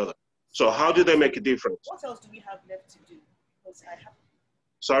one to the other. So how do they make a difference? What else do we have left to do? Because I have.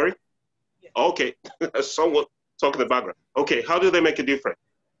 Sorry? Okay, someone talking in the background. Okay, how do they make a difference?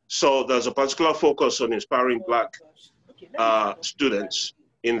 So there's a particular focus on inspiring Black students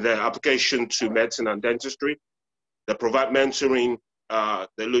in their application to medicine and dentistry. They provide mentoring,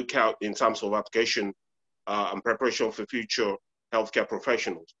 they look out in terms of application and preparation for future healthcare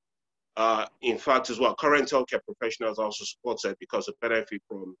professionals. In fact, as well, current healthcare professionals are also supported because of benefit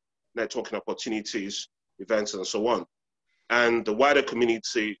from networking opportunities, events, and so on. And the wider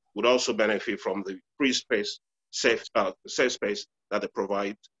community would also benefit from the free space, safe space that they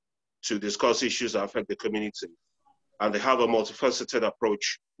provide to discuss issues that affect the community. And they have a multifaceted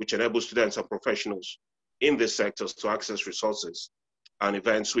approach which enables students and professionals in these sectors to access resources and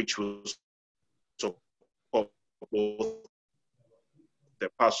events which will support both their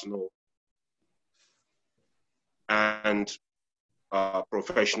personal and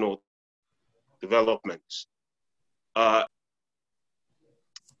professional developments.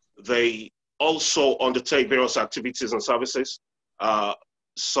 They also undertake various activities and services,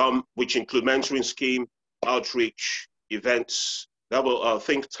 some which include mentoring scheme, outreach, events. They have a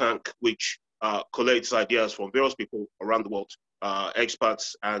think tank which collates ideas from various people around the world,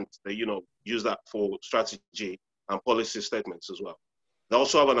 experts, and they use that for strategy and policy statements as well. They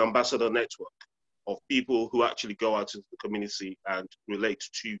also have an ambassador network of people who actually go out into the community and relate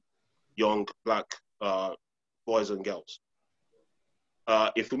to young Black boys and girls.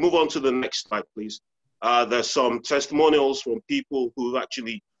 If we move on to the next slide, please. There's some testimonials from people who've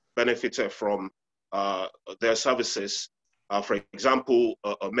actually benefited from their services. For example,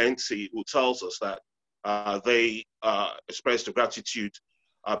 a mentee who tells us that they expressed gratitude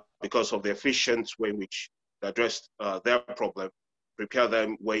because of the efficient way in which they addressed their problem, prepare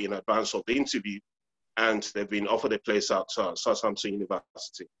them way in advance of the interview, and they've been offered a place at Southampton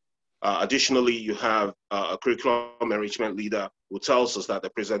University. Additionally, you have a curriculum enrichment leader who tells us that the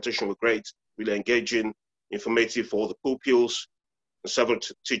presentation was great, really engaging, informative for the pupils, and several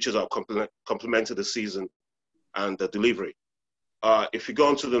teachers have complimented the season and the delivery. If you go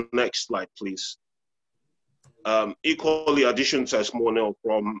on to the next slide, please. Equally, additional testimonial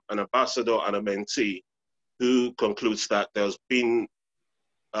from an ambassador and a mentee who concludes that there's been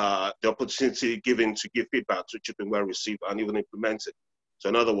the opportunity given to give feedback, which have been well received and even implemented. So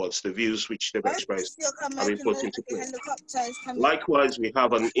in other words, the views which they've expressed have been put into place. Likewise, we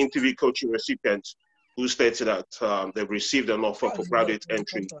have an interview coaching recipient who stated that they've received an offer for graduate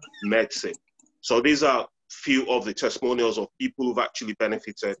entry medicine. So these are few of the testimonials of people who've actually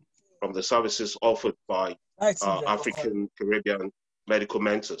benefited from the services offered by African Caribbean medical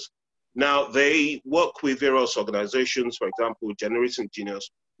mentors. Now, they work with various organizations, for example, Generating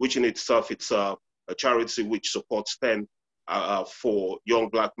Genius, which in itself, it's a charity which supports them for young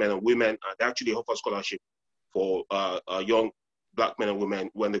Black men and women, and they actually offer scholarship for young Black men and women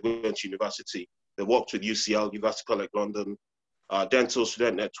when they go into university. They worked with UCL, University College London, Dental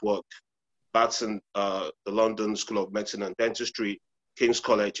Student Network, Batson, the London School of Medicine and Dentistry, King's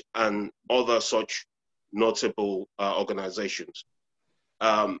College, and other such notable organizations.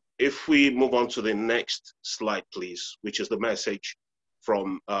 If we move on to the next slide, please, which is the message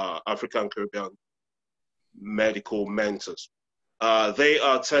from African Caribbean medical mentors. They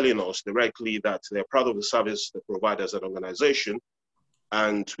are telling us directly that they're proud of the service they provide as an organization,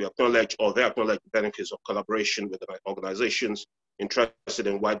 and we acknowledge, or they acknowledge, the benefits of collaboration with organizations interested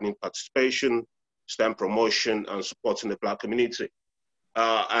in widening participation, STEM promotion, and supporting the Black community.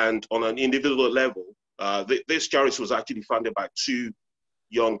 And on an individual level, this charity was actually founded by 2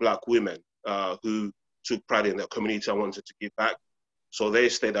 young Black women who took pride in their community and wanted to give back. So they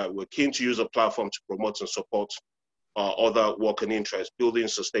said that we're keen to use a platform to promote and support other work and interests, building,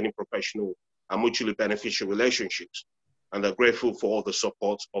 sustaining professional and mutually beneficial relationships. And they're grateful for all the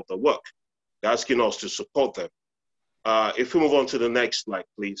support of the work. They're asking us to support them. If we move on to the next slide,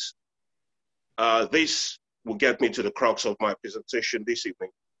 please. This will get me to the crux of my presentation this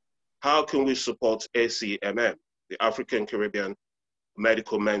evening. How can we support ACMM, the African Caribbean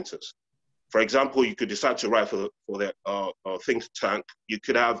Medical Mentors? For example, you could decide to write for the think tank. You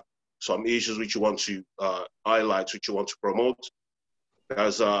could have some issues which you want to highlight, which you want to promote.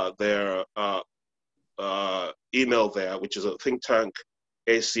 There's their email there, which is a think tank,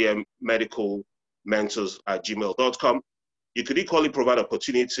 acmmedicalmentors@gmail.com. You could equally provide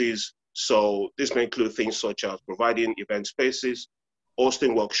opportunities. So this may include things such as providing event spaces,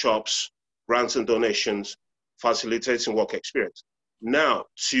 hosting workshops, grants and donations, facilitating work experience. Now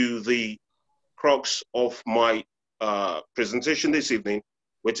to the crux of my presentation this evening,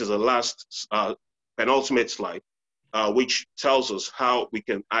 which is the last penultimate slide, which tells us how we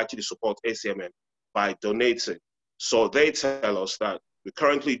can actually support ACMM by donating. So they tell us that we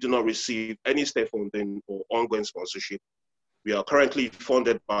currently do not receive any state funding or ongoing sponsorship. We are currently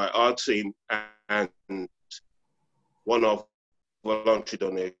funded by our team and one of voluntary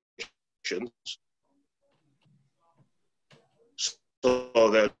donations. So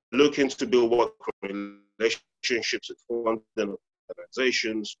they're looking to build work relationships with funding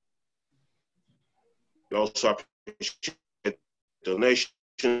organizations. We also appreciate donations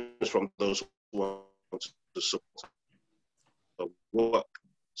from those who want to support the work.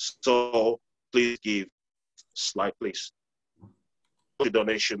 So please give slide, please. The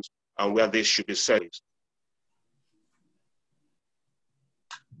donations and where this should be set.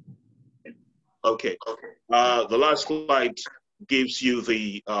 Okay. The last slide gives you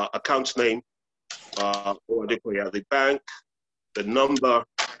the account name, or the bank, the number,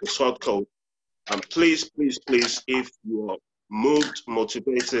 the sort code. And please, please, please, if you are moved,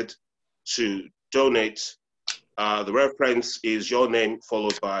 motivated to donate, the reference is your name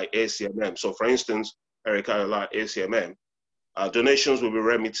followed by ACMM. So for instance, Eric Ayola, ACMM. Donations will be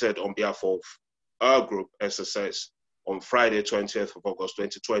remitted on behalf of our group, SSS, on Friday, 20th of August,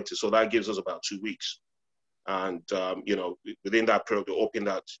 2020. So that gives us about 2 weeks. And, you know, within that period, we're hoping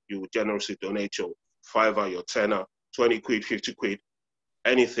that you would generously donate your $5, your $10, 20 quid, 50 quid,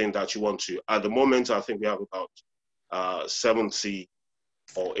 anything that you want to. At the moment, I think we have about 70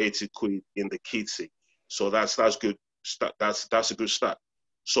 or 80 quid in the kitty. So that's good. That's a good start.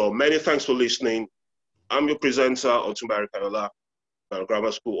 So many thanks for listening. I'm your presenter, Otumba Eric Ayola,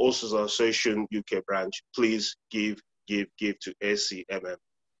 Grammar School, also Association UK branch. Please give to ACMM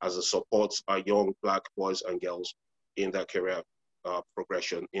as it supports our young Black boys and girls in their career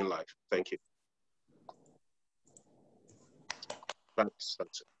progression in life. Thank you. That's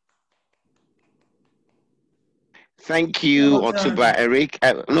it. Thank you, Otumba Eric.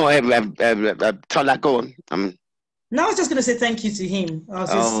 Tola, go on. No, I was just going to say thank you to him. I was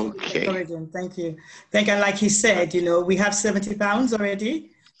just encouraging. Thank you. And like he said, you know, we have £70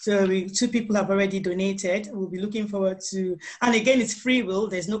 already. So 2 people have already donated. We'll be looking forward to, and again, it's free will.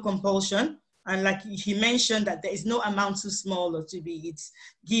 There's no compulsion. And like he mentioned that there is no amount too small or too big. It's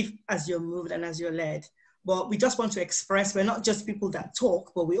give as you're moved and as you're led. But we just want to express, we're not just people that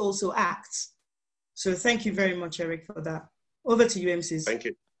talk, but we also act. So thank you very much, Eric, for that. Over to you, MCs. Thank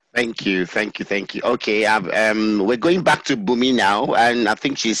you. Thank you. Okay, we're going back to Bumi now, and I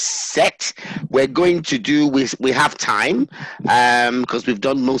think she's set. We're going to do, we have time, because we've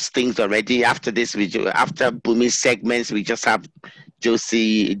done most things already. After this, after Bumi's segments, we just have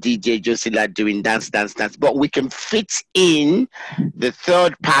DJ Josila doing dance. But we can fit in the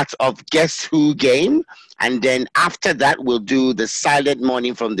third part of Guess Who game, and then after that, we'll do the silent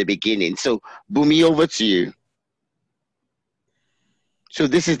morning from the beginning. So, Bumi, over to you. So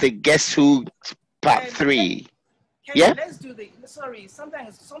this is the Guess Who part 3. Yeah? Let's do the, sorry,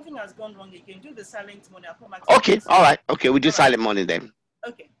 sometimes something has gone wrong. You can do the silent morning. Okay, all right. Okay, we'll do silent morning then.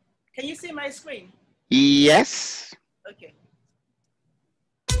 Okay. Can you see my screen? Yes. Okay.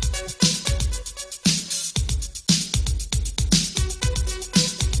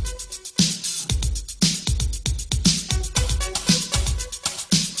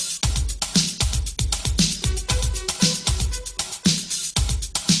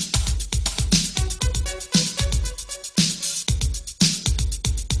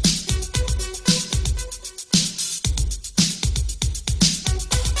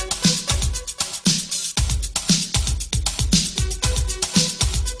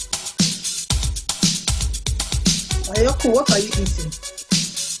 Ayoko, what are you eating?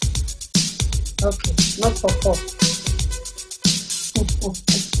 Okay, not for.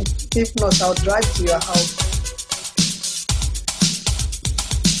 If not, I'll drive to your house.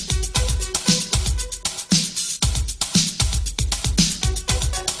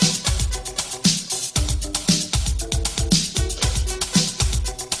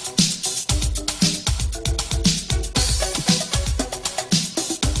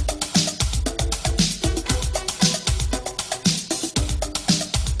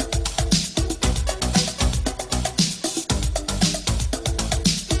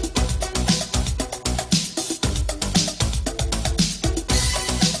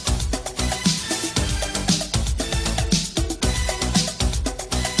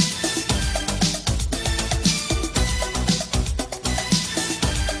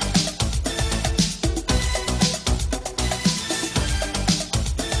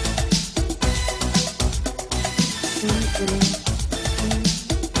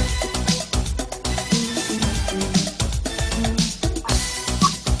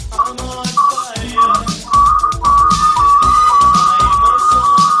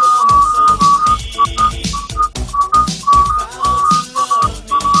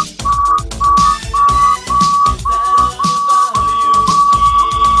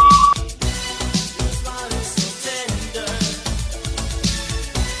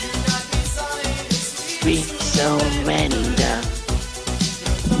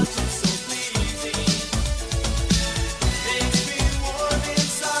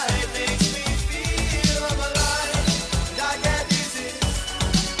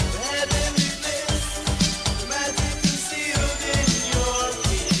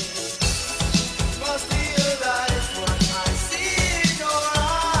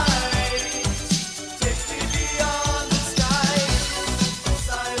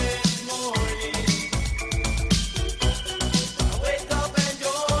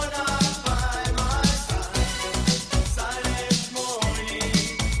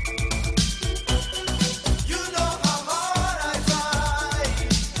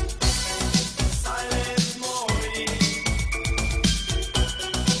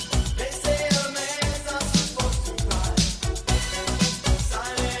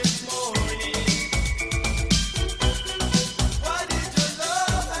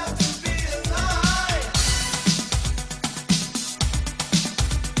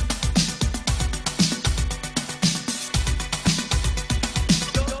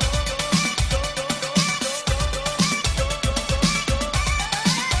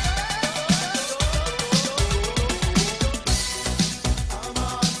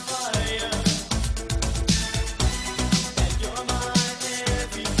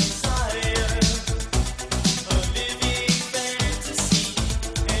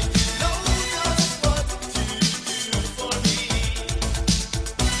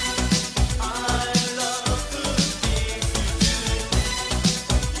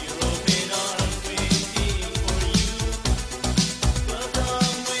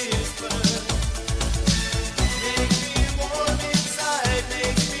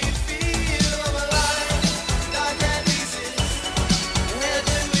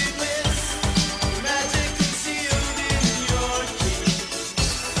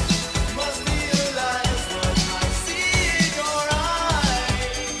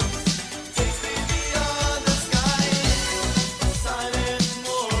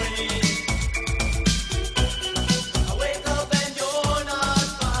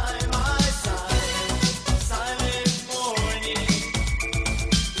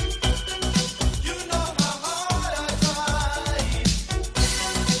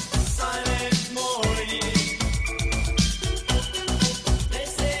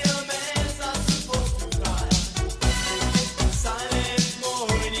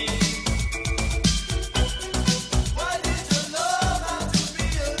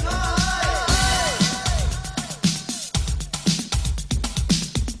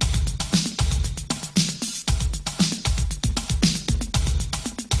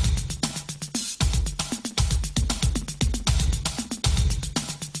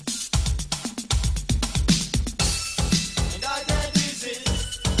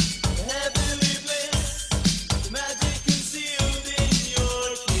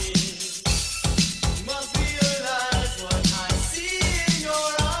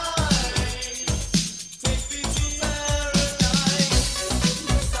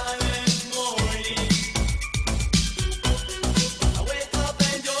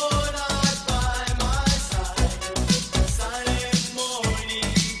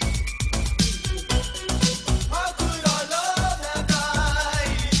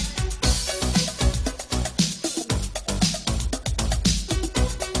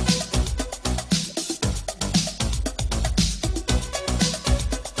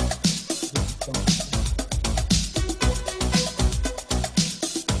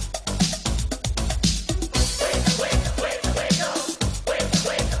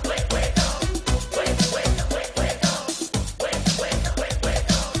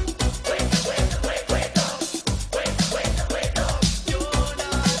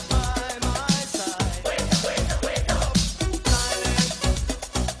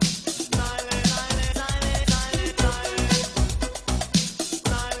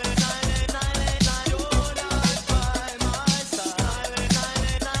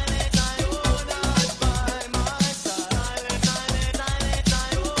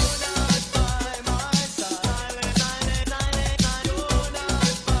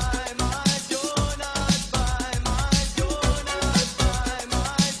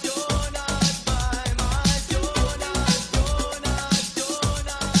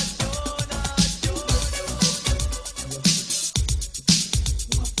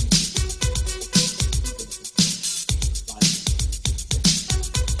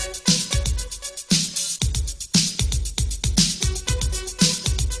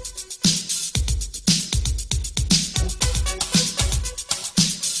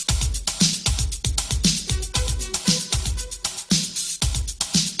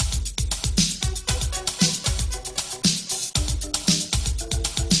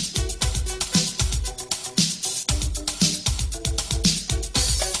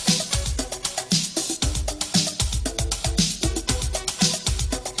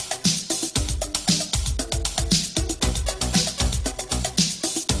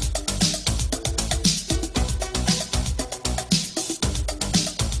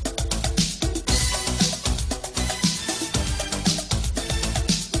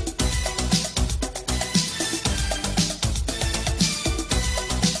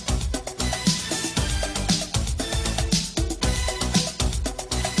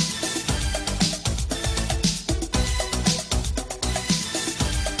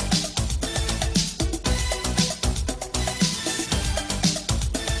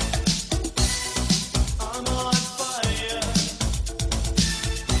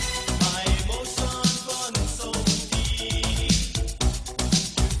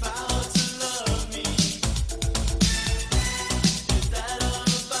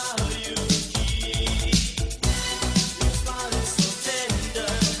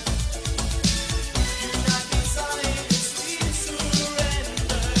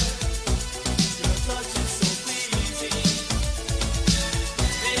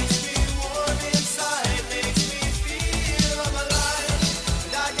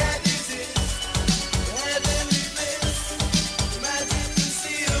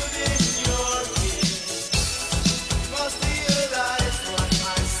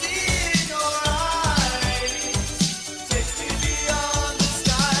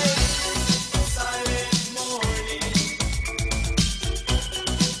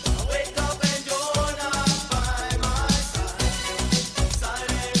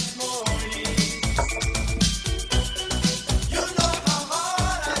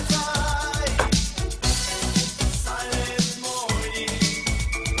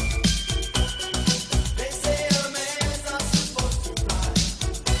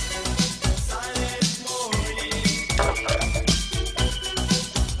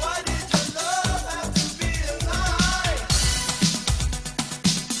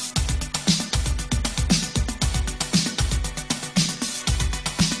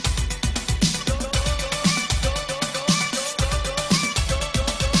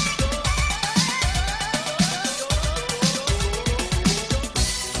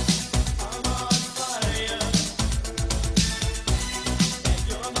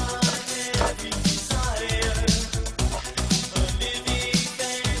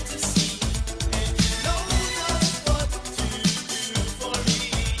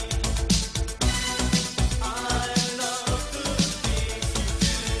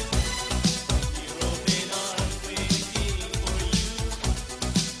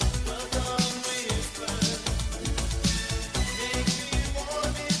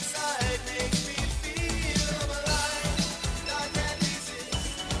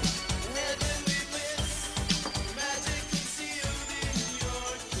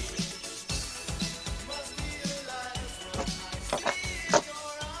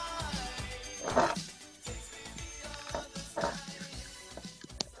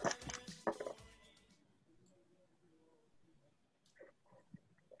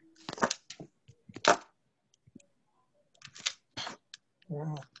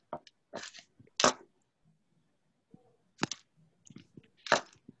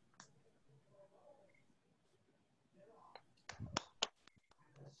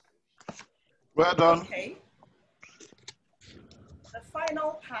 Well done. Okay. The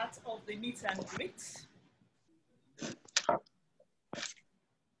final part of the meet and greet.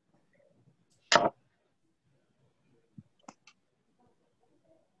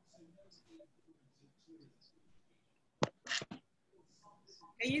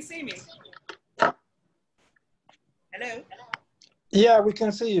 Can you see me? Hello? Yeah, we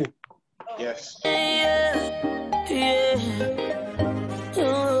can see you. Oh. Yes.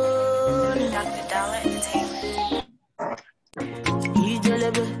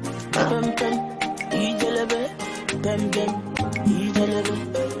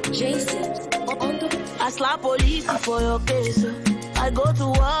 I slap police for your case. I go to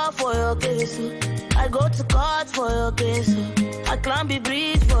war for your case. I go to court for your case. I climb the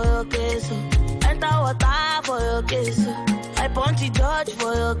bridge for your case. Enter water for your case. I punch the judge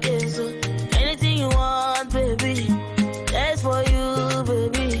for your case. Anything you want, baby, that's for you,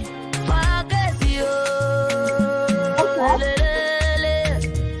 baby. For your case, yo.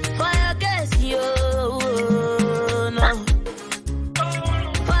 For your case, yo. No.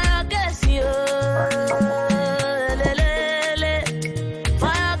 For your case, yo.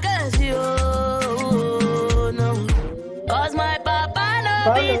 For your case, yo. No. 'Cause my papa no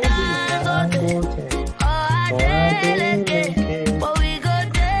be Dangote. Oh, I delicate. But we go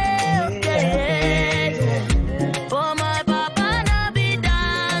there, okay. For my papa no be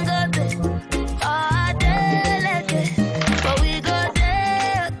Dangote. Oh, I delicate. But we go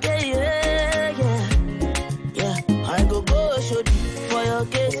there, okay, yeah. I go shoot for your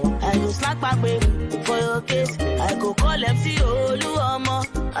case. I go slack back baby for your case. I go call MC Oluomo.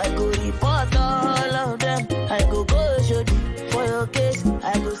 I go report all of them. I go shoot for your case.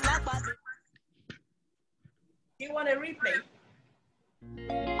 I go slack back. Do you want a replay?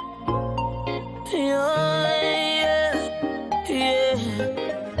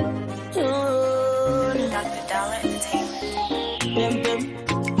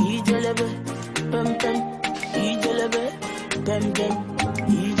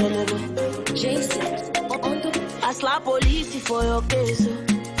 I slap police for your case.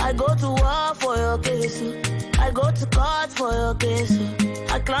 I go to war for your case. I go to court for your case.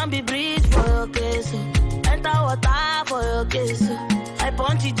 I climb the bridge for your case. Enter water for your case. I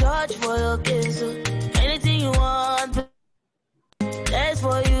punch the judge for your case. Anything you want, that's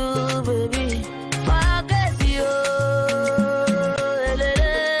for you, baby. For your case, yo.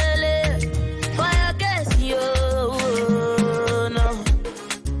 For your case, yo. No.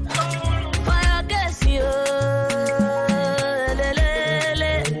 For your case, yo.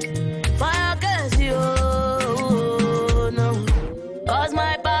 For your case, yo. No. 'Cause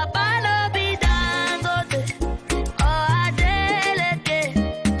my papa no be Dangote. Oh, I delicate.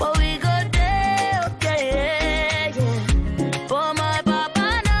 But we go there, okay, yeah. For my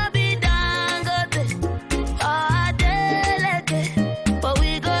papa no be Dangote. Oh, I delicate. But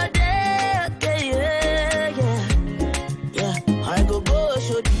we go there, okay, yeah. I go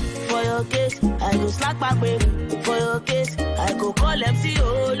shoot for your case. I go slack back baby for your case. I go call MC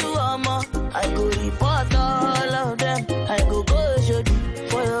Oluomo. I go report all of them. I go shoot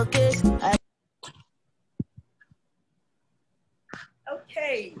for your case.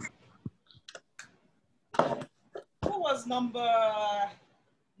 Okay. Who was number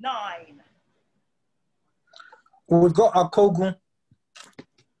 9? We've got Akogun.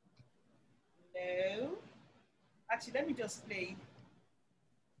 No. Actually, let me just play.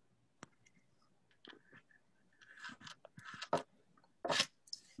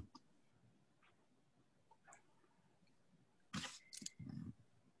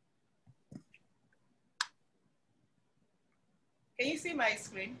 Can you see my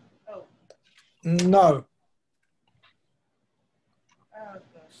screen? Oh. No. Oh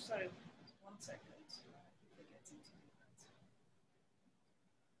gosh, sorry. 1 second.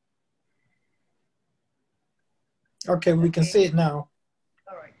 Okay, we can see it now.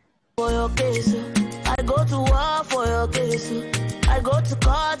 All right. For your case, I go to war for your case. I go to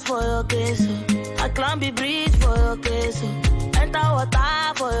court for your case. I climb the bridge for your case. Enter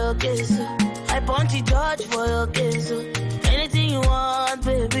water for your case. I punch the judge for your case. Anything you want,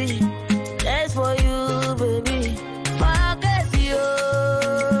 baby, that's for you, baby. For your case, yo.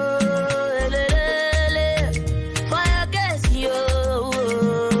 For your case, yo.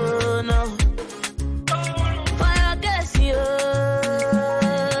 No. For your case, yo.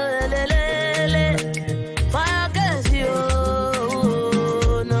 For your case, yo.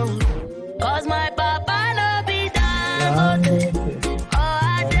 No. 'Cause my papa no be Dangote. Oh, I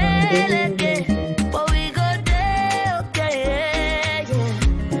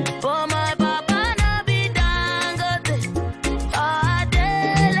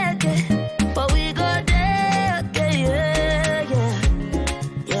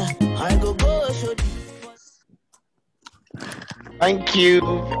Thank you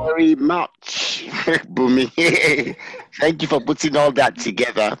very much, Bumi. Thank you for putting all that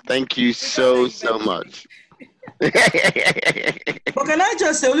together. Thank you so much. But can I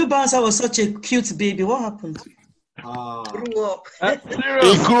just say, Olu Bouncer was such a cute baby. What happened? Grew up.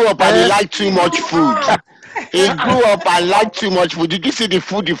 He grew up and he liked too much food. He grew up and liked too much food. Did you see the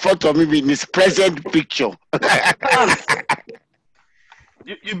food in front of him in his present picture?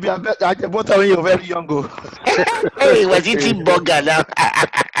 You be I bought when you're very young. Hey, he was eating burger now.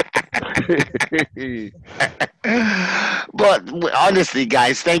 But honestly,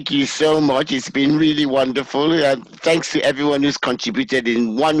 guys, thank you so much. It's been really wonderful. Thanks to everyone who's contributed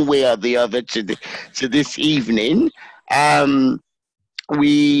in one way or the other to this evening.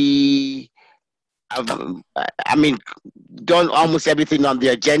 We have, done almost everything on the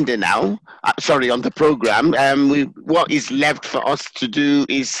agenda now. On the program. What is left for us to do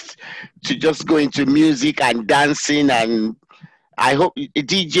is to just go into music and dancing, and I hope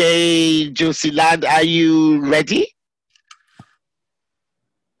DJ Josie Lad, are you ready?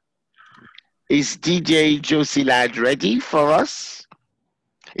 Is DJ Josie Lad ready for us?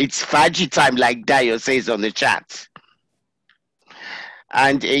 It's Faji time, like Dio says on the chat.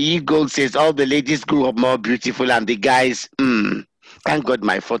 And Gold says all the ladies grew up more beautiful and the guys, thank God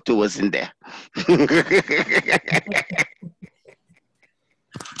my photo wasn't there.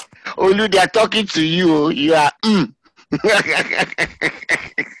 Olu, they are talking to you. You are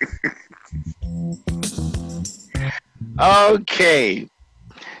Okay.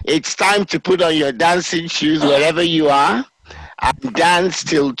 It's time to put on your dancing shoes wherever you are and dance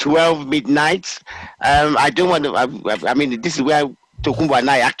till 12 midnight. I don't want to, this is where Tokumbo and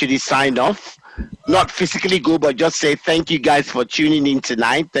I actually sign off. Not physically go, but just say thank you guys for tuning in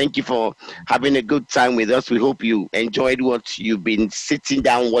tonight. Thank you for having a good time with us. We hope you enjoyed what you've been sitting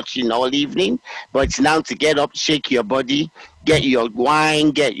down watching all evening. But it's now to get up, shake your body, get your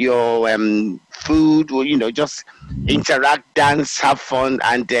wine, get your food, or just interact, dance, have fun,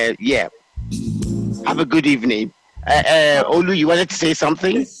 and have a good evening. Olu, you wanted to say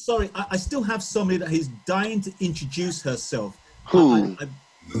something? Okay, sorry, I still have somebody that is dying to introduce herself. Who?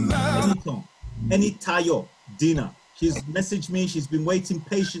 Any Tayo, Dina. She's messaged me. She's been waiting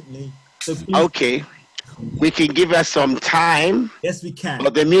patiently. So please. Okay, we can give her some time. Yes, we can.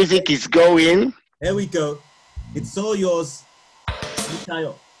 But the music is going. There we go. It's all yours,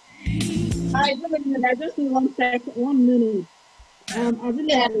 Tayo. I just need 1 minute. I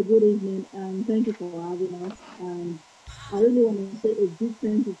really had a good evening. Thank you for having us. I really want to say a big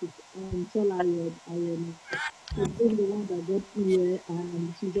thank you to Sola. She's been the one that got me here,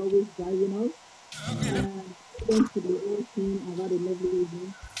 and she's always driving us. Thanks to the whole team. I've had a lovely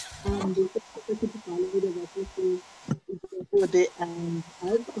evening. The secretary for leaders are supposed to day, and I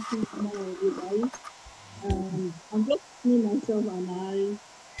hope to see more of you guys. I'm just seeing myself, and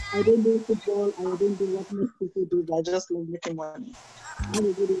I don't do football. I don't do what most people do. I just love making money. Have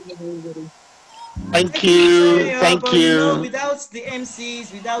a good evening, everybody. Thank you. Thank you. Without the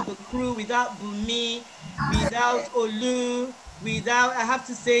MCs, without the crew, without Bumi, without Olu, without, I have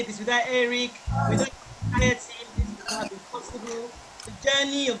to say this, without Eric, without the entire team, this would not have been possible. The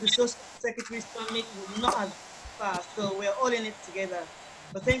journey of the Social Secretaries Summit would not have been fast. So we're all in it together.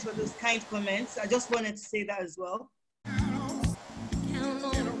 But thanks for those kind comments. I just wanted to say that as well.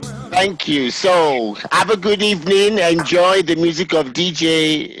 Thank you. So have a good evening. Enjoy the music of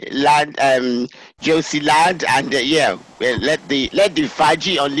DJ Lad, Josie Lad, and let the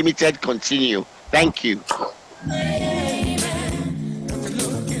Faji Unlimited continue. Thank you.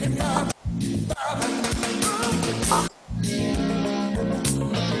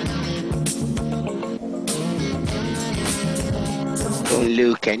 Don't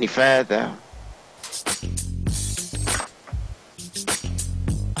look any further.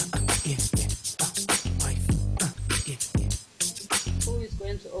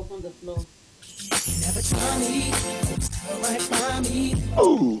 To open the floor.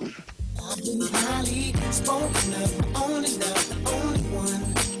 Oh.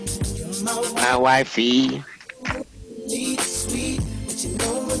 My wifey.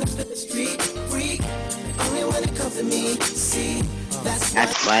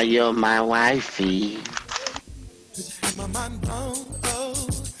 That's why you're my wifey.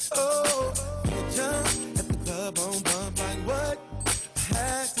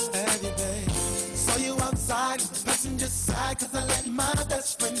 Saw you outside, passenger side, cause I let my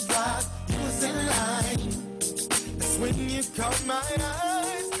best friend drive. You was in line. That's when you caught my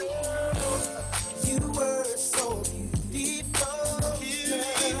eyes, girl. You were so beautiful.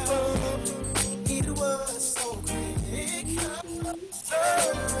 It was so critical. So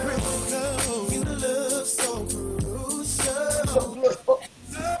critical. You look so crucial.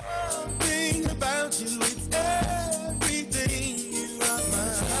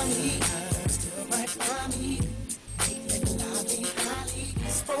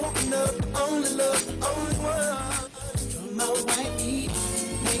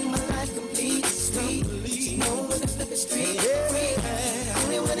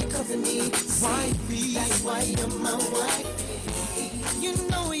 my wife. You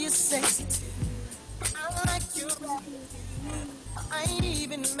know you're sexy too. I like you. I ain't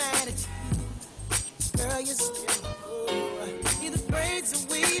even mad at you. Girl, you're still you're the braids of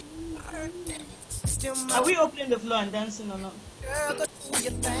weave. Still my Are we opening the floor and dancing or not? girl, go do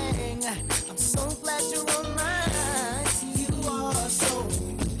your thing. I'm so glad you're on mine. You are so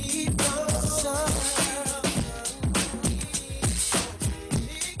beautiful.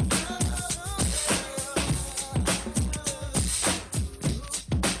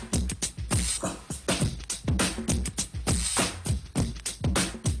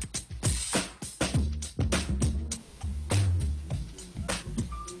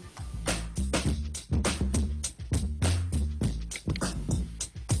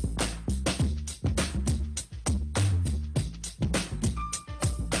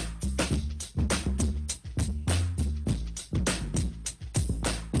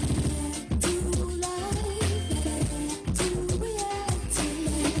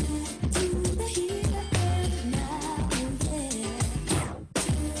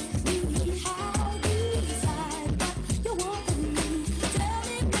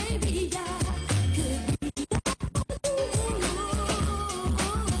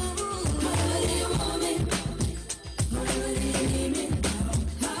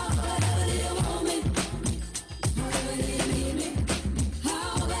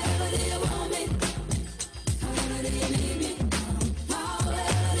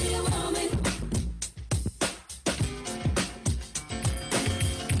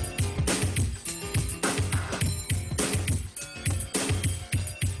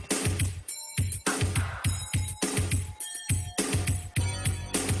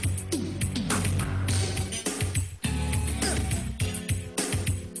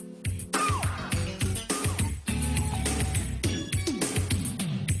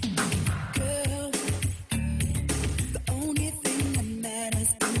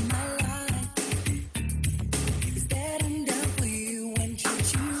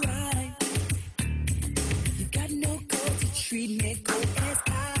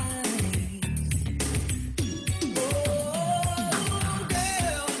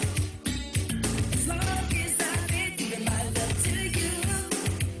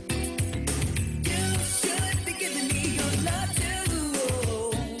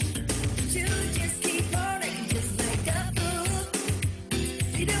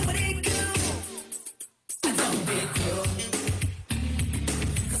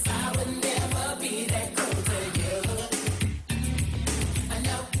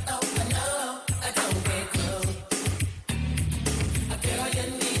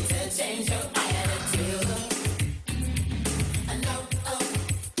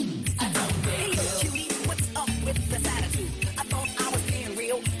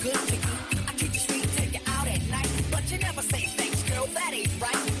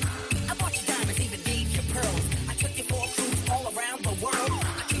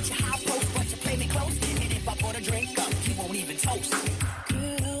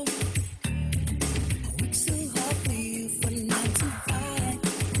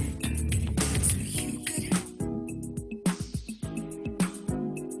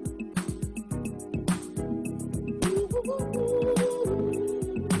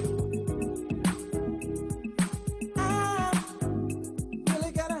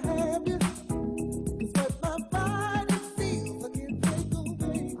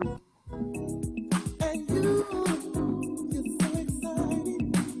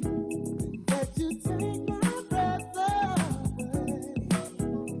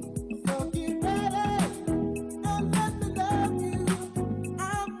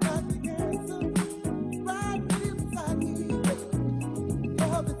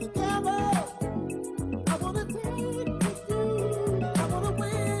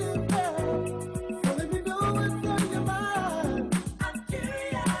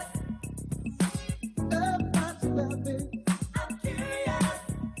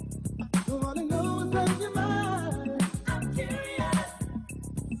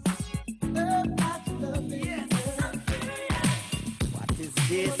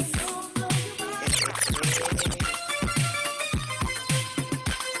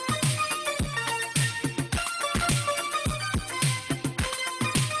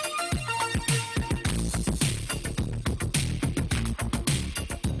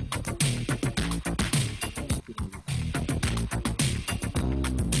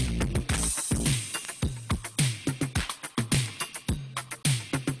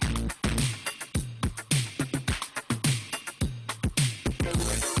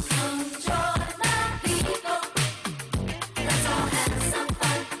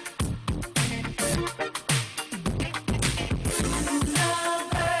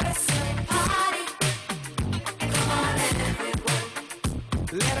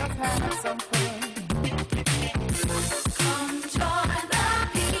 Let us have some fun. Come join the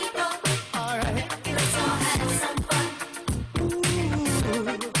people. All right. Let's all have some fun.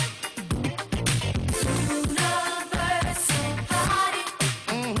 Universal party.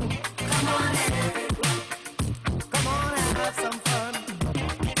 Come on, everyone. Come on and have some fun.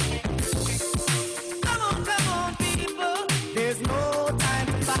 Come on, people. There's no time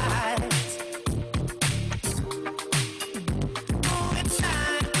to fight. Oh, it's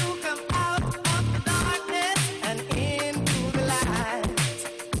time to come out of the darkness and into the light.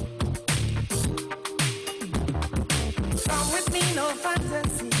 Come with me, no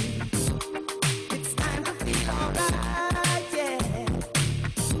fantasy. It's time to feel alright, yeah.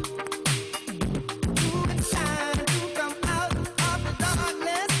 Ooh, it's time to come out of the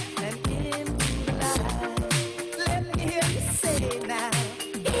darkness and into the light. Let me hear you say now.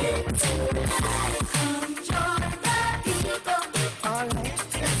 Into the light. Come join the people. All right.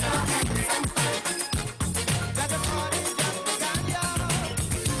 Let's all have some fun. Let the party just begun, y'all.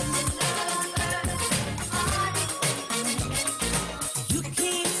 You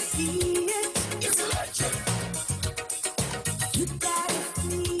can't see it. It's electric. You gotta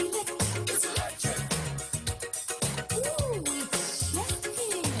feel it. It's electric. Ooh, it's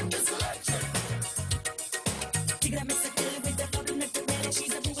shaking. It's electric. You gotta mix it good with the bubble and the red.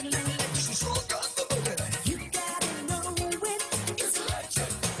 She's a moving like electric. She's all got the boogie. You gotta know it. It's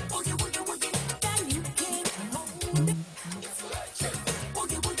electric. Boogie, woogie, woogie. That you can't hold it. It's electric.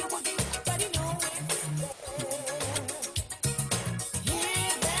 Boogie, woogie, woogie. Gotta know it.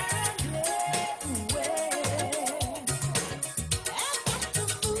 Here, there, and everywhere.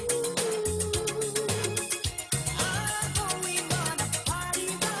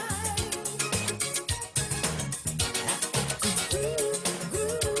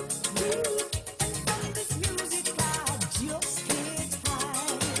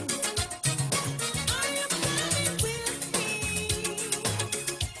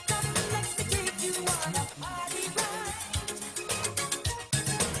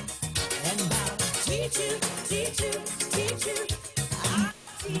 Teach you, teach you, teach you. I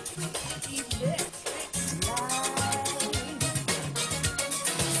teach you electric light.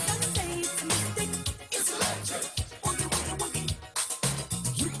 Some say it's a mistake. It's electric. Boogie, woogie, woogie.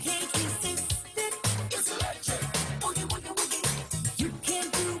 You can't resist it. It's electric. Boogie, woogie, woogie. You can't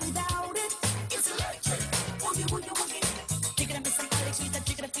do without it. It's electric. Boogie, woogie, woogie. Digging up some party, she's a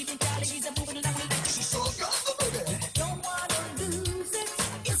digging up feeling jolly. She's a moving along electric. She's all got the boogie. Don't wanna lose it.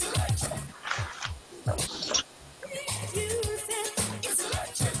 It's electric. Use it. It's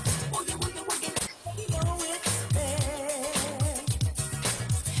electric. Boogie, woogie, woogie. You know it's there.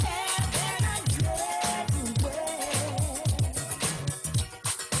 Heaven and everywhere.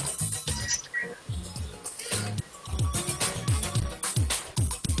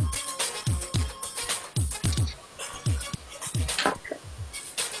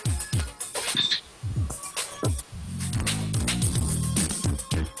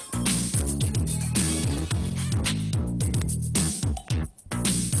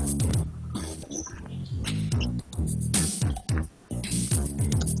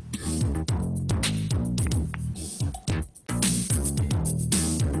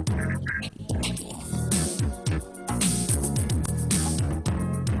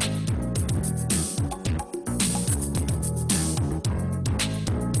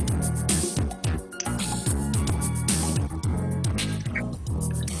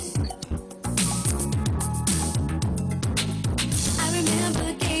 I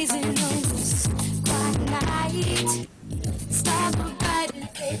remember gazing on this quiet night. Stars were bright and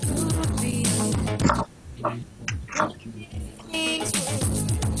they could be. Things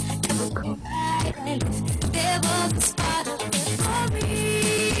were right, and there was a spot of it for me.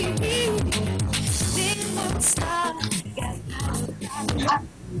 This little star got out.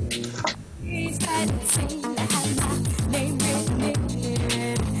 He's got it seen. I had my name written in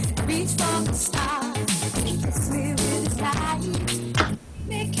it. Reach for the star. Kiss me with his light.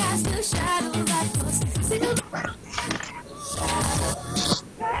 May cast a shadow that was still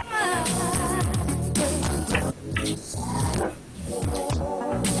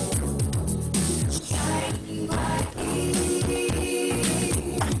shining brightly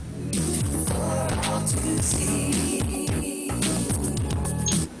for all to see.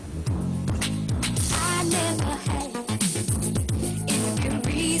 I never had any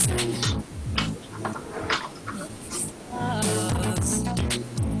reason.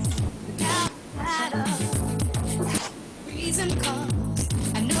 Now matter reason comes.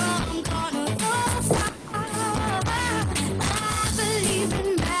 I know I'm gonna go far. I believe in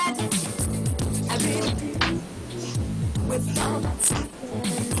magic. I really do. With all that's happening.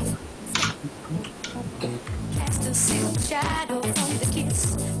 shadow from the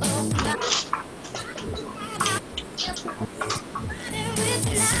kiss of love.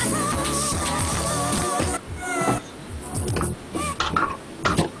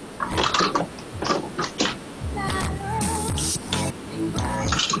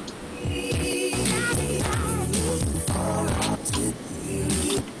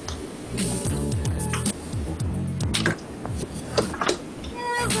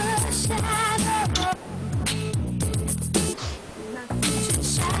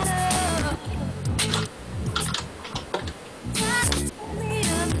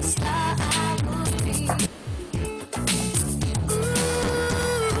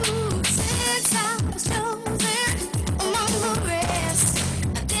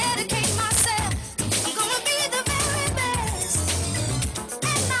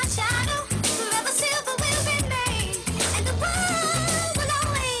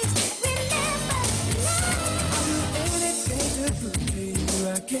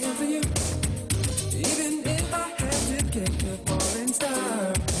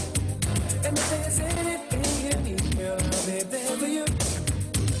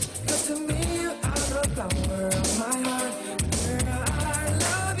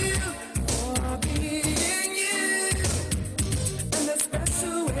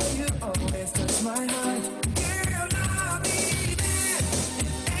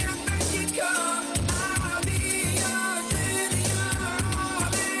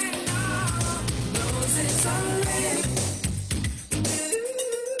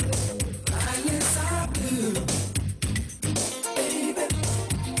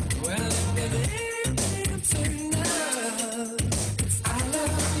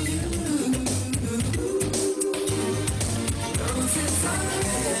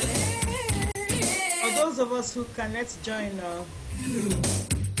 Who can, let's join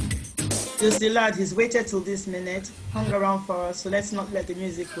just the lad. He's waited till this minute, hung around for us, so let's not let the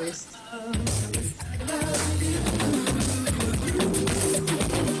music waste.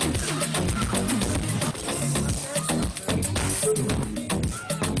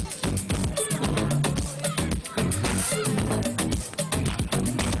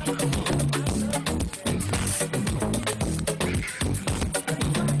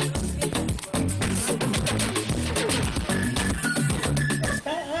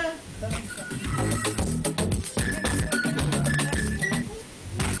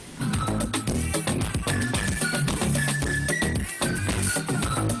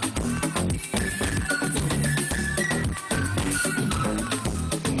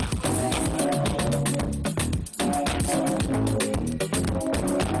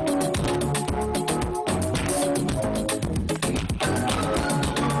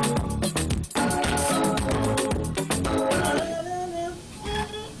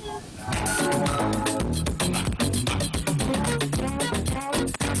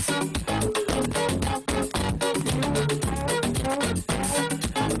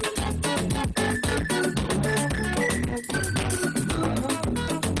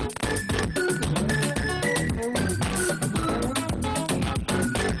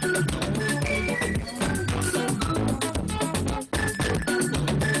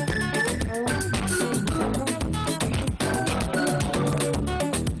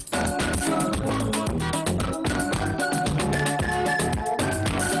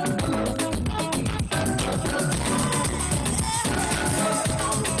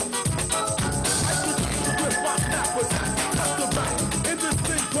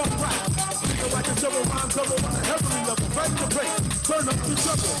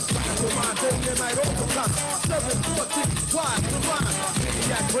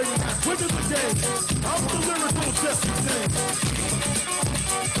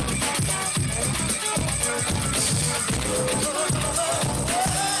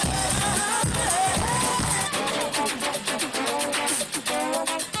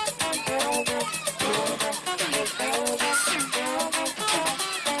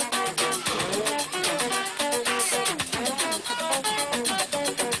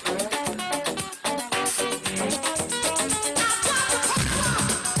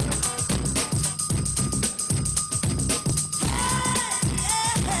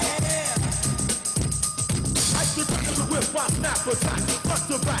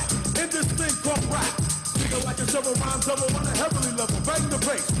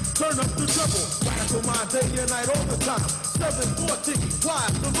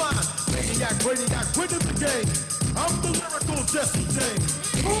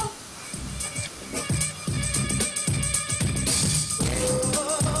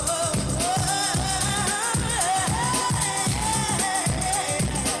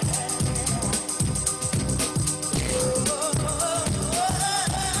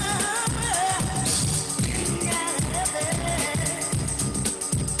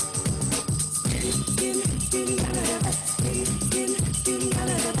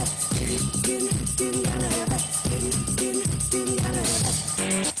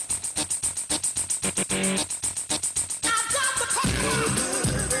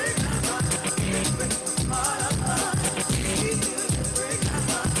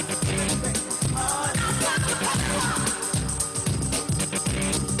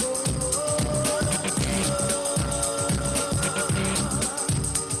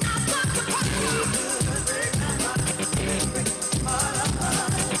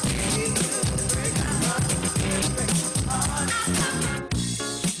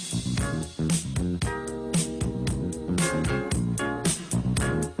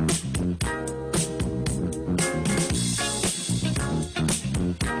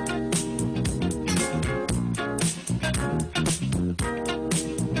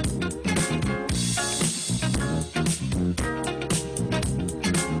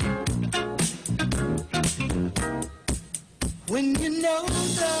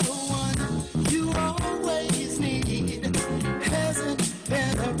 the one you always need hasn't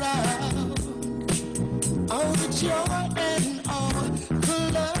been around. All the joy and all the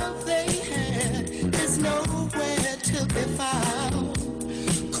love they had is nowhere to be found.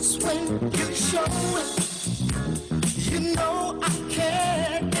 'Cause when you show it, you know I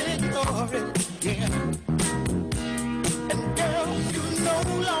can't ignore it, yeah. And girl, you no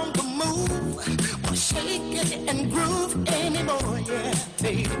longer move or shake it and groove anymore, yeah,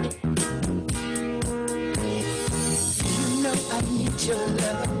 baby. You know I need your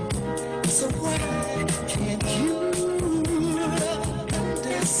love, so why can't you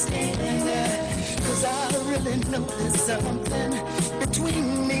understand that? 'Cause I really know there's something between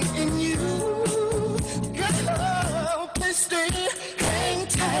me and you. Girl, please stay, hang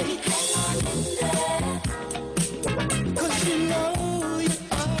tight. Hang on in there. 'Cause you know you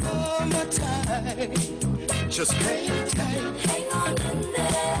are my type. Just hang tight. Hang on in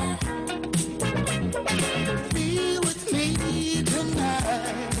there. Be with me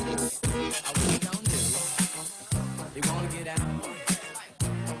tonight. What you gonna do? You wanna get out?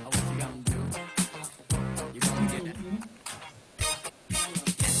 What you gonna do? You wanna get out?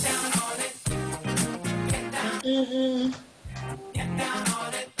 Get down on it. Get down. Get down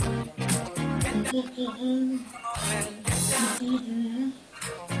on it. Get down.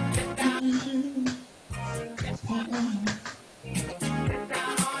 Get down. Get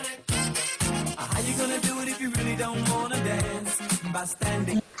down on it. How you gonna do it if you really don't wanna dance? By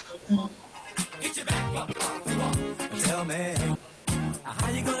standing. Get your back up off the wall. Tell me. How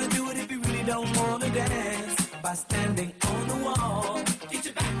you gonna do it if you really don't wanna dance? By standing on the wall. Get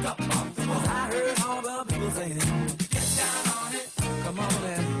your back up off the wall. I heard all the people saying, get down on it. Come on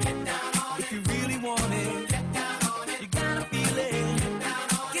and get down on it. If you really want it, get down on it. You gotta feel it.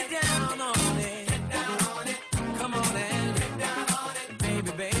 Get down on it. Get down on it. Come on and get down on it.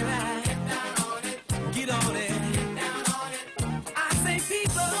 Baby, baby. Get down on it. Get on it. Get down on it. I say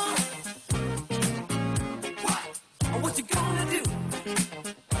people. What you gonna do?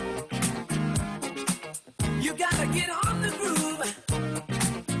 You gotta get on the groove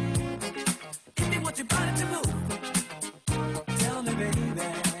if you want your body to move. Tell me, baby,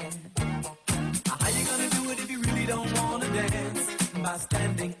 how you gonna do it if you really don't wanna dance? By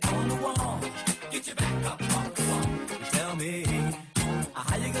standing on the wall. Get your back up on the wall. Tell me,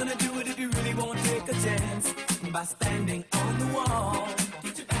 how you gonna do it if you really won't take a chance? By standing on the wall.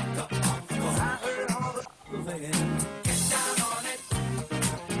 Get your back up on the wall. 'Cause I heard all the people saying, get down on it.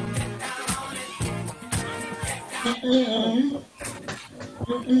 Get down on it. Get down on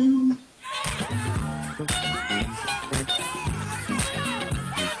it.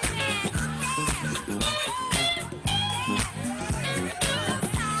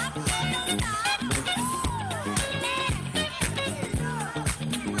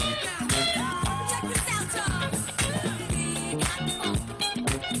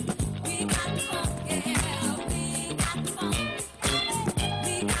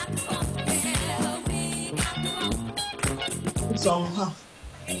 Song, huh?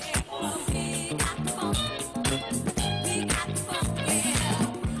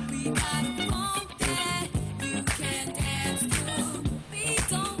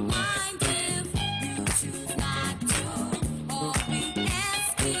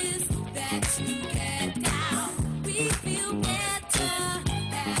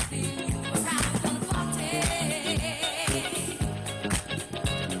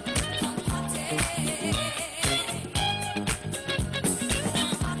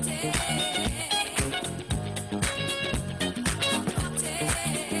 Party.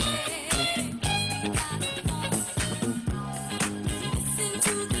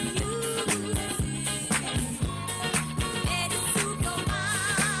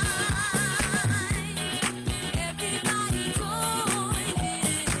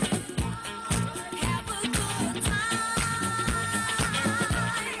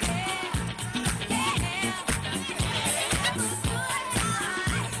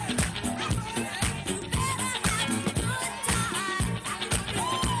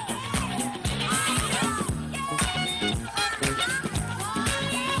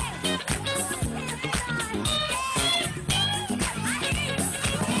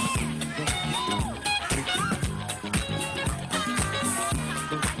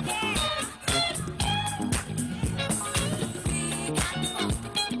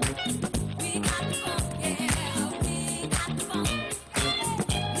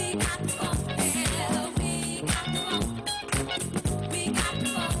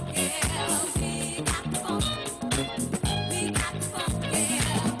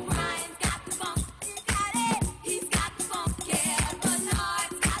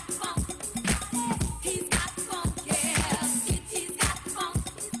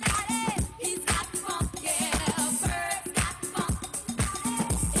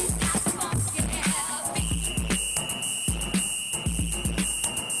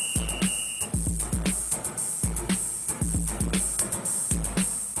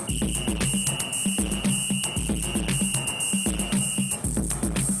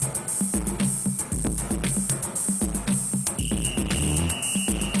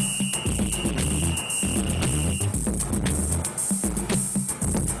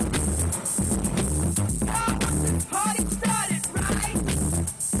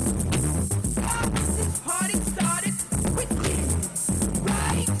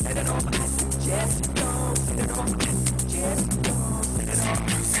 chest, go, set it off, chest, go, set it off,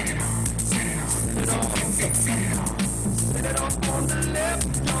 set it off, set it off, set it off, set it off on the left,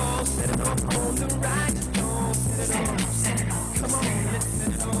 go, set it off on the right, go, set it off, set it off, come on, let's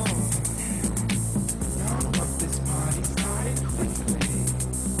set it off. Y'all want this party started quickly.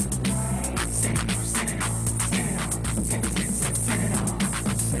 Set it off, set it off, set it off, set it off,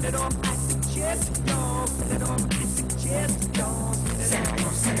 set it off, I suggest, go, set it off, I suggest, go, set it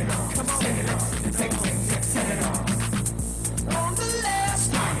off, set it off, come on, set it off, set it off. On the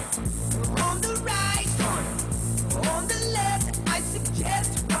left, on the right, on the left, I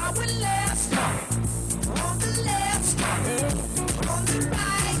suggest power left, on the left, on the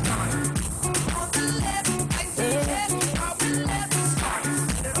right, on the left, I suggest power left,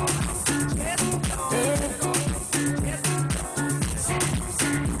 set it off, I suggest, go, set it off, I suggest, set it off, set it off, set it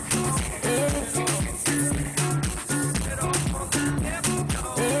off on the left, set it off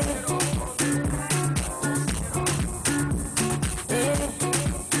on the right,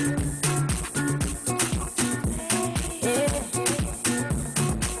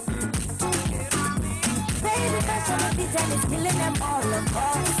 and it's killing them all of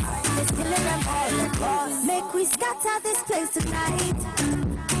us. It's killing them all of us. Make we scatter this place tonight.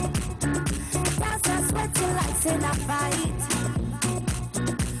 Dance and sweating like in a fight.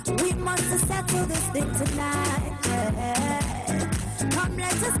 We must settle this thing tonight. Yeah. Come,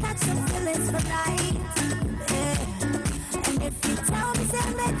 let us catch some feelings for night. Yeah. And if you tell me, say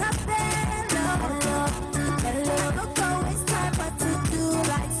make a hello, hello, don't go waste time, what to do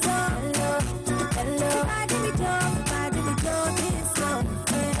like so. Hello, I give me joy.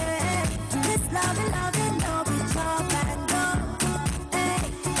 This loving, no be chop and go. Hey,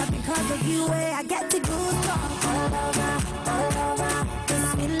 but because of you, I get to go all over. This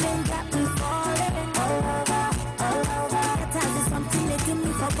feeling got me falling all over. That has something they do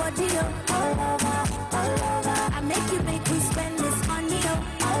me for body, all over. I make we spend this money,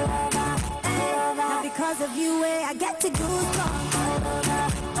 all over. Hey, now because of you, I get to go all over.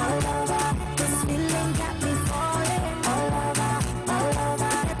 This feeling got me falling all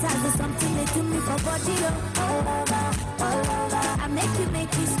over. There's something they do me for body, all over. I make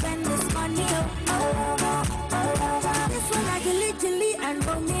you spend this money, all over. This one like a Julie and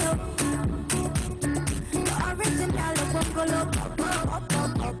Romeo. The original of Bungalow,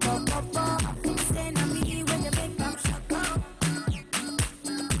 staying on me when you make them shut up.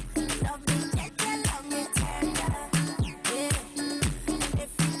 Love me tender, love me tender, yeah. And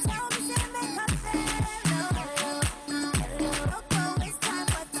if you tell me, say make up hello. Don't go waste time,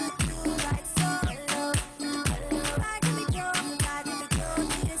 what to do like so. I give me joy, this go.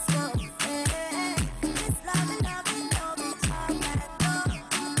 This loving, no be chop and go.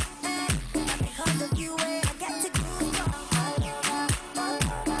 Because of you, I get to go all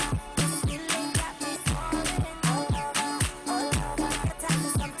over. This feeling got me falling all over. Get time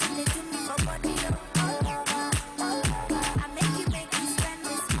for something they do me for body, all over. I make you spend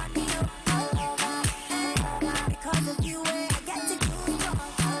this money, all over. Because of you, I get to go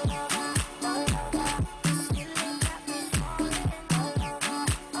all over. This feeling got me falling all over.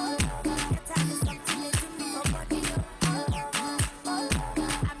 Get time for something they do me for body, all over.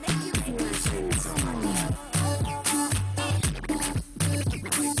 I make you spend this money,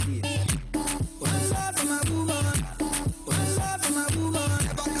 One love for my woman. One love for my woman.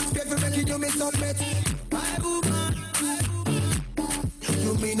 Never lose faith for making you miss soulmate. My woman.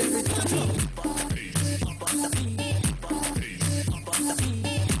 You mean everything.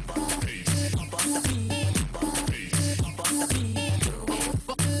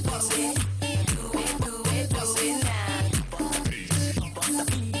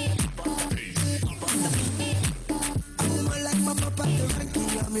 Woman like my papa, the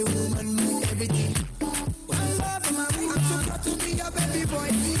ranking. I'm a woman, mean everything. One love for my woman. I'm so proud to be your baby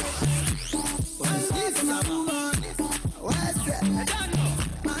boy. One love for my woman. What's that? I don't know.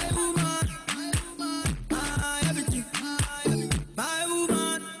 My woman. My everything. My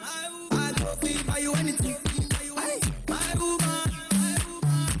woman. I go feel buy you anything. My woman.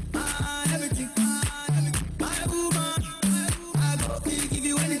 My everything. My woman. I go feel give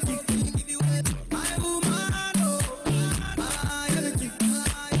you anything. My woman. My everything.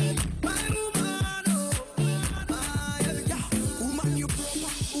 My woman. My everything. Woman, you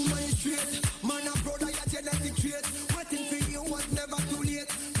proper. Woman, you straight. Man, a brother, your genetic trait. Waiting for you was never too late.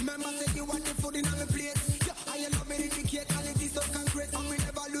 Remember, say you want the food in my plate. Yeah, I love me indicate and it is so concrete. And we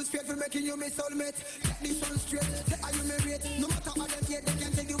never lose faith for making you my soulmate. Get this one straight. Say, are you married? No matter how them hate, they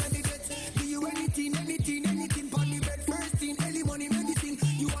can tell you any date. Do you anything, on the bed, first thing, early money, medicine.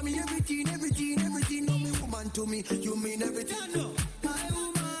 You want me everything. No, me woman to me, you mean everything. My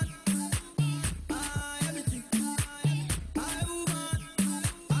woman.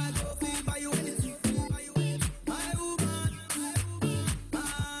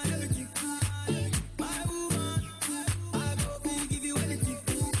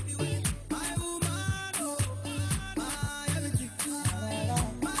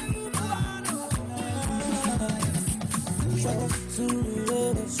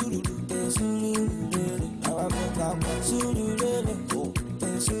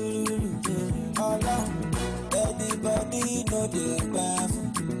 Everybody know they bath.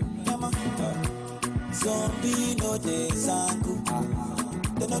 Zombie know they zanku.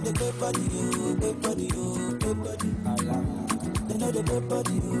 They know the body, big body, big body. They know the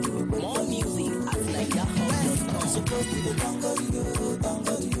body, more music. I like that. Supposed to be tangody,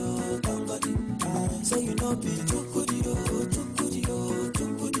 tangody. So you know be chukudi, chukudi.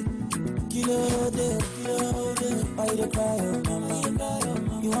 Kilo de, why you cry, oh mama?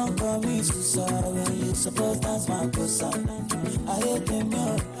 You won't call me Susan, you suppose that's my person. I hate them,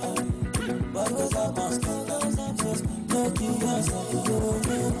 but cause I must no kill yourself, no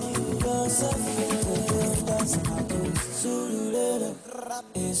kill yourself, that's my goal. Sululele,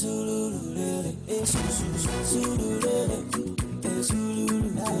 sululele, sululele,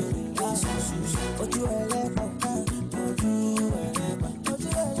 sululele, what you are left of, what you are left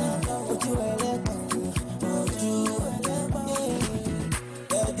of, what you are left of, what you are left of.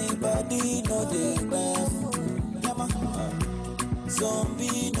 Everybody know the best.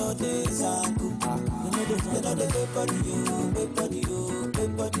 Zombie know the zanku. They know the big body, big body,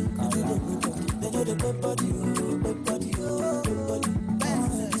 big body. They know the big body, big body, big body.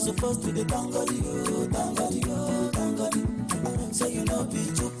 Supposed to be tangody, tangody. So you know be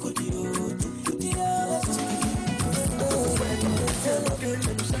chukudi, chukudi. Because I swear to God, yeah, I'm killing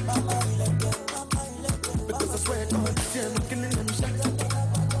them shit. Because I swear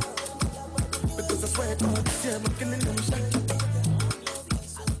to God, yeah, I'm killing them shit.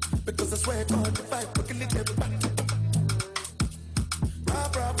 Because I swear to God, if I fucking lick them back.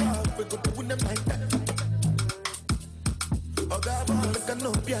 Rah, we go to win them like that. Oh, God, like I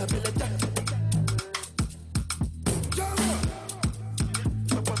know, yeah, be like that.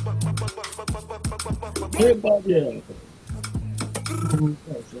 Everybody else.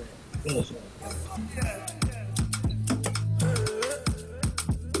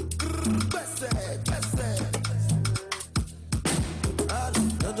 That's right.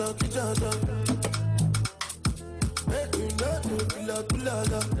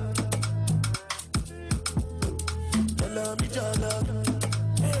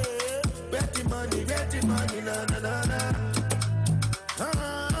 Ready money, na.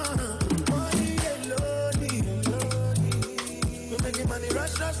 Money alone, we making money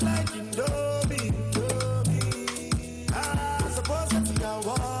rush like Indomie. Suppose that you are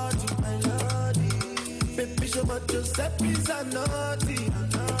what you my lordy. Baby, show but Giuseppe's are naughty.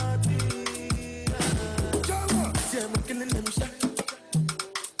 See, I'm killing them shit.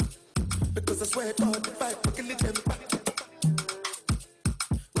 Because I swear to God, if I fucking lick them back.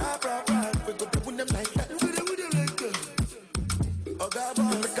 Rah, we go to win them like that. Oh, God,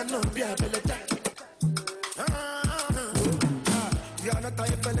 like I know, yeah, be like that. You are not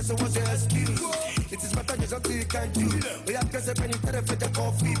tired, fellas, so what's your excuse? It is better, there's nothing you can do. We have to say, when you tell the fed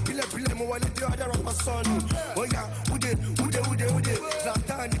coffee, pile, more wallet, the other of my son. Oh, yeah, who did? Last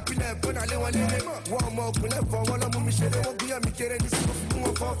time, the pile, when I live on it. One more, pull up for one of them, Michelle, won't be a Mickey, and this is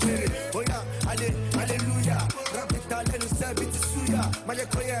for free. Oh, yeah, hallelujah. Rapid, let us say, it's Suya. My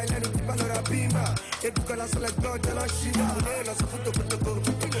Koya, and then it's Balora Bima. If you call us like God, tell us, she down there, let's put the go.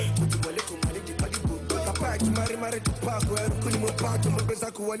 Mari tu pago, eu kuni mo pago, mo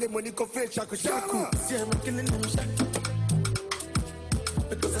beza ku wale money ko fe shaku. See I'm killing them shit.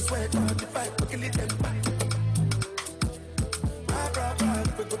 Because I swear to God, if I kill them back. Rah,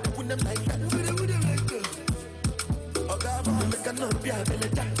 we go to win them like that. Oh God, I cannot be a belly.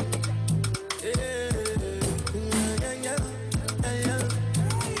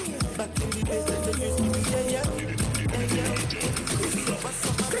 Back in the days that they used to be, baby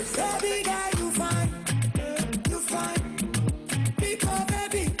girl, you fine. Because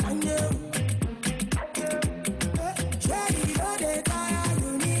baby, I know. Surely you know the fire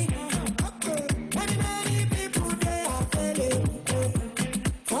you need. Many people they are failing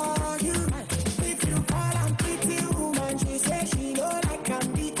for you. If you call and pretty woman, she say she know like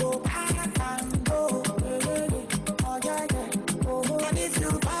can be go.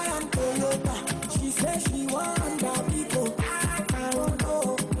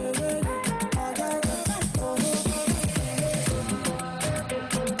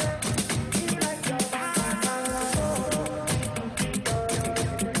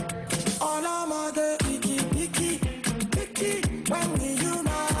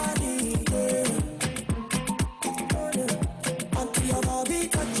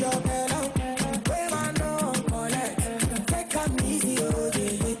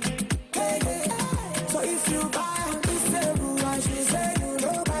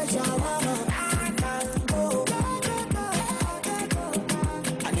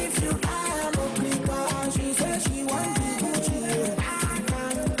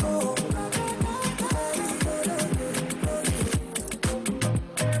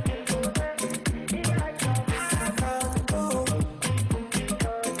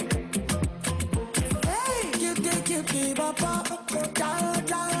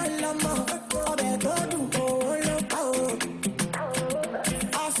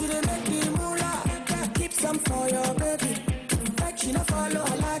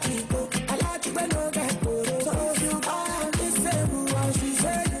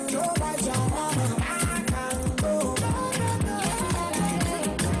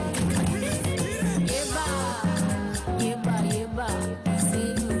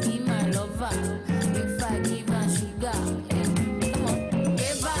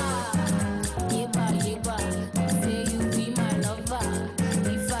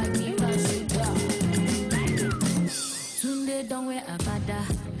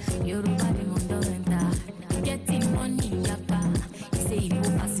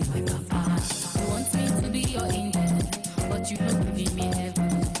 my papa. You want me to be your angel, but you don't give me heaven.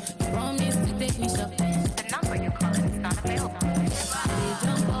 You promise to take me shopping. The number you're calling is not available. They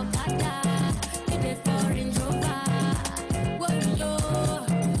jump up in a foreign rover. Whoa,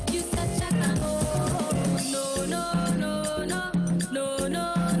 you such a no, no, no, no, no, no,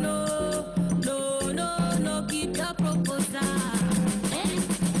 no, no, no, no, keep your proposal.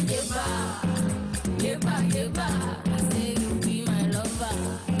 Yeba, yeba, say you be my lover.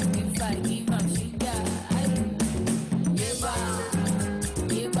 If I give am sugar, yeba,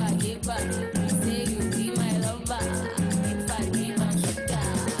 yeba, yeba, say you be my lover. If I give am sugar,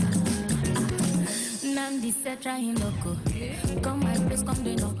 Nandi said trying loco. Come my place, come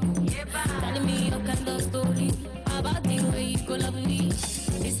the knock. Telling me your kind of story about the way you go love me.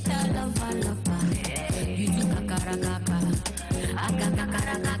 It's the lover, lover. You do kakara kaka,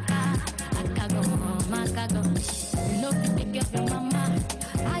 akakara kaka. You know to take care of your mama.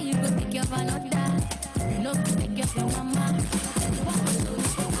 How you go take care of another? You know to take care of your mama.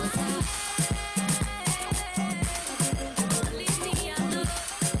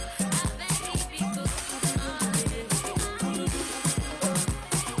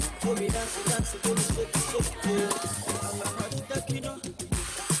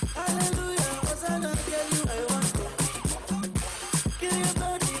 Hallelujah, Hosanna, girl, you I want to. Give your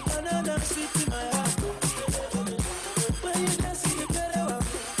body banana sweet in my heart. When you dance in the better one,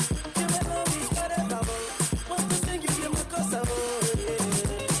 you may know it's better than want to sing you my cosa, yeah.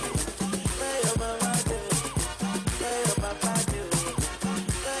 Where your mama do, where your papa do,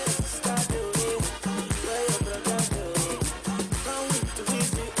 where your sister do, where your brother do. Come with the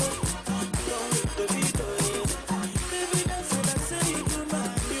music, come with the beat, baby dance like say you do my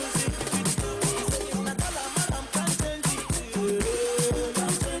music.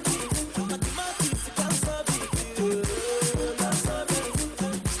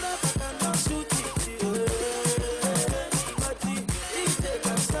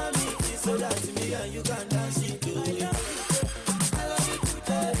 You can dance it too. I love you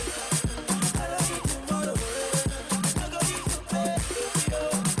today. I love you tomorrow. I love you today.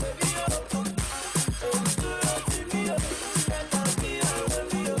 Baby, oh, so do it to me, oh. Let us be our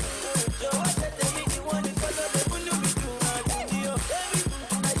baby, oh. So what they tell me you want it, cause they wouldn't be too much, baby, oh. Baby,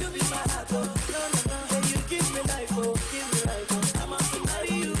 now you be my heart, oh. No, no, no, hey, you give me life, oh. Give me life, oh. I must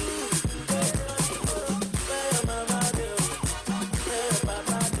marry you. Where your mama do? Where your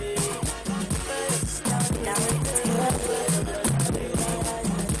papa do?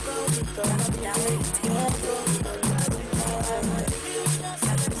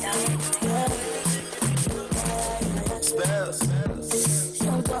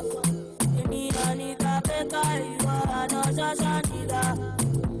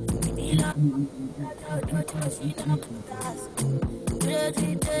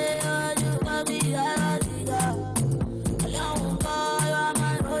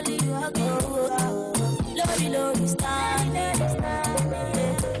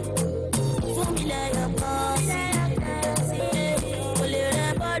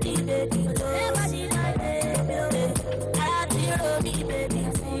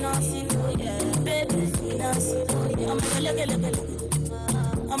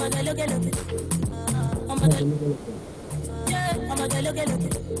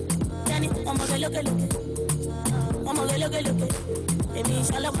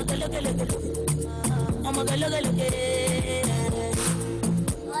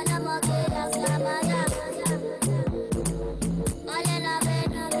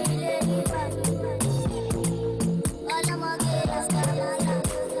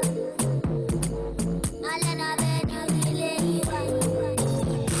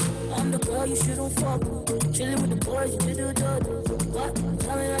 You shouldn't fuck. Chilling with the boys, you didn't do what?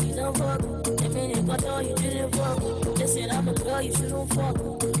 Tell me how you don't fuck. If ain't got all you didn't fuck. Listen, I'm a girl, you shouldn't fuck.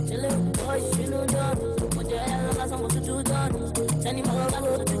 Chilling with the boys, you shouldn't do what the hell am I supposed to do done? Tell me more about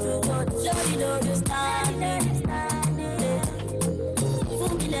what to do good. Love you know this standing.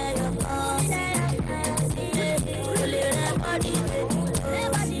 Fool me like your boss. Really that body, baby.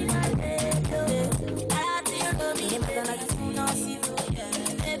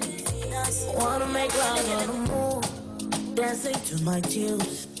 Wanna make love on the moon, dancing to my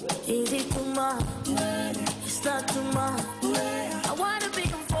tunes. Is it too much? It's not too much. I wanna be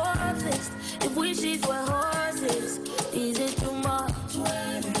conformist. If wishes were horses, is it too much?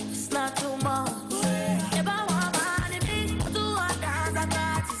 It's not too much. If I want money, me, I do a dance, I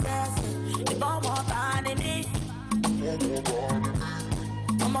got to dance. If I want money, me,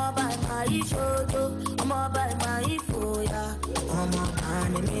 I'ma buy my shoulder, I'ma buy my food, I'ma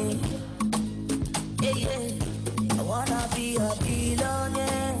money, me. Yeah, yeah. I wanna be a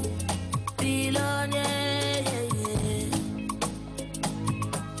billionaire.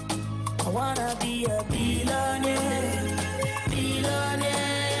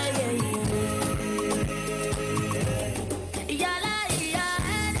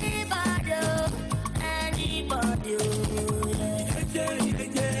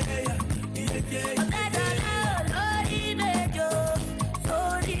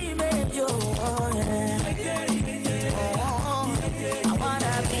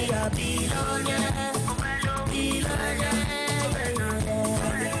 a billionaire. Billionaire.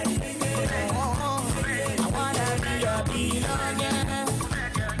 I wanna be a billionaire.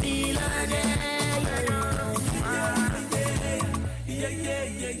 Billionaire.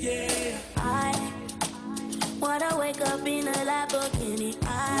 I wanna wake up in a Lamborghini.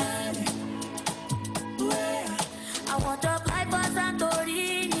 I want to fly for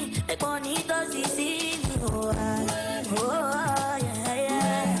Santorini, like Bonito Sicily. Oh,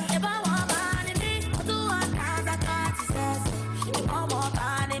 yeah. If I want money, me, to 1,000 if I want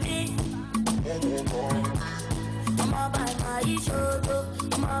money, me, I'ma buy my shoto,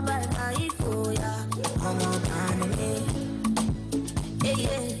 I'ma buy my foya, I'ma buy me.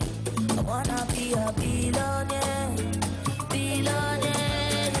 Yeah. I wanna be a billionaire, billionaire.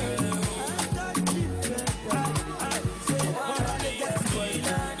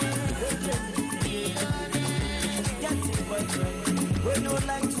 We don't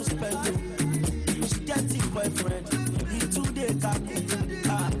like to spend it. She gets it boyfriend. He 2 day kaku.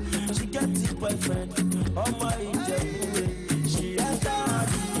 She gets it boyfriend. Oh my angel. She has done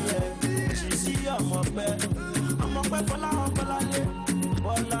it. She see I'm up there. I'm up there for la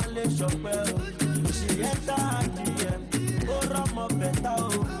Bolale shopper. She entered the oh Rama beta oh.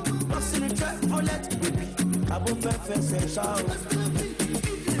 What's in the trap for let baby? Abu Fefe say shout.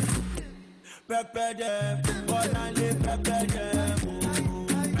 Pepe dem, Bolale pepe dem.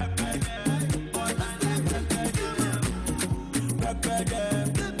 Pepe dem,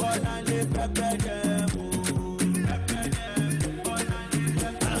 Bolale pepe dem.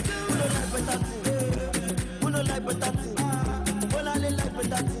 Who no like better thing? Bolale like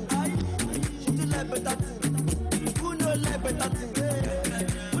better thing. She do like better thing. Who no like better thing?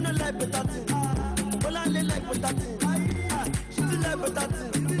 Who no like better thing? Bolale like better thing. She do like better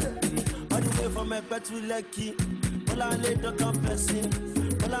thing. All the way from my pet to Lucky. Bolale duck on person.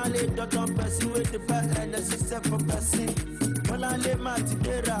 Bolale duck on person with the back and the system for person. Bolale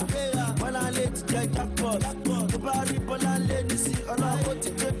matidera. Bolale to get jackpot. The body bolale nisi. All I want to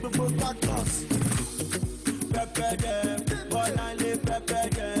take the book cactus. Pepe dem, bolale pepe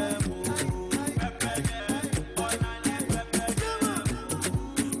dem. Pepe dem, bolale pepe dem.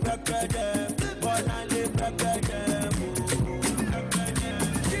 Pepe dem, bolale pepe dem.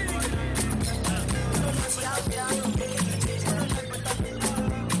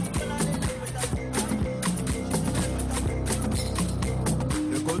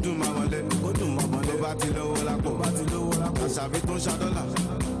 Bá ti lówó lápò, àṣàbí tó ń ṣàdọ́là,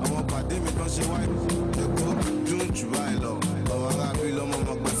 àwọn pàdé mi kan ṣe wáyé, ẹ̀kọ́ dùn jù báyìí lọ, ọmọ arábí lọ́mọ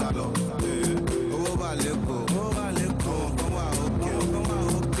ọmọ pẹ́sà lọ. Owó bá lẹ́kọ̀ọ́, àwọn kan wà òkè,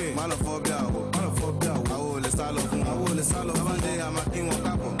 má lọ fọ́ bí àwọ̀, àwọn ò lè sá lọ fún wọn. Tábàdé àmà kí wọn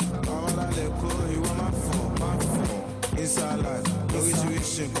kábọ̀, àwọn ará lẹ́kọ̀ọ́ ìwọ má fọ̀. Inside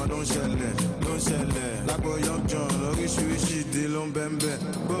oríṣiríṣi nǹkan ló ń ṣẹlẹ̀, lágbo Young John oríṣiríṣi ìdí ló ń bẹ́ẹ̀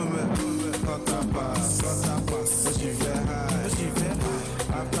gómẹ̀. Quarter pass, ó sì fẹ́ high,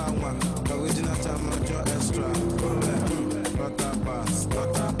 after one, original time ọjọ́ extra, quarter pass, ó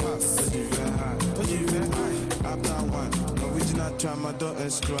sì fẹ́ high, after one, original time ọjọ́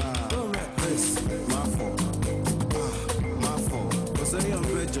extra, máa fọ̀, kò sẹ́yìn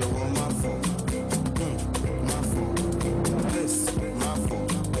ọ̀bẹ jọ̀wọ́ máa fọ̀, máa fọ̀,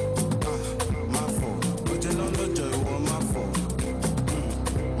 ó jẹ́ lọ́lọ́jọ́ ìwọ máa fọ̀.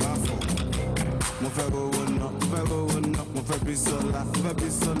 Mo fẹ́ rówó ná, mo fẹ́ bí sọ́lá,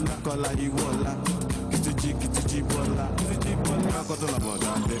 kọ́lá ìwọ́lá, kìtìjì bọ́lá, akọ́tọ̀ làbọ̀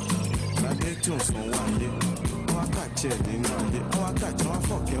dáadé tí ò sàn wáyé, àwọn akáàtì ẹ̀ nínú ayé, àwọn akáàtì wọn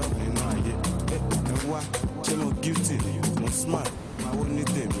fọ̀kẹ́ ọ̀ nínú ayé, ẹ wá, ṣé mo guilty, mo smile, máa wó ní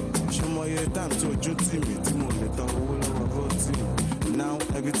tèmi, ṣé mo yẹ time tí ojú tì mí, tí mo lè tọ owó lọ́wọ́ bó tì mí. Now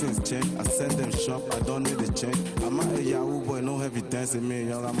everything's changed. I send them shop, I don't need a change. I'm not a Yahoo boy, no evidence in me.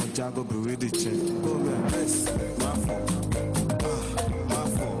 Young, I'm a Django, be with the change. Go man, yes, my fault. My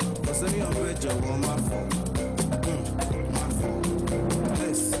fault. Cause any of it, you want my fault. My fault.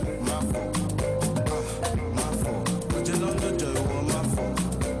 Yes, my fault. My fault. But you don't know, you want my fault.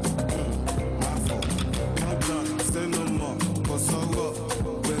 My fault. No done, say no more. Cause so what?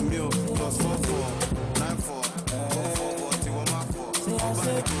 With me, plus 4-4, 9-4.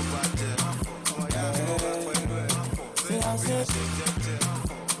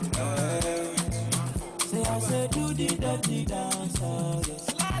 Say I said do the dirty dance, oh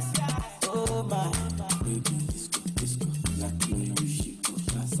my baby, disco, like the way you shake,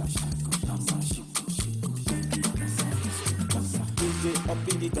 dance a shako, DJ up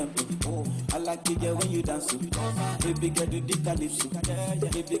in the tempo, I like it when you dance. Baby girl, do the calypso.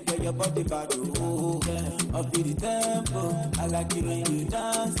 Baby girl, your body bad. Up in the tempo. I like it when you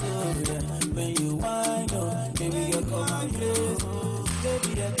dance. When you whine, baby girl, come and play.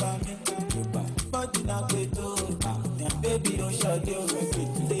 Baby, they come in. Body now get over. Baby, don't shut your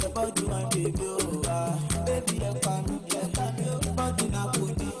record. Say your body and baby, baby, they come in. Body now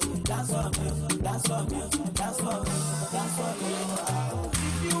put it. Dance for me, dance for me, dance for me, dance for me.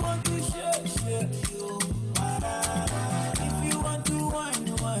 If you want to shake, shake you. If you want to whine,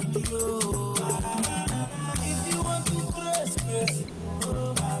 whine you. If you want to press, press.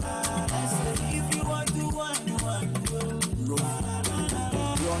 If you want to whine, whine you.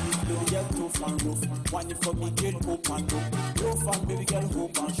 Run it low, get tough and rough. Whine it for me, girl, open up. Rough and baby girl,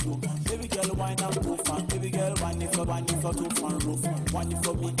 hope and show. Baby girl, whine and tough and baby girl, whine it for tough and rough. Whine it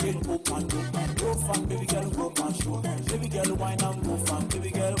for me, girl, open up. Rough and baby girl, hope and show. Baby girl, whine and tough and baby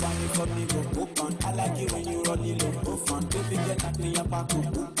girl, whine it for me, go open. I like it when you roll it low, open. Baby girl, knock me up and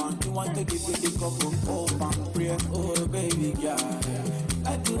open. You want to give me the cup of open, pray, oh baby girl.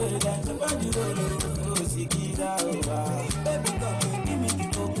 I do it dance, body roll, oh, Sikida, baby girl, give me the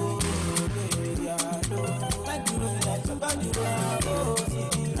coco, baby girl. I do it dance, body roll, oh,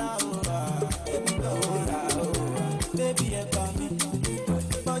 Sikida, baby girl, baby I come in,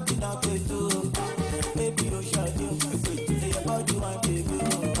 body now get to, baby oh shut you, say your body want baby, baby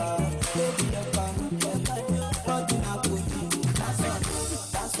I come in, body now put it, dance on me,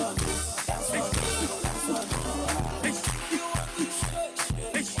 dance on me, dance on me, dance on me.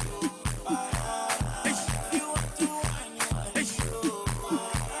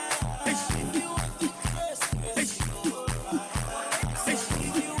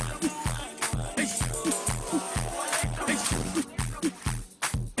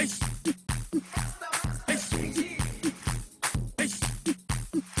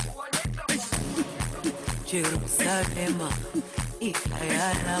 Jerusalema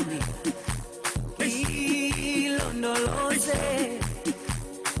ikayalami ilondoloze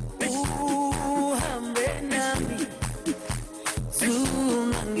uhambe nami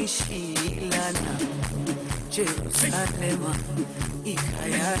zungangishilana Jerusalema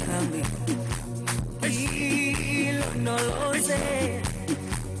ikayalami ilondoloze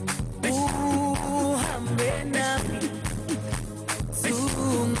uhambe nami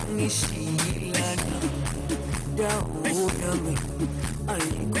zungangishilana Daoyami,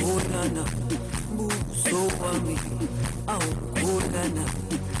 Aikolana, Busoami, Aukolana,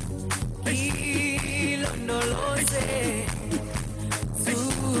 Ilondoloze,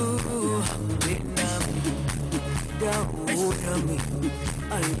 Zuhambenami, Daoyami,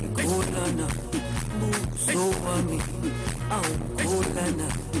 Aikolana, Busoami, Aukolana,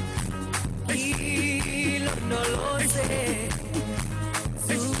 Ilondoloze,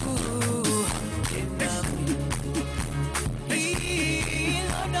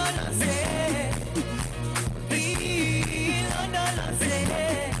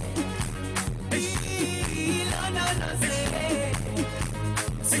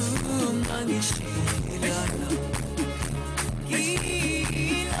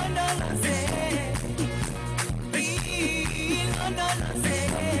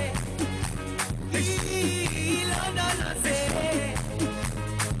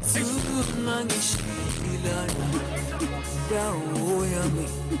 Daoyami,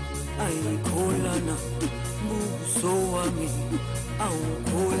 Aikolana, Busoami,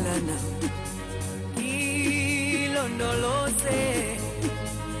 Aukolana, Ilondoloze,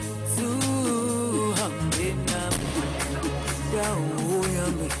 Zuhambenami,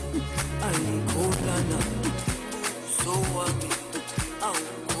 Daoyami, Aikolana, Busoami,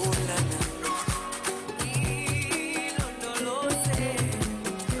 Aukolana.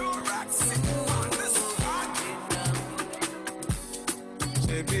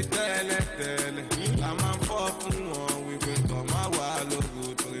 Tẹ́lẹ̀ a máa ń fọ́ fún wọn wípé kàn máa wà lógo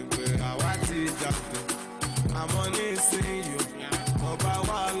torí pé àwa ti jàpọ̀ àmọ́ nísìnyí ọba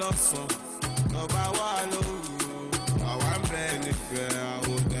wà lọ́sàn-án ọba wà lóru àwa ń bẹ nífẹ̀ẹ́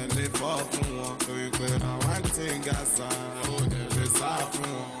àwọn òtẹ̀lẹ̀ fọ́ fún wọn torí pé àwa ń tí ń gàṣà àwọn òtẹ̀lẹ̀ sá fún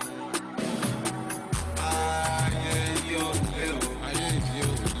wọn. Ayé yóò lé o, ayé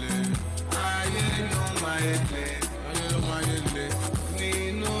yóò lé, ayé ló máa yé lé, ayé ló máa yé lé.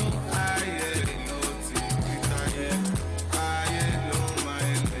 Nínú ayé ló ti fi táyé, ayé ló máa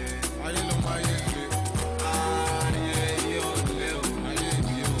yé lé, ayé ló máa yé lé, ayé yóò lé o, ayé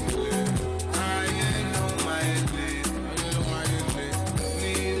yóò lé, ayé ló máa yé lé, ayé ló máa yé lé,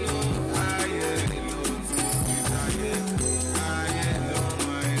 nínú ayé ló ti fi táyé,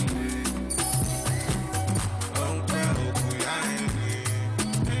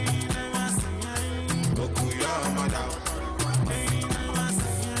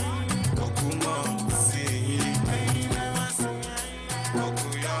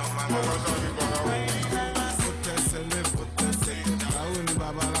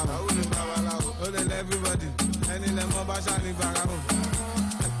 Everybody, any lemon bashani barao.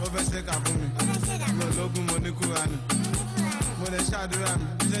 Professor Kapumi, no logo monikuani. Mone shadurami,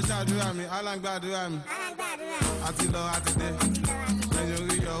 DJ shadurami, Alan Badurami. Atilo atide, and you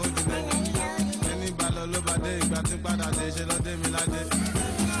read your own today. Any ballo bade, batting bada, they shall not de milade.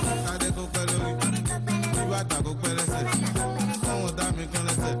 Tade Coquelori, Ibata Coquelese. Oh, damn me, can I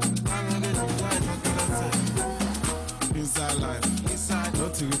say? I'm on this inside life, inside,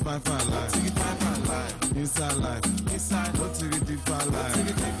 not to find life, inside life, inside, not to deeper life,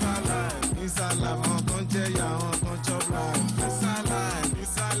 inside life, on conjure, on control life,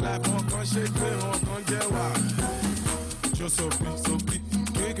 inside life, on conjure, on conjure. Just so beat,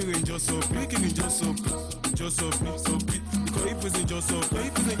 kicking just so beat, just so beat. If it's in just so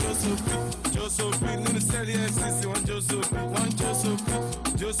beat, no necessarily exists, one just so beat,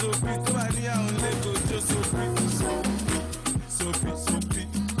 to any on Lego, just so beat. So beat,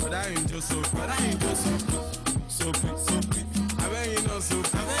 but I ain't just so beat, so beat. I mean, you know, so beat.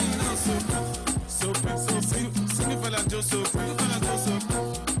 See me for that just so beat,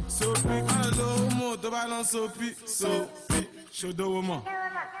 I don't know, the balance so beat, show the woman.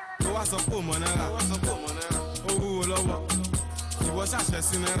 Go what's up, woman, oh, lover. You was a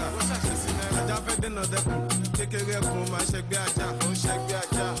sinner, I have another. Take a real home, I shake the aja,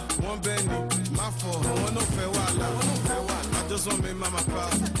 one penny, my fault, one of fair wall. I just want to make mama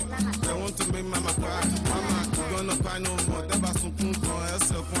proud. I want to make mama proud. Mama, you gonna buy no more. There was some food for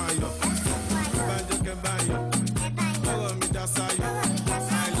herself. Banjo can buy you. Follow me, that's how you.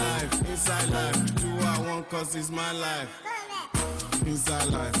 Inside life, do what I want, cause it's my life. Inside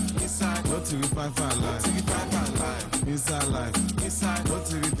life, not to find life. Inside life, not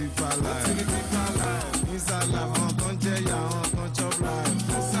to deeper life. Inside life, on conjure, on control life.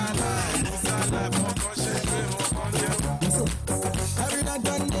 Inside life, on conjure, Every night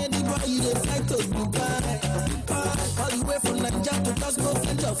and day, the boy they fly to Dubai. All the way from Nigeria to Glasgow,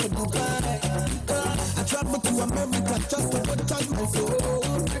 Fletcher for Dubai. I travel to America just to go touch my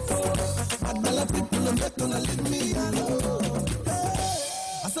phone. But people are not gonna leave me alone.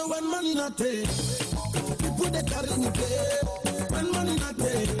 I said when money not take, people they carry me pay. When money not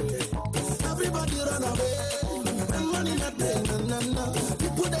take, everybody run away. When money not take, no.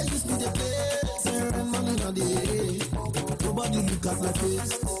 People they used to the play. Say when money not take, nobody look at my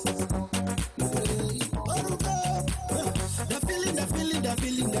face.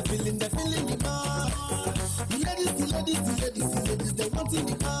 The feeling the bar. The ladies, they want in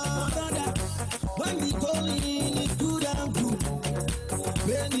the bar. When we go in, it's good and good.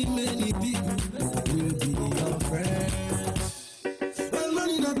 Many people will be your friends. When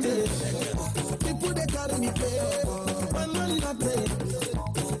money not take, people they carry me pay. When money not take,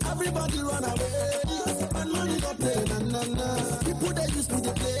 everybody run away. When money not take, na. People they used to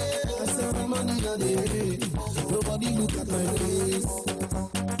the play. I say when money not take, nobody look at my face.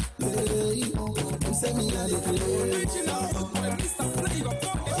 Hey, you say me not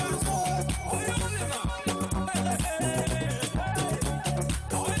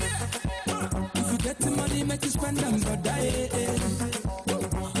the money make you spend them, but die.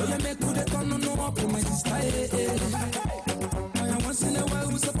 Oh, you make good economy, no up for my sister. Once in a while,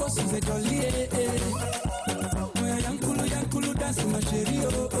 we supposed to say jolly. Oh, Yankulu, dance my sherry.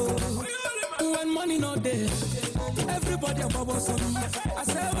 When money no day, everybody a bubble son. I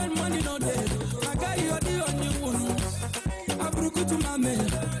say when money no day, I got you the only one. I broke to my man.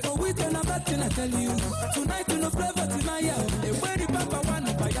 Oh, we can have that thing I tell you. Tonight you no flavor to my yell. Where the papa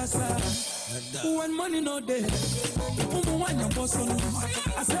wanna buy us. When money no day, I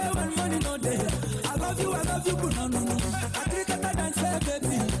say when money no day, I love you, but no. I drink a and say,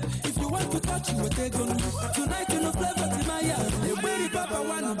 baby, if you want to touch you, we'll take on. Tonight you no flavor to my yard. The baby papa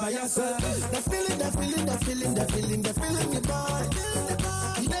wanna buy us. The feeling, the feeling, the boy.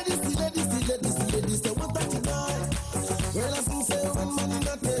 The ladies, they want that to buy. Well, I say when money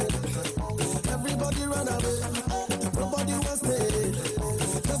no day, everybody run away. Nobody wants to stay.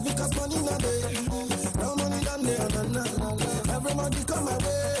 Just because money not there, no money not there, no. Everybody come my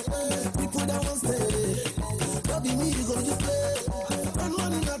way, people that won't stay. Don't be me, you go just play. When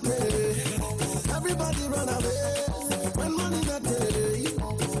money not there, everybody run away. When money not there,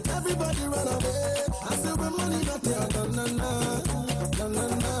 everybody run away. I say when money not there, no.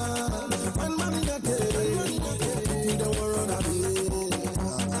 When money not there, you don't run away.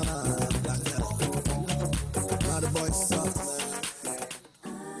 Now the boys soft, man.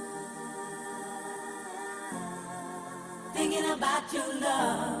 Thinking about your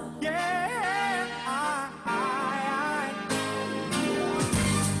love. Yeah,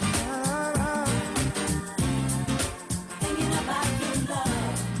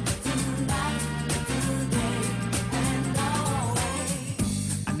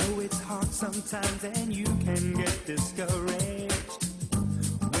 sometimes and you can get discouraged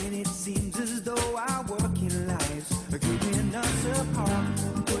when it seems as though our working lives are keeping us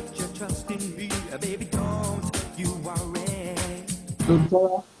apart. Put your trust in me, baby, don't you worry.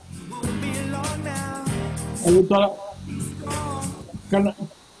 Doctor, Won't be long now. Doctor,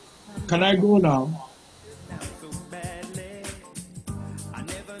 can I go now?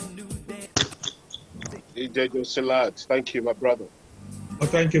 DJ Josilad, thank you, my brother. Oh,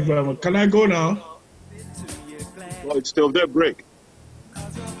 thank you very much. Can I go now? Well, it's still there, break.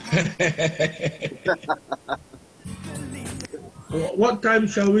 What time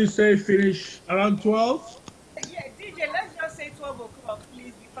shall we say finish? Around 12? Yeah, DJ, let's just say 12 o'clock,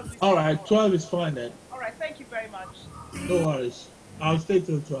 please. Because All right, 12 is fine then. All right, thank you very much. No worries. I'll stay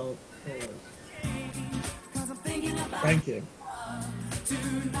till 12. No worries. Thank you.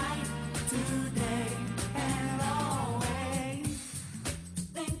 Tonight, today, and always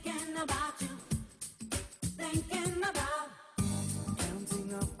thinking about you, thinking about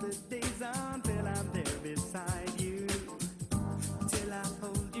counting up the days until I'm there beside you, till I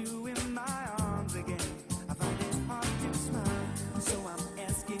hold you in my arms again. I find it hard to smile, so I'm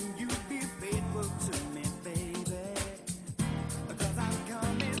asking you be faithful to me, baby, because I'm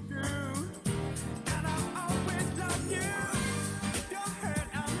coming through, and I'll always love you. If you're hurt,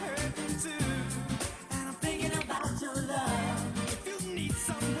 I'm hurting too, and I'm thinking about your love. If you need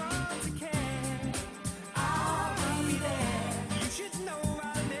someone to care, I'll be there. You should know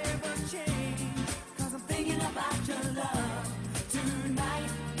I'll never change, cause I'm thinking about your love.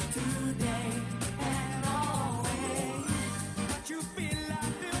 Tonight, today, and always. What you feel, I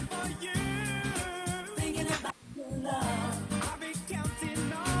feel for you. Thinking about your love. I'll be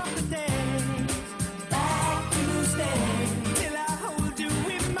counting all the days back to stay till I hold you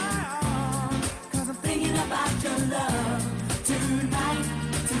in my arms, cause I'm thinking about your love. Tonight,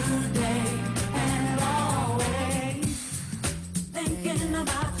 today, and always. Thinking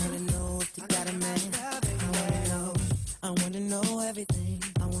about you. I wanna know if you got a man. I wanna know everything.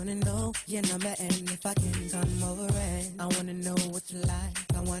 I wanna know your number and if I can come over and I wanna know what you like.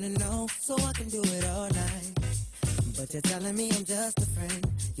 I wanna know so I can do it all night. But you're telling me I'm just a friend.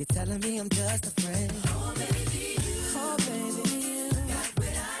 You're telling me I'm just a friend. Oh baby, you got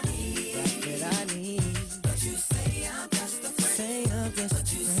what I need. Got what I need. But you say I'm just a friend. Say I'm just a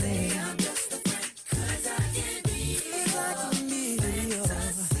friend. Say I'm just a friend. 'Cause I can be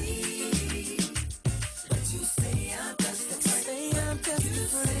fantasy. But you say I'm just a friend. Say I'm just a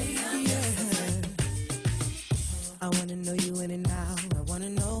friend. Yeah. I wanna know you in and out. I wanna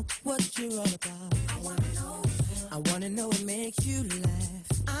know what you're all about. I wanna know. I wanna know what makes you laugh.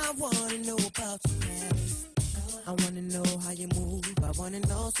 I wanna know about your past. I wanna know how you move. I wanna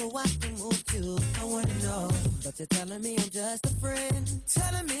know so I can move too. I wanna know, but you're telling me I'm just a friend.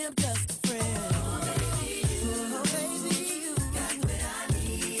 Telling me I'm just a friend. Oh baby, you got what I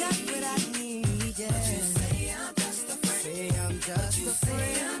need. Got what I need, yeah. But you say I'm just a friend. Say I'm just a friend.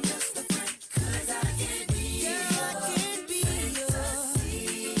 Say I'm just a friend. 'Cause I can be your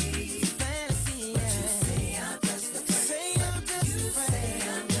fantasy, yeah. But you say I'm just a friend. Say I'm just a friend. Say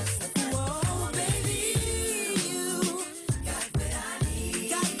I'm just a friend. Whoa, baby, you got what I need.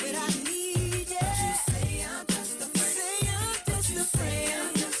 Got what I need, yeah. But you say I'm just a friend. Say I'm just a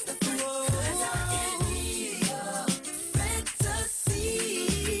friend. Whoa, 'cause I can be your fantasy,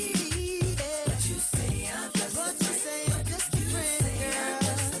 yeah. But you say I'm just a friend. Say I'm just a friend, girl.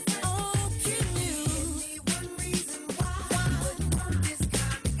 Oh, can you give me one reason why I wouldn't want this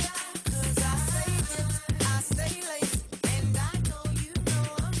kind of guy? 'Cause I say this, I stay late, and I know you know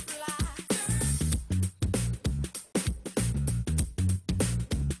I'm fly.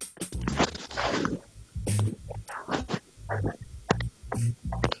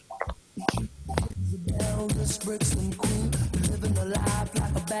 Elvis Brixton cool, living a life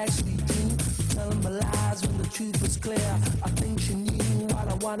like a backstreet dream. Telling my lies when the truth was clear. I think she knew what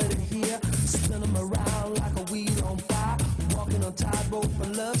I wanted to hear. Spin 'em around like a wheel on fire. Walking on tightrope for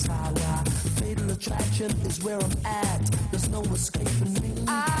love's highway. Fatal attraction is where I'm at. There's no escaping me.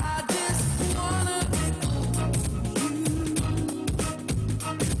 I just wanna be close to you.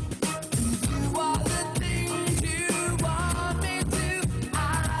 You are the things you want me to.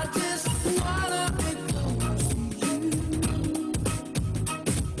 I just wanna be close to you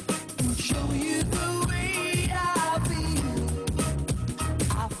and show you the way I feel.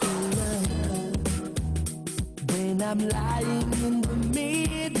 I feel love when I'm lying in the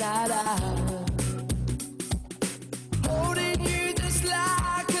midnight hour, holding you just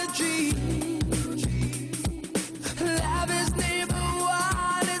like a dream. Love is never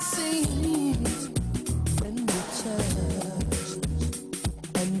what it seems when you touch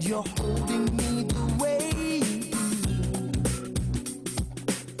and you're holding me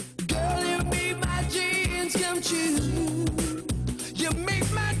about you. You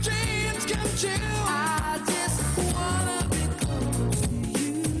make my dreams come true. I just wanna be close to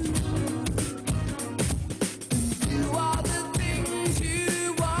you. Do all the things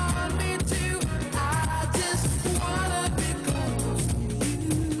you want me to. I just wanna be close to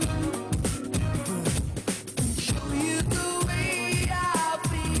you. Show you the way I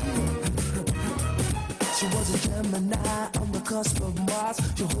feel. She was a Gemini on the cusp of Mars.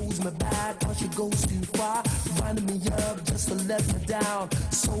 She holds me back or she goes too far. Winding me up just to let me down.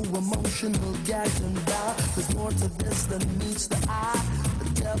 So emotional, gagged and bound. There's more to this than meets the eye. The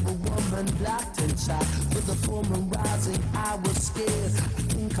devil woman locked inside. With the full moon rising, I was scared. I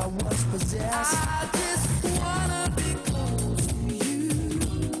think I was possessed. I just wanna be close to you.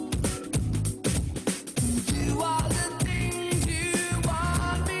 Do all the things you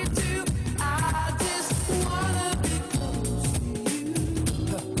want me to. I just wanna be close to you.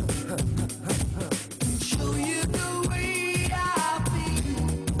 Show you the way I feel.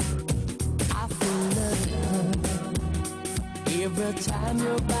 I feel love every time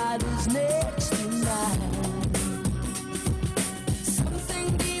your body's next to mine. Something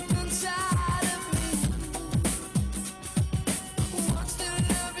deep inside of me wants to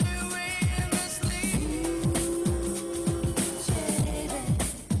love you endlessly.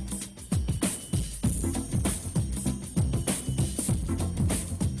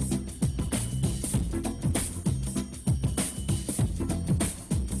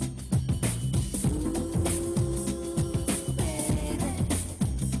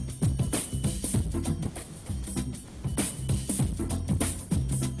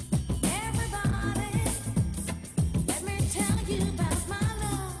 Let me tell you about my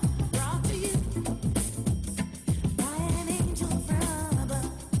love brought to you by an angel from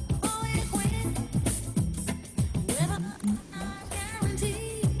above. Oh, it went with a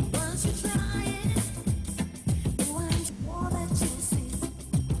guarantee. Once you try it, once more that you see.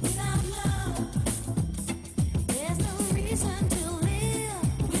 Without love, there's no reason to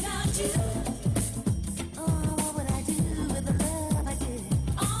live. Without you, oh, what would I do with the love I give?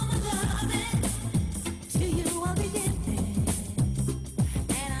 All the loving to you I'll be giving,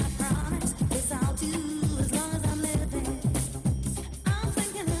 and I promise this I'll do as long as I'm living. I'm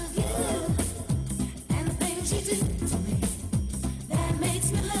thinking of you and the things you do to me that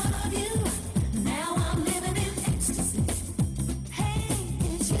makes me love you. Now I'm living in ecstasy. Hey,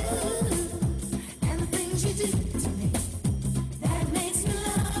 it's you and the things you do to me that makes me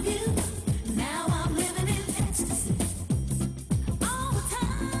love you. Now I'm living in ecstasy all the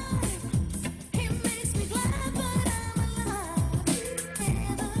time. It makes me glad that I'm alive.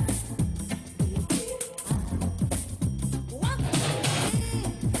 One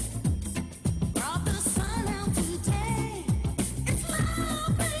thing brought the sun out today. It's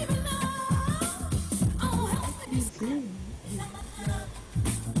love, baby, love. Oh, help me.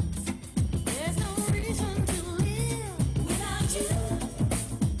 There's no reason to live without you.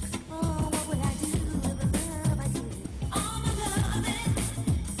 Oh, what would I do with the love I give? All my loving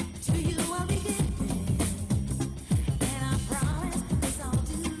to you I'll be giving, and I promise this I'll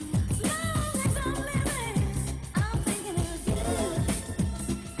do as long as I'm living. I'm thinking of you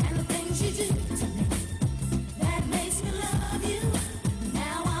and the things you do to me that makes me love you.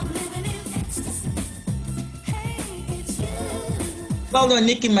 Now I'm living in ecstasy. Hey, it's you Well done,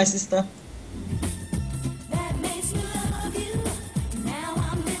 Nikki, my sister. that makes me love you. Now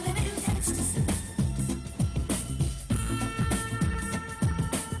I'm living in ecstasy.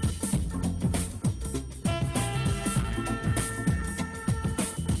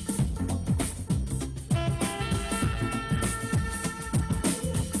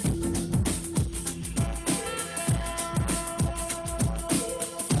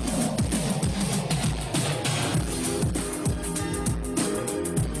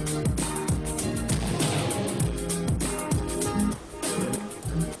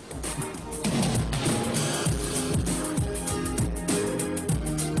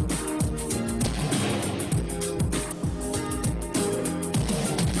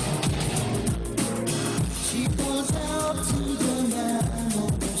 She goes out to the man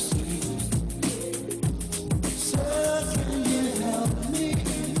overseas. Sir, can you help me?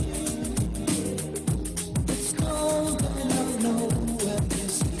 It's cold and I know where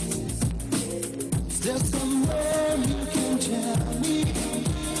this is. Is there somewhere you can tell me?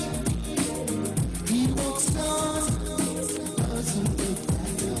 He walks on, doesn't look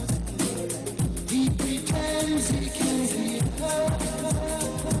back. He pretends he can hear her.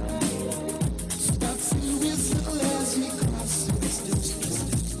 Starts to whistle as he crosses the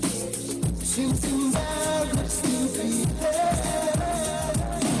street. Seems embarrassed to be there.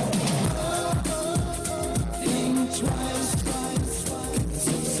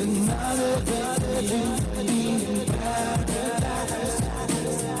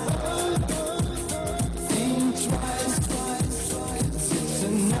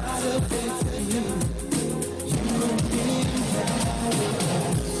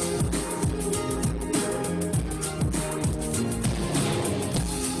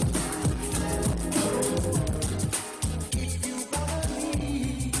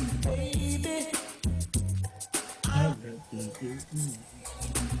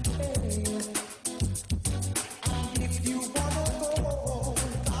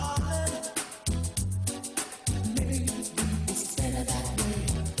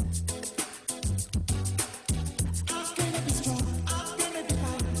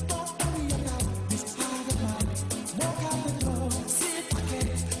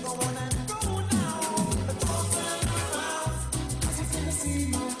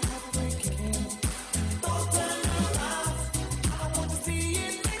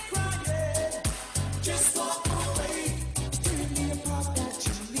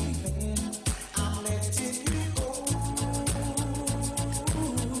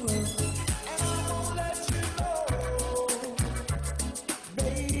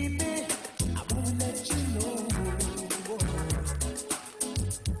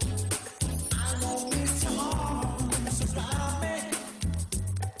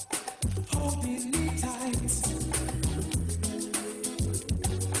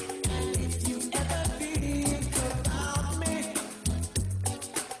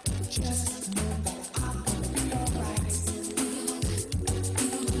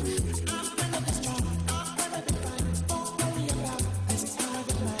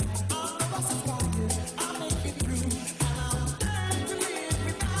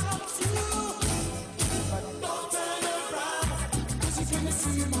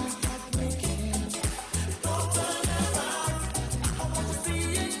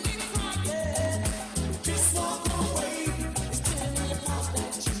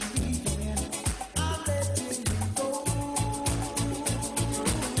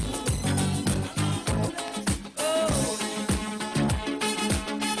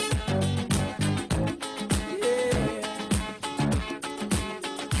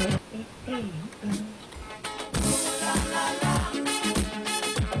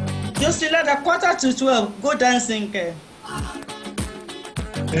 Just at 11:45, go dancing.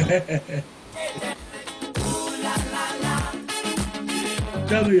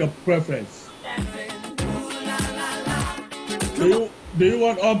 Tell me your preference. Do you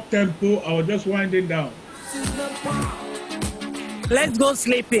want up tempo or just winding down? Let's go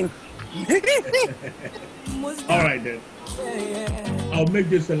sleeping. All right then. I'll make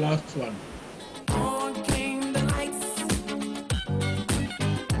this the last one.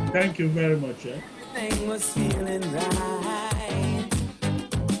 Thank you very much. Everything was feeling right.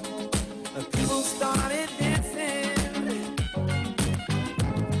 People started dancing.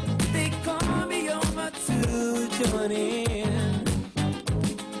 They called me over to join in.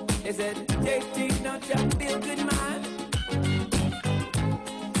 They said, JT, don't you feel good, man?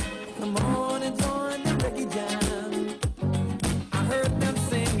 Come on and join the reggae jam. I heard them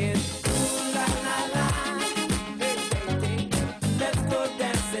singing, ooh la la la. Hey, hey, hey. Let's go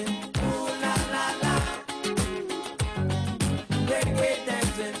dancing, ooh la la la. Reggae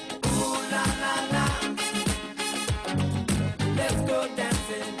dancing, ooh la la la. Let's go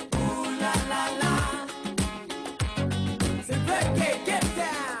dancing, ooh la la la. Say reggae, get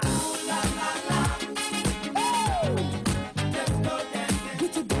down, ooh la la la. Woo! Let's go dancing,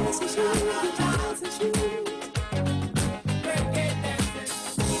 get your dancing shoes, get your dancing shoes. Reggae dancing,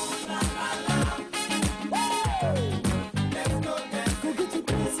 ooh la la la. Woo! Let's go dancing, go get your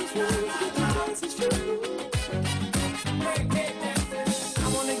dancing shoes, get your dancing shoes. Reggae dancing, I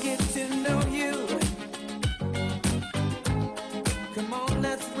wanna get to know you. Come on,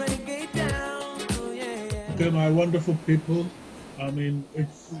 let's reggae down. Oh yeah. Okay, my wonderful people. I mean,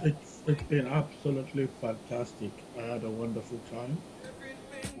 it's been absolutely fantastic. I had a wonderful time.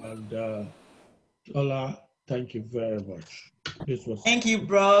 And Ola, thank you very much. Thank you,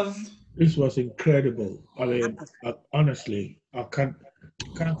 bruv. This was incredible. I mean, honestly, I can't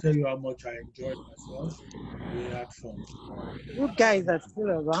tell you how much I enjoyed myself. We had fun. You guys are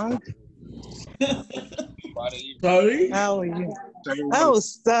still around. Sorry? How are you? Oh,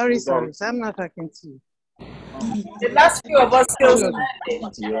 sorry. I'm not talking to you. The last few of us still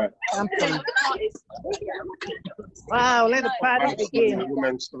I'm fine. Wow, let the party begin.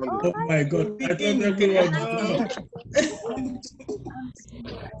 Oh my God, I thought everyone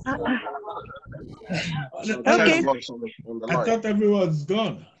Okay. I thought everyone's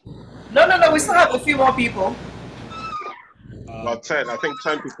gone. No, we still have a few more people. About 10. I think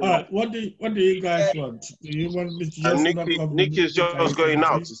 10 people. All right. What do you guys want? Do you want me to just knock off the Nikki is just going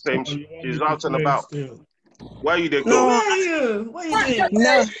out. She's saying she's out and about. Still? Where you they go? No, Where are you? What are you doing?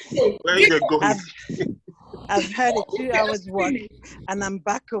 no. Where you they going? I've had a 2 hours walk and I'm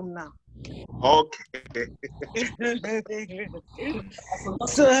back home now. Okay.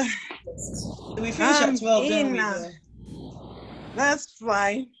 So we finish at 12, don't we? That's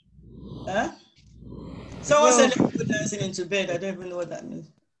fine. Huh? Someone said people dancing into bed. I don't even know what that means.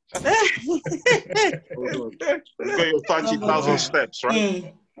 You got your 30,000 steps,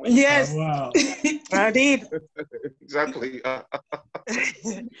 right? Yes. Wow. I did. Exactly.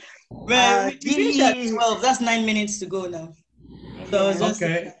 Well, we finish at 12. That's 9 minutes to go now. So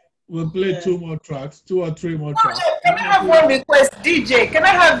Okay. We'll play 2 more tracks, 2 or 3 more tracks. Can I have one request, DJ? Can I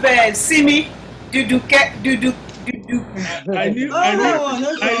have Simi Dudu? I knew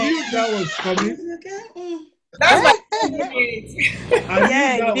that was coming. That's my I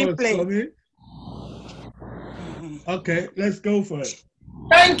knew that was coming. Okay, let's go for it.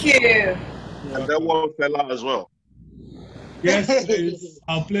 Thank you. And then one fella as well. Yes, please.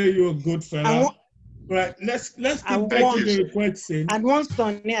 I'll play you a good fella. Right, let's get back to the request scene. And one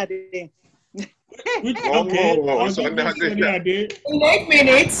Sunny Ade. Okay, I'll give you Sunny Ade. In 8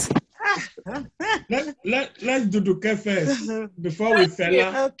 minutes. Let's do Duke first before we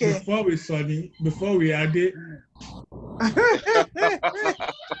fella, before we Sunny, before we Ade.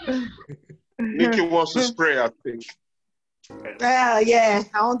 Nikki wants to spray, I think. Yeah,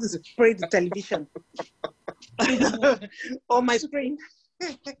 I want to spray the television. On my screen.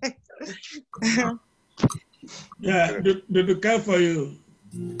 Yeah, the care for you.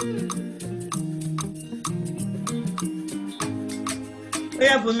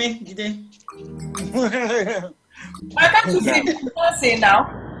 Yeah, for me, today. I can't see the dancing now.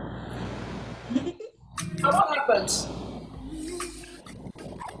 What happened?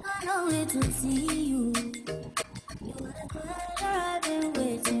 I can't wait to see you. You are the girl I've been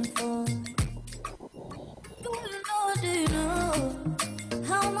waiting for. Do you know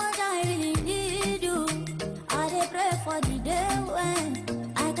how much I really need you? I dey pray for the day when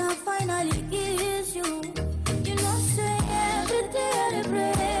I can finally kiss you. You know, say every day I dey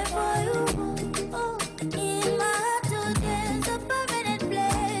pray for you. Oh, in my heart today's a permanent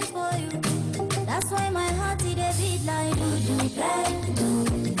place for you. That's why my heart dey beat like do.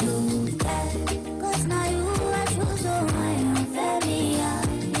 Cause now you are true, so I am very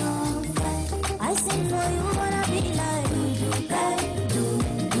I sing for you, wanna be like do.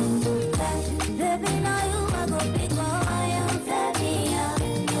 Baby, now you are gonna be gone. I am very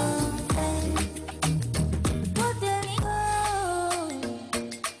But there we go.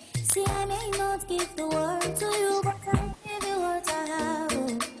 See, I may not give the world to you, but I'll give you what I have.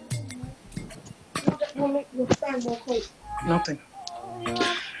 Nothing.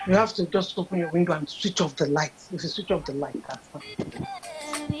 You have to just open your window and switch off the lights. If you switch off the light, that's fine.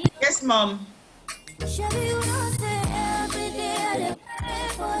 Yes, Mom. Shabby, you know, say every day I pray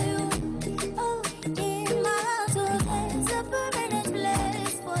for you. Oh, in my heart, there's a permanent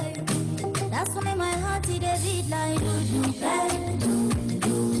place for you. That's why my heart is a beat like do.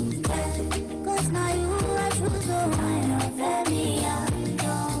 Cause now you are true, so I am very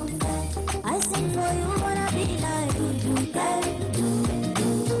I sing for you, wanna be like do.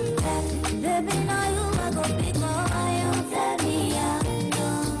 Baby, now you are gonna be gone. I am very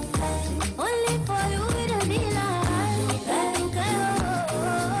only for you, it'll be like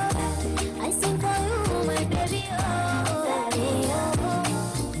I sing for you, my baby.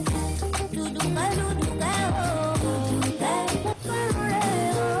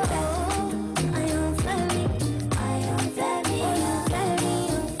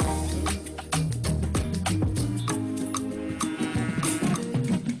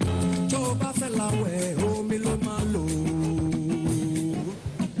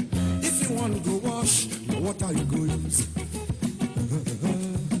 If you want to go wash, what are you going to use?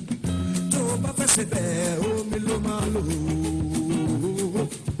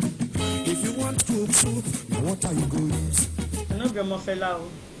 If you want to cook soup, what are you going to use? I know Grandma fella.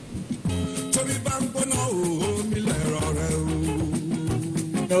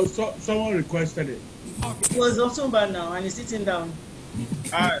 No, someone requested it. It was also bad now, and he's sitting down.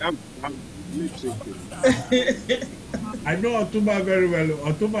 I'm I know Otumba very well.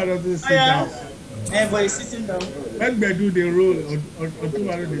 Otumba doesn't sit down. Yeah, but he's sitting down. When they do the role,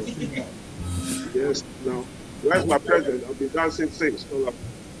 Otumba doesn't sit down. Yes, no. Where's my present? I've been dancing since. Don't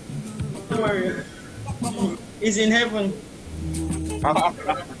worry. He's in heaven. Oh,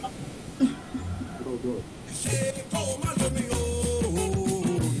 God.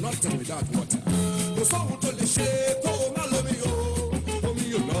 Not tell me that water.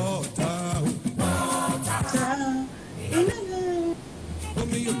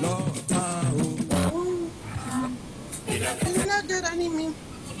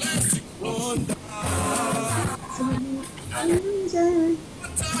 At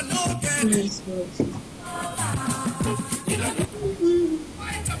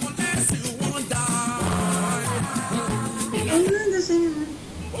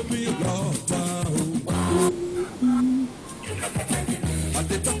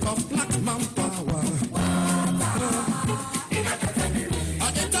the top of black man power.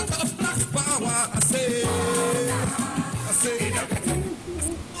 At the top of black power, I say,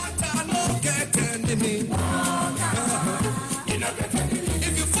 what I no get enemy.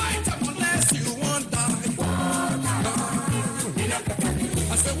 If you fight them unless you won't die.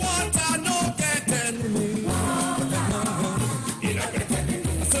 I say, what I no get enemy. I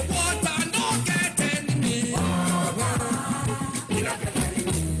say, what I no get enemy.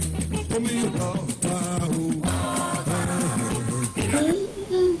 Come here, Lord.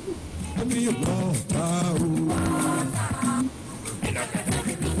 Come here, Lord.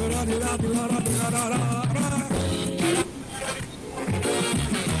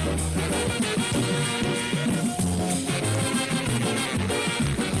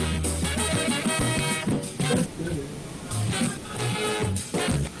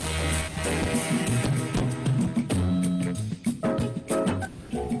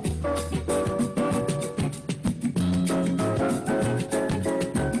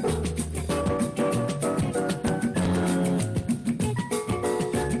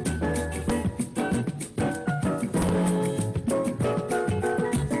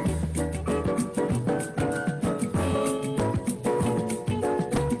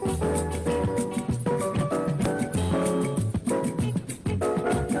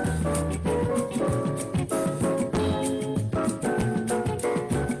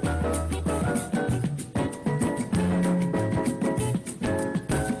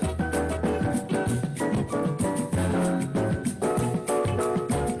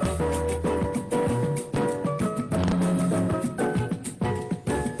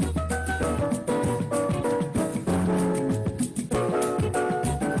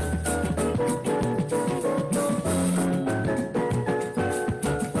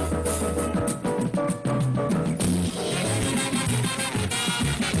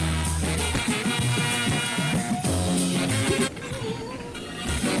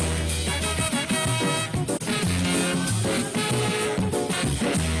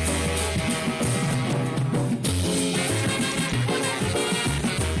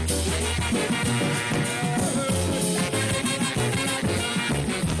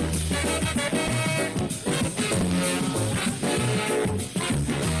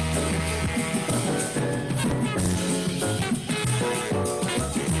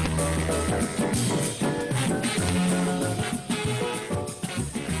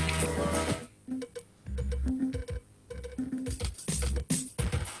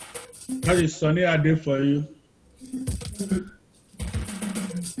 How is Sonny Ade for you?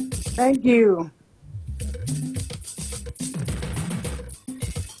 Thank you.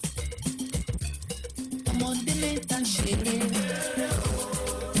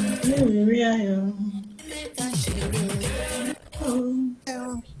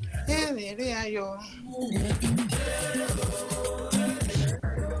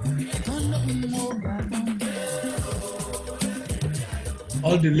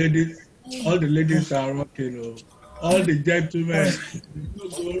 All the ladies are rocking. Oh. All the gentlemen,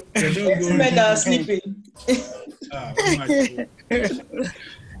 they don't go. Men are sleeping.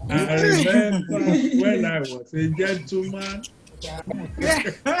 I remember when I was a gentleman. We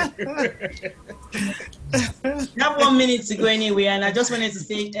have 1 minute to go anyway, and I just wanted to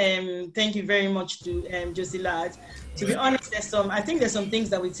say thank you very much to Josie Ladd. To be honest, I think there's some things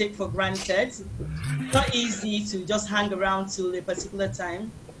that we take for granted. It's not easy to just hang around till a particular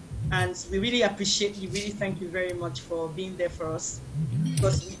time, and we really appreciate you. Really, thank you very much for being there for us,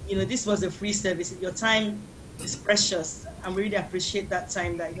 because this was a free service. Your time is precious, and we really appreciate that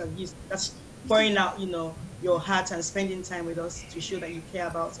time that you have used. That's pouring out, your heart and spending time with us to show that you care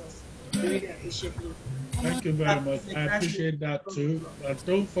about us. We really appreciate you. Thank you very much. I appreciate that too. But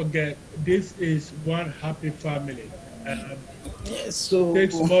don't forget, this is one happy family. It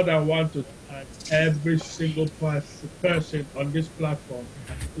takes more than one to thank every single person on this platform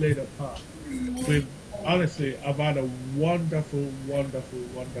has played a part. Honestly, I've had a wonderful, wonderful,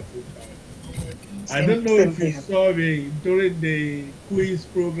 wonderful time. I don't know if you saw me during the quiz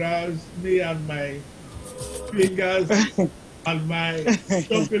programs, me and my fingers and my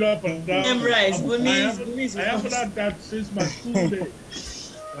stomping up and down. I haven't had that since my school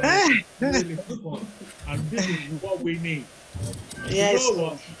days. Really fun. And this is what we need. Yes. You know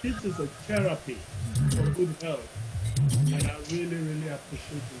what? This is a therapy for good health. And I really, really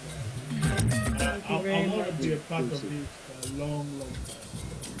appreciate it. I want to be a part of this. a long, long time.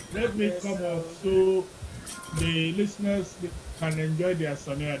 Let me come off so the listeners can enjoy their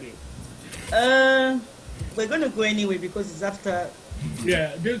Sunny Ade. We're going to go anyway because it's after.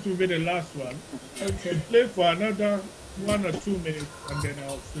 Yeah, this will be the last one. Okay. We'll play for another 1 or 2 minutes and then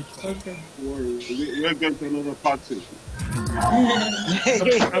I'll switch back. Okay. We're going to another party.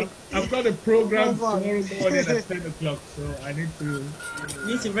 I've got a program tomorrow morning at 10 o'clock, so I need to... You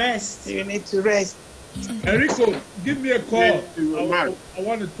need to rest. You need to rest. Enrico, give me a call. I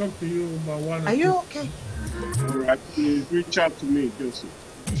want to talk to you about one. Are you okay? All right, please reach out to me, Joseph.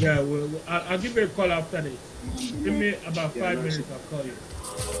 Yeah, I'll give you a call after this. Give me about 5 minutes, I'll call you.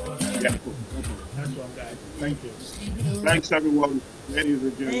 Yeah, cool. That's one, guys. Thank you. Thanks, everyone. Ladies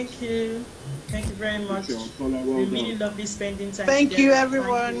and gentlemen. Thank you. Thank you very much. We really lovely spending time Thank together. you,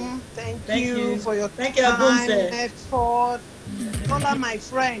 everyone. Thank you for your time and effort. Tola, my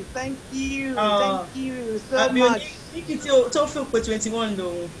friend, thank you. Thank you so much. Tofu for 21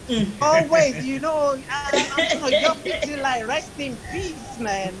 though. Always, you know, I'm gonna jump into like rest in peace,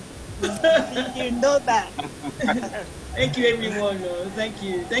 man. You know that. Thank you, everyone. Thank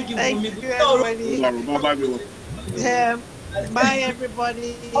you. Thank you, Thank you, everybody. Bye,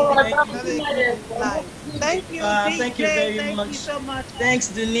 everybody. Thank you, DJ. Thank you very much. Thank you so much. Thanks,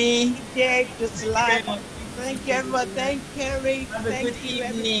 Duni. DJ, just like. Thank you, everyone. Thank you, Kerry. Have a good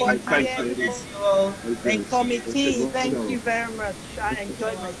evening. Thank committee. Thank you very much. I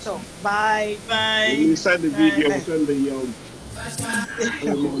enjoyed myself. Bye. Bye. When you send the video, send the video.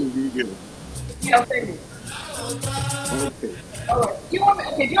 Yeah, I'll send it. Okay. All right. Do you want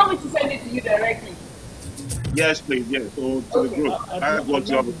me to send it to you directly? Yes, please. Yes. Or to the group. I want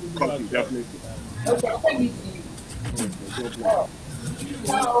to have a copy, definitely. Okay, I'll send it to you.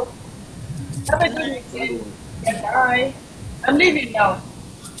 Ciao. Have a good weekend. Bye. I'm leaving now.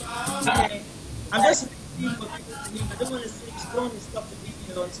 Okay. I'm just waiting for people to leave. I don't want to stop the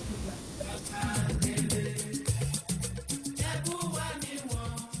video until people.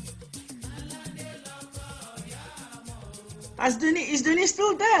 Is Duni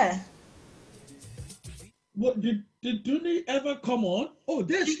still there? What did Duni ever come on? Oh,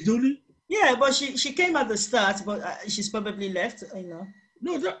 there's Duni. Yeah, but she came at the start, but she's probably left. You know.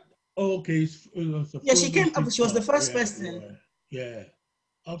 No, that. Oh, okay. Yeah, she came up. She was the first person. Yeah.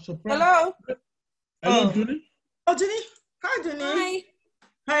 I'm surprised. Hello. Hello, Duni. Oh, Duni. Hi, Duni. Hi.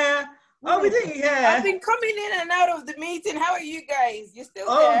 Hi. Oh, we didn't hear. I've been coming in and out of the meeting. How are you guys? You still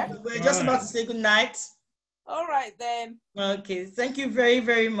there? We're just about to say good night. All right then. Okay. Thank you very,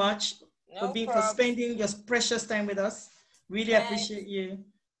 very much for problem. spending your precious time with us. Really appreciate you.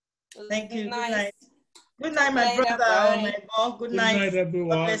 Thank you. Good night. Good night, my brother. My mom. Good night. Good night,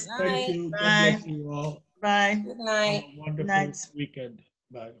 everyone. God Thank you. God Bye. bless you all. Bye. Good night. Have a wonderful weekend.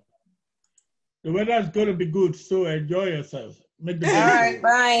 Bye. The weather is going to be good, so enjoy yourself. Make the All right.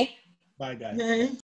 Bye. Bye, guys.